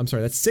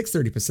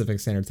 6:30 Pacific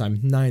Standard Time,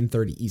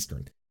 9:30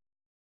 Eastern.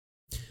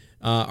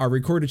 Our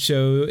recorded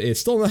show is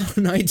still not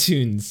on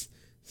iTunes.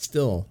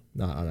 Still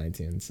not on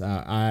iTunes.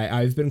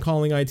 I've been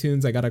calling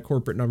iTunes. I got a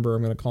corporate number.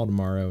 I'm going to call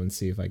tomorrow and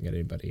see if I can get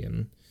anybody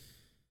and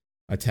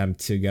attempt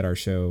to get our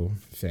show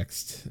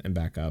fixed and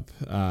back up.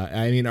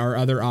 I mean, our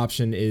other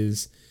option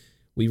is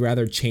we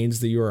rather change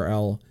the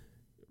URL,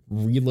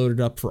 reload it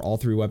up for all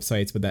 3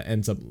 websites, but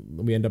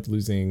we end up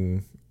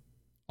losing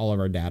all of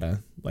our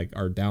data, like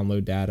our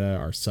download data,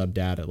 our sub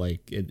data.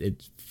 Like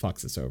it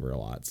fucks us over a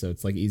lot. So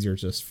it's like easier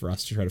just for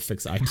us to try to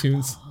fix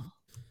iTunes.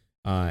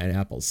 And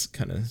Apple's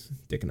kind of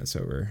dicking us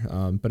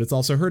over. But it's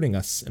also hurting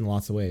us in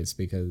lots of ways,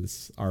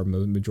 because our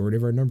majority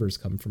of our numbers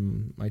come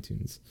from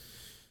iTunes.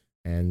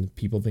 And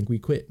people think we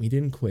quit. We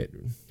didn't quit.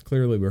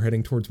 Clearly, we're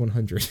heading towards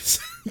 100.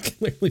 So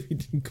clearly, we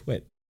didn't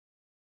quit.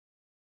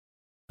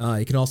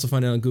 You can also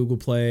find it on Google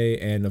Play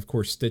and, of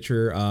course,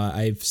 Stitcher.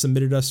 I've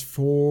submitted us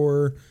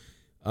for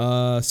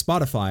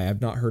Spotify. I've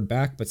not heard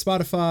back, but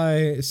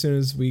Spotify, as soon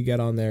as we get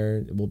on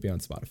there, we'll be on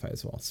Spotify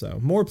as well. So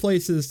more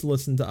places to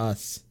listen to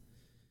us.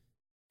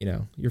 You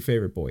know, your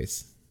favorite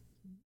boys.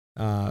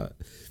 So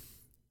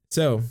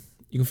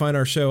you can find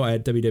our show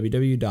at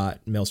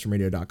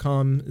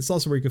www.maelstromradio.com. It's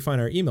also where you can find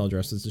our email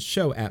address. It's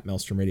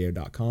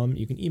show@maelstromradio.com.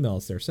 You can email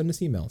us there. Send us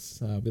emails.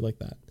 We like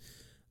that.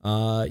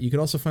 You can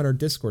also find our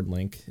Discord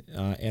link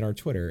and our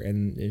Twitter.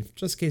 And if,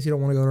 just in case you don't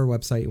want to go to our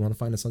website, you want to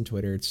find us on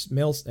Twitter, it's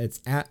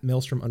at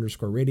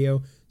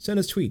Maelstrom_radio. Send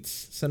us tweets.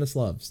 Send us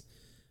loves.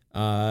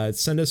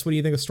 Send us, what do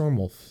you think a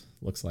Stormwolf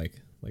looks like?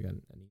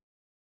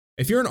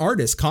 If you're an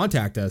artist,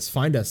 contact us,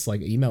 find us,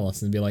 like email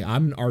us and be like,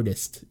 I'm an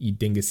artist, you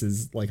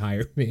dinguses, like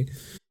hire me.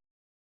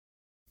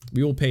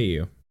 We will pay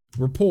you.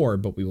 We're poor,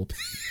 but we will pay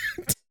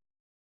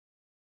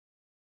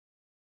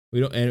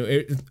you.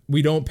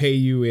 We don't pay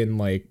you in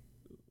like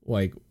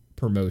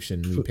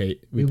promotion.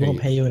 We won't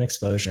pay you in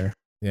exposure.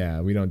 Yeah,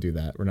 we don't do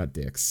that. We're not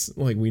dicks.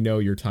 Like, we know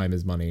your time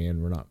is money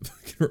and we're not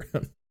fucking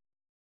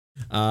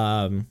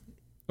around.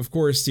 Of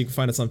course, you can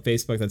find us on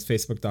Facebook. That's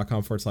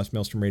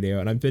facebook.com/Maelstrom Radio.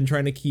 And I've been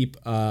trying to keep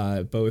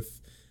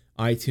both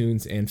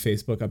iTunes and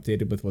Facebook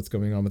updated with what's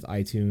going on with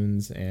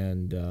iTunes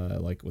and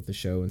like with the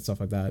show and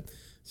stuff like that,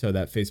 so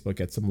that Facebook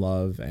gets some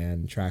love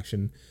and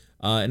traction.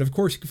 And of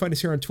course, you can find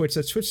us here on Twitch.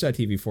 That's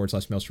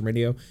twitch.tv/Maelstrom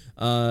Radio.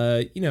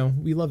 You know,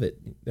 we love it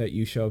that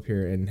you show up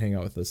here and hang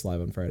out with us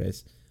live on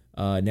Fridays.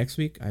 Next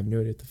week, I have no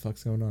idea what the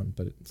fuck's going on,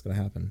 but it's going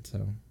to happen.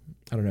 So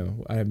I don't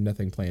know. I have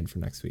nothing planned for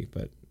next week,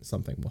 but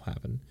something will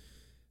happen.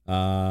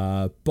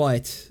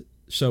 But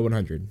show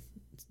 100,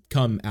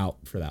 come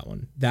out for that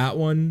one. That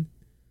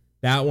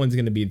one's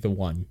going to be the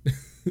one.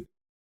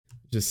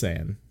 Just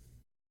saying.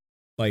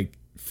 Like,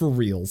 for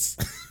reals.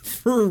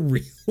 For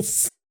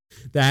reals.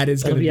 That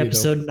is going to be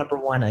episode number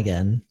 1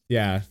 again.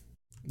 Yeah.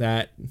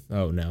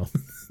 Oh no.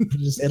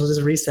 It'll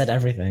just reset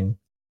everything.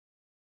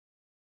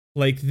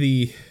 Like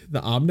the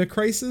Omni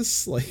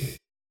Crisis, like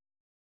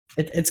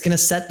it's going to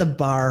set the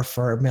bar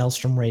for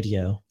Maelstrom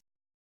Radio.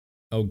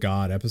 Oh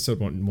God, episode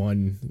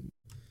 1.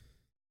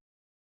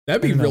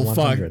 That'd be I don't know, real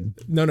fucked. 100.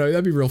 No,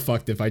 that'd be real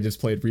fucked if I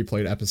just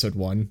replayed episode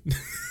 1.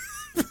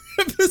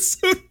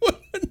 Episode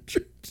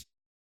 100.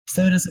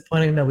 So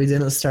disappointing that we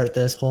didn't start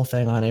this whole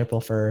thing on April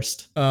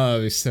 1st.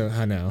 Oh, so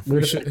I know. We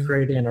would have been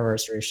great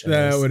anniversary shows.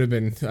 That would have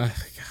been, God,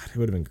 it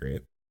would have been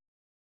great.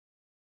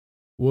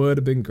 Would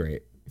have been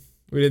great.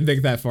 We didn't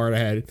think that far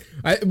ahead.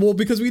 Well,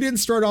 because we didn't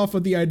start off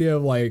with the idea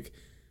of like,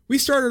 we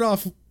started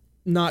off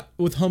not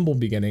with humble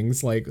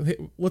beginnings, like, hey,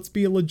 let's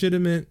be a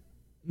legitimate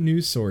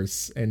news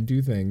source and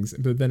do things.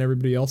 But then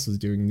everybody else was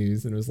doing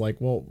news, and it was like,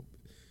 well,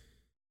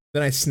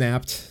 then I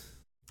snapped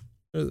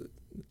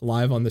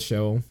live on the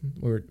show.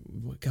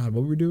 God,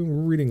 what were we doing? We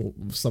were reading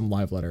some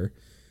live letter,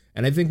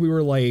 and I think we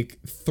were like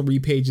 3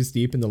 pages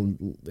deep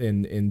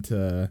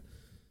into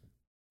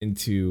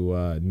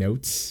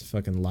notes,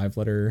 fucking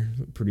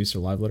producer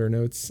live letter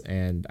notes,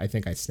 and I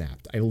think I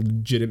snapped. I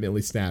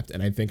legitimately snapped,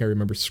 and I think I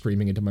remember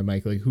screaming into my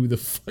mic like, "Who the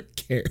fuck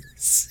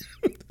cares?"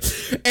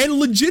 And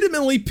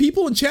legitimately,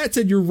 people in chat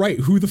said, "You're right.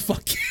 Who the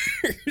fuck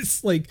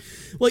cares?" like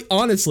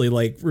honestly,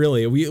 like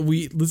really,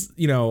 we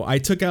you know, I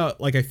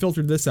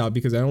filtered this out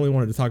because I only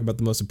wanted to talk about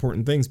the most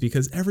important things,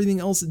 because everything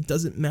else, it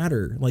doesn't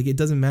matter. Like, it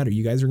doesn't matter.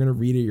 You guys are gonna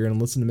read it. You're gonna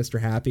listen to Mr.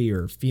 Happy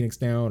or Phoenix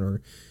Down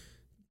or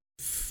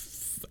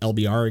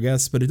LBR, I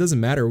guess, but it doesn't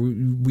matter.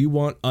 We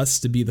want us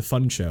to be the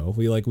fun show.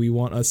 We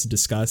want us to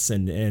discuss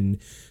and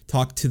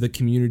talk to the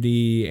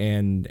community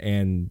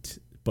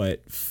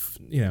but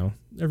you know,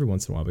 every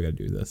once in a while we got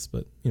to do this,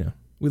 but you know,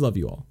 we love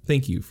you all.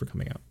 Thank you for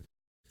coming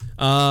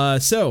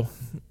out. So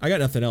I got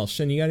nothing else.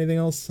 Shin, you got anything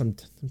else?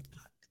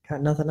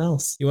 Got nothing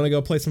else. You want to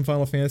go play some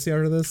Final Fantasy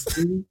after this?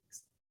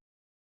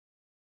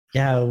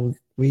 Yeah,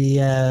 we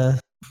got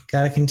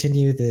to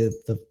continue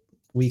the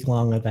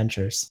week-long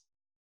adventures.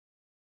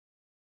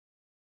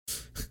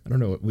 I don't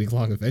know what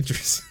week-long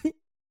adventures.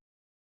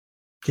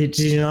 Did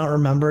you not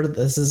remember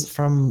this is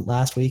from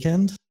last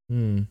weekend?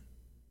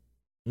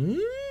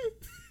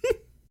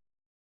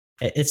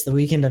 It's the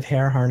weekend of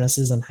hair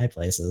harnesses and high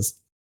places.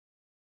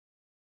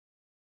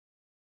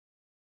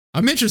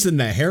 I'm interested in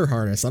that hair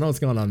harness. I know what's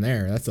going on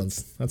there. That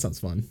sounds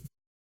fun.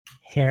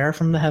 Hair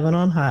from the heaven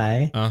on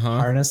high, Uh-huh.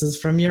 harnesses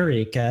from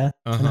Eureka,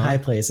 and Uh-huh. high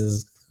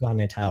places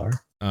Ganya Tower.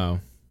 Oh.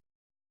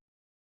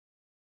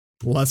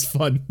 Less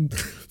fun.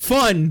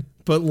 Fun,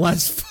 but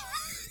less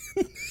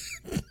fun.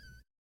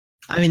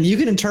 I mean, you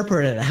can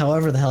interpret it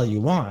however the hell you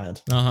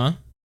want. Uh-huh.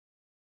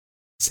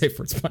 Safe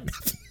for its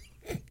pineapple.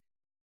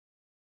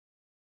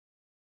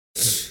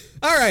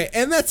 All right,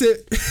 and that's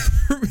it.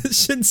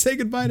 Shouldn't say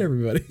goodbye to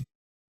everybody.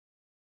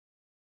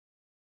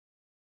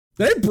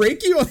 Did I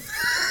break you on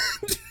that?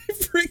 Did I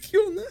break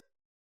you on that?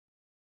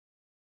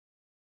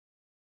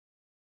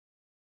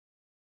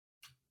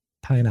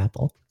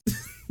 Pineapple.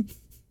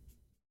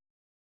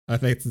 I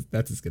think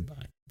that's his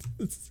goodbye.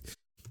 It's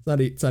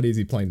not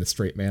easy playing the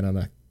straight man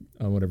on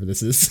whatever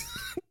this is.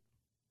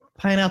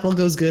 Pineapple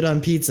goes good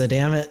on pizza,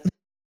 damn it.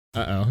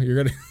 Uh-oh,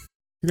 you're gonna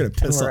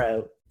piss And we're off.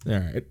 out. All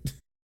right.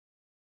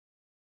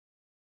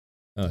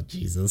 Oh,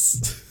 Jesus.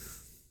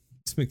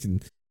 Just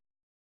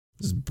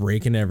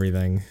breaking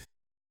everything.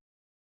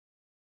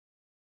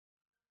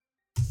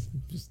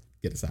 Just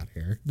get us out of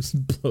here.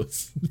 Just blow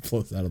us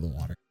out of the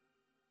water.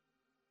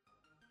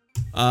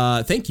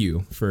 Thank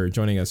you for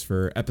joining us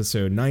for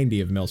episode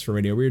 90 of Maelstrom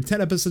Radio. We're 10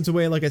 episodes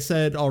away, like I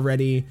said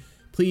already.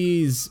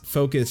 Please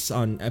focus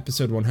on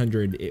episode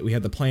 100. We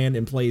have the plan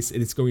in place.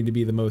 It is going to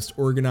be the most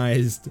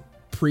organized,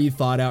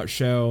 pre-thought out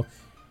show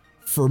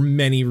for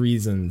many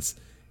reasons.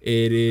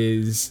 It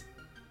is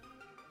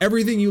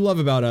everything you love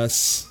about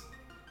us,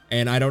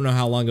 and I don't know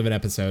how long of an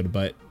episode,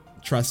 but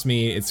trust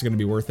me, it's going to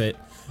be worth it.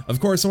 Of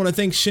course, I want to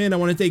thank Shin. I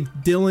want to thank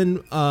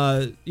Dylan,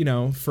 you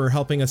know, for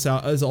helping us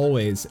out as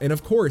always. And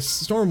of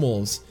course,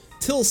 Stormwolves,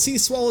 till sea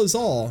swallows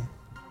all.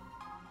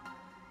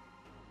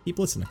 Keep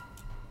listening.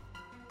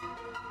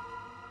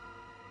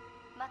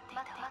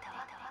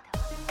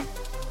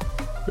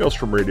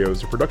 Maelstrom Radio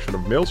is a production of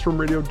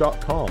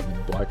MaelstromRadio.com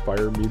and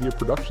Blackfire Media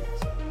Productions.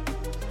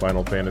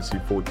 Final Fantasy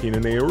XIV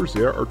and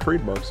Eorzea are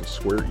trademarks of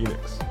Square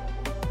Enix.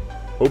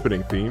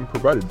 Opening theme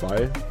provided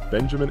by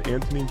Benjamin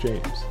Anthony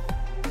James.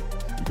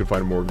 You can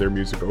find more of their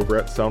music over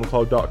at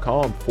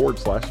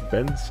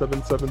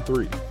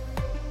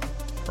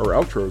soundcloud.com/Ben773. Our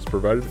outro is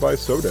provided by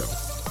Sodo.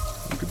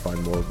 You can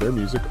find more of their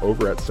music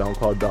over at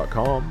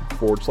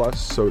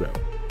soundcloud.com/Sodo.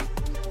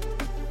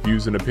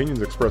 Views and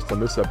opinions expressed on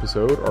this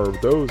episode are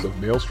those of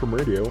Maelstrom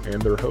Radio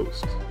and their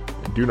hosts,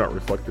 and do not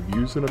reflect the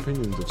views and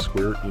opinions of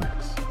Square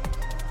Enix.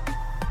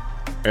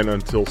 And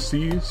until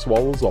sea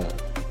swallows all,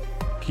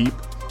 keep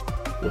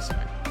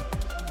listening.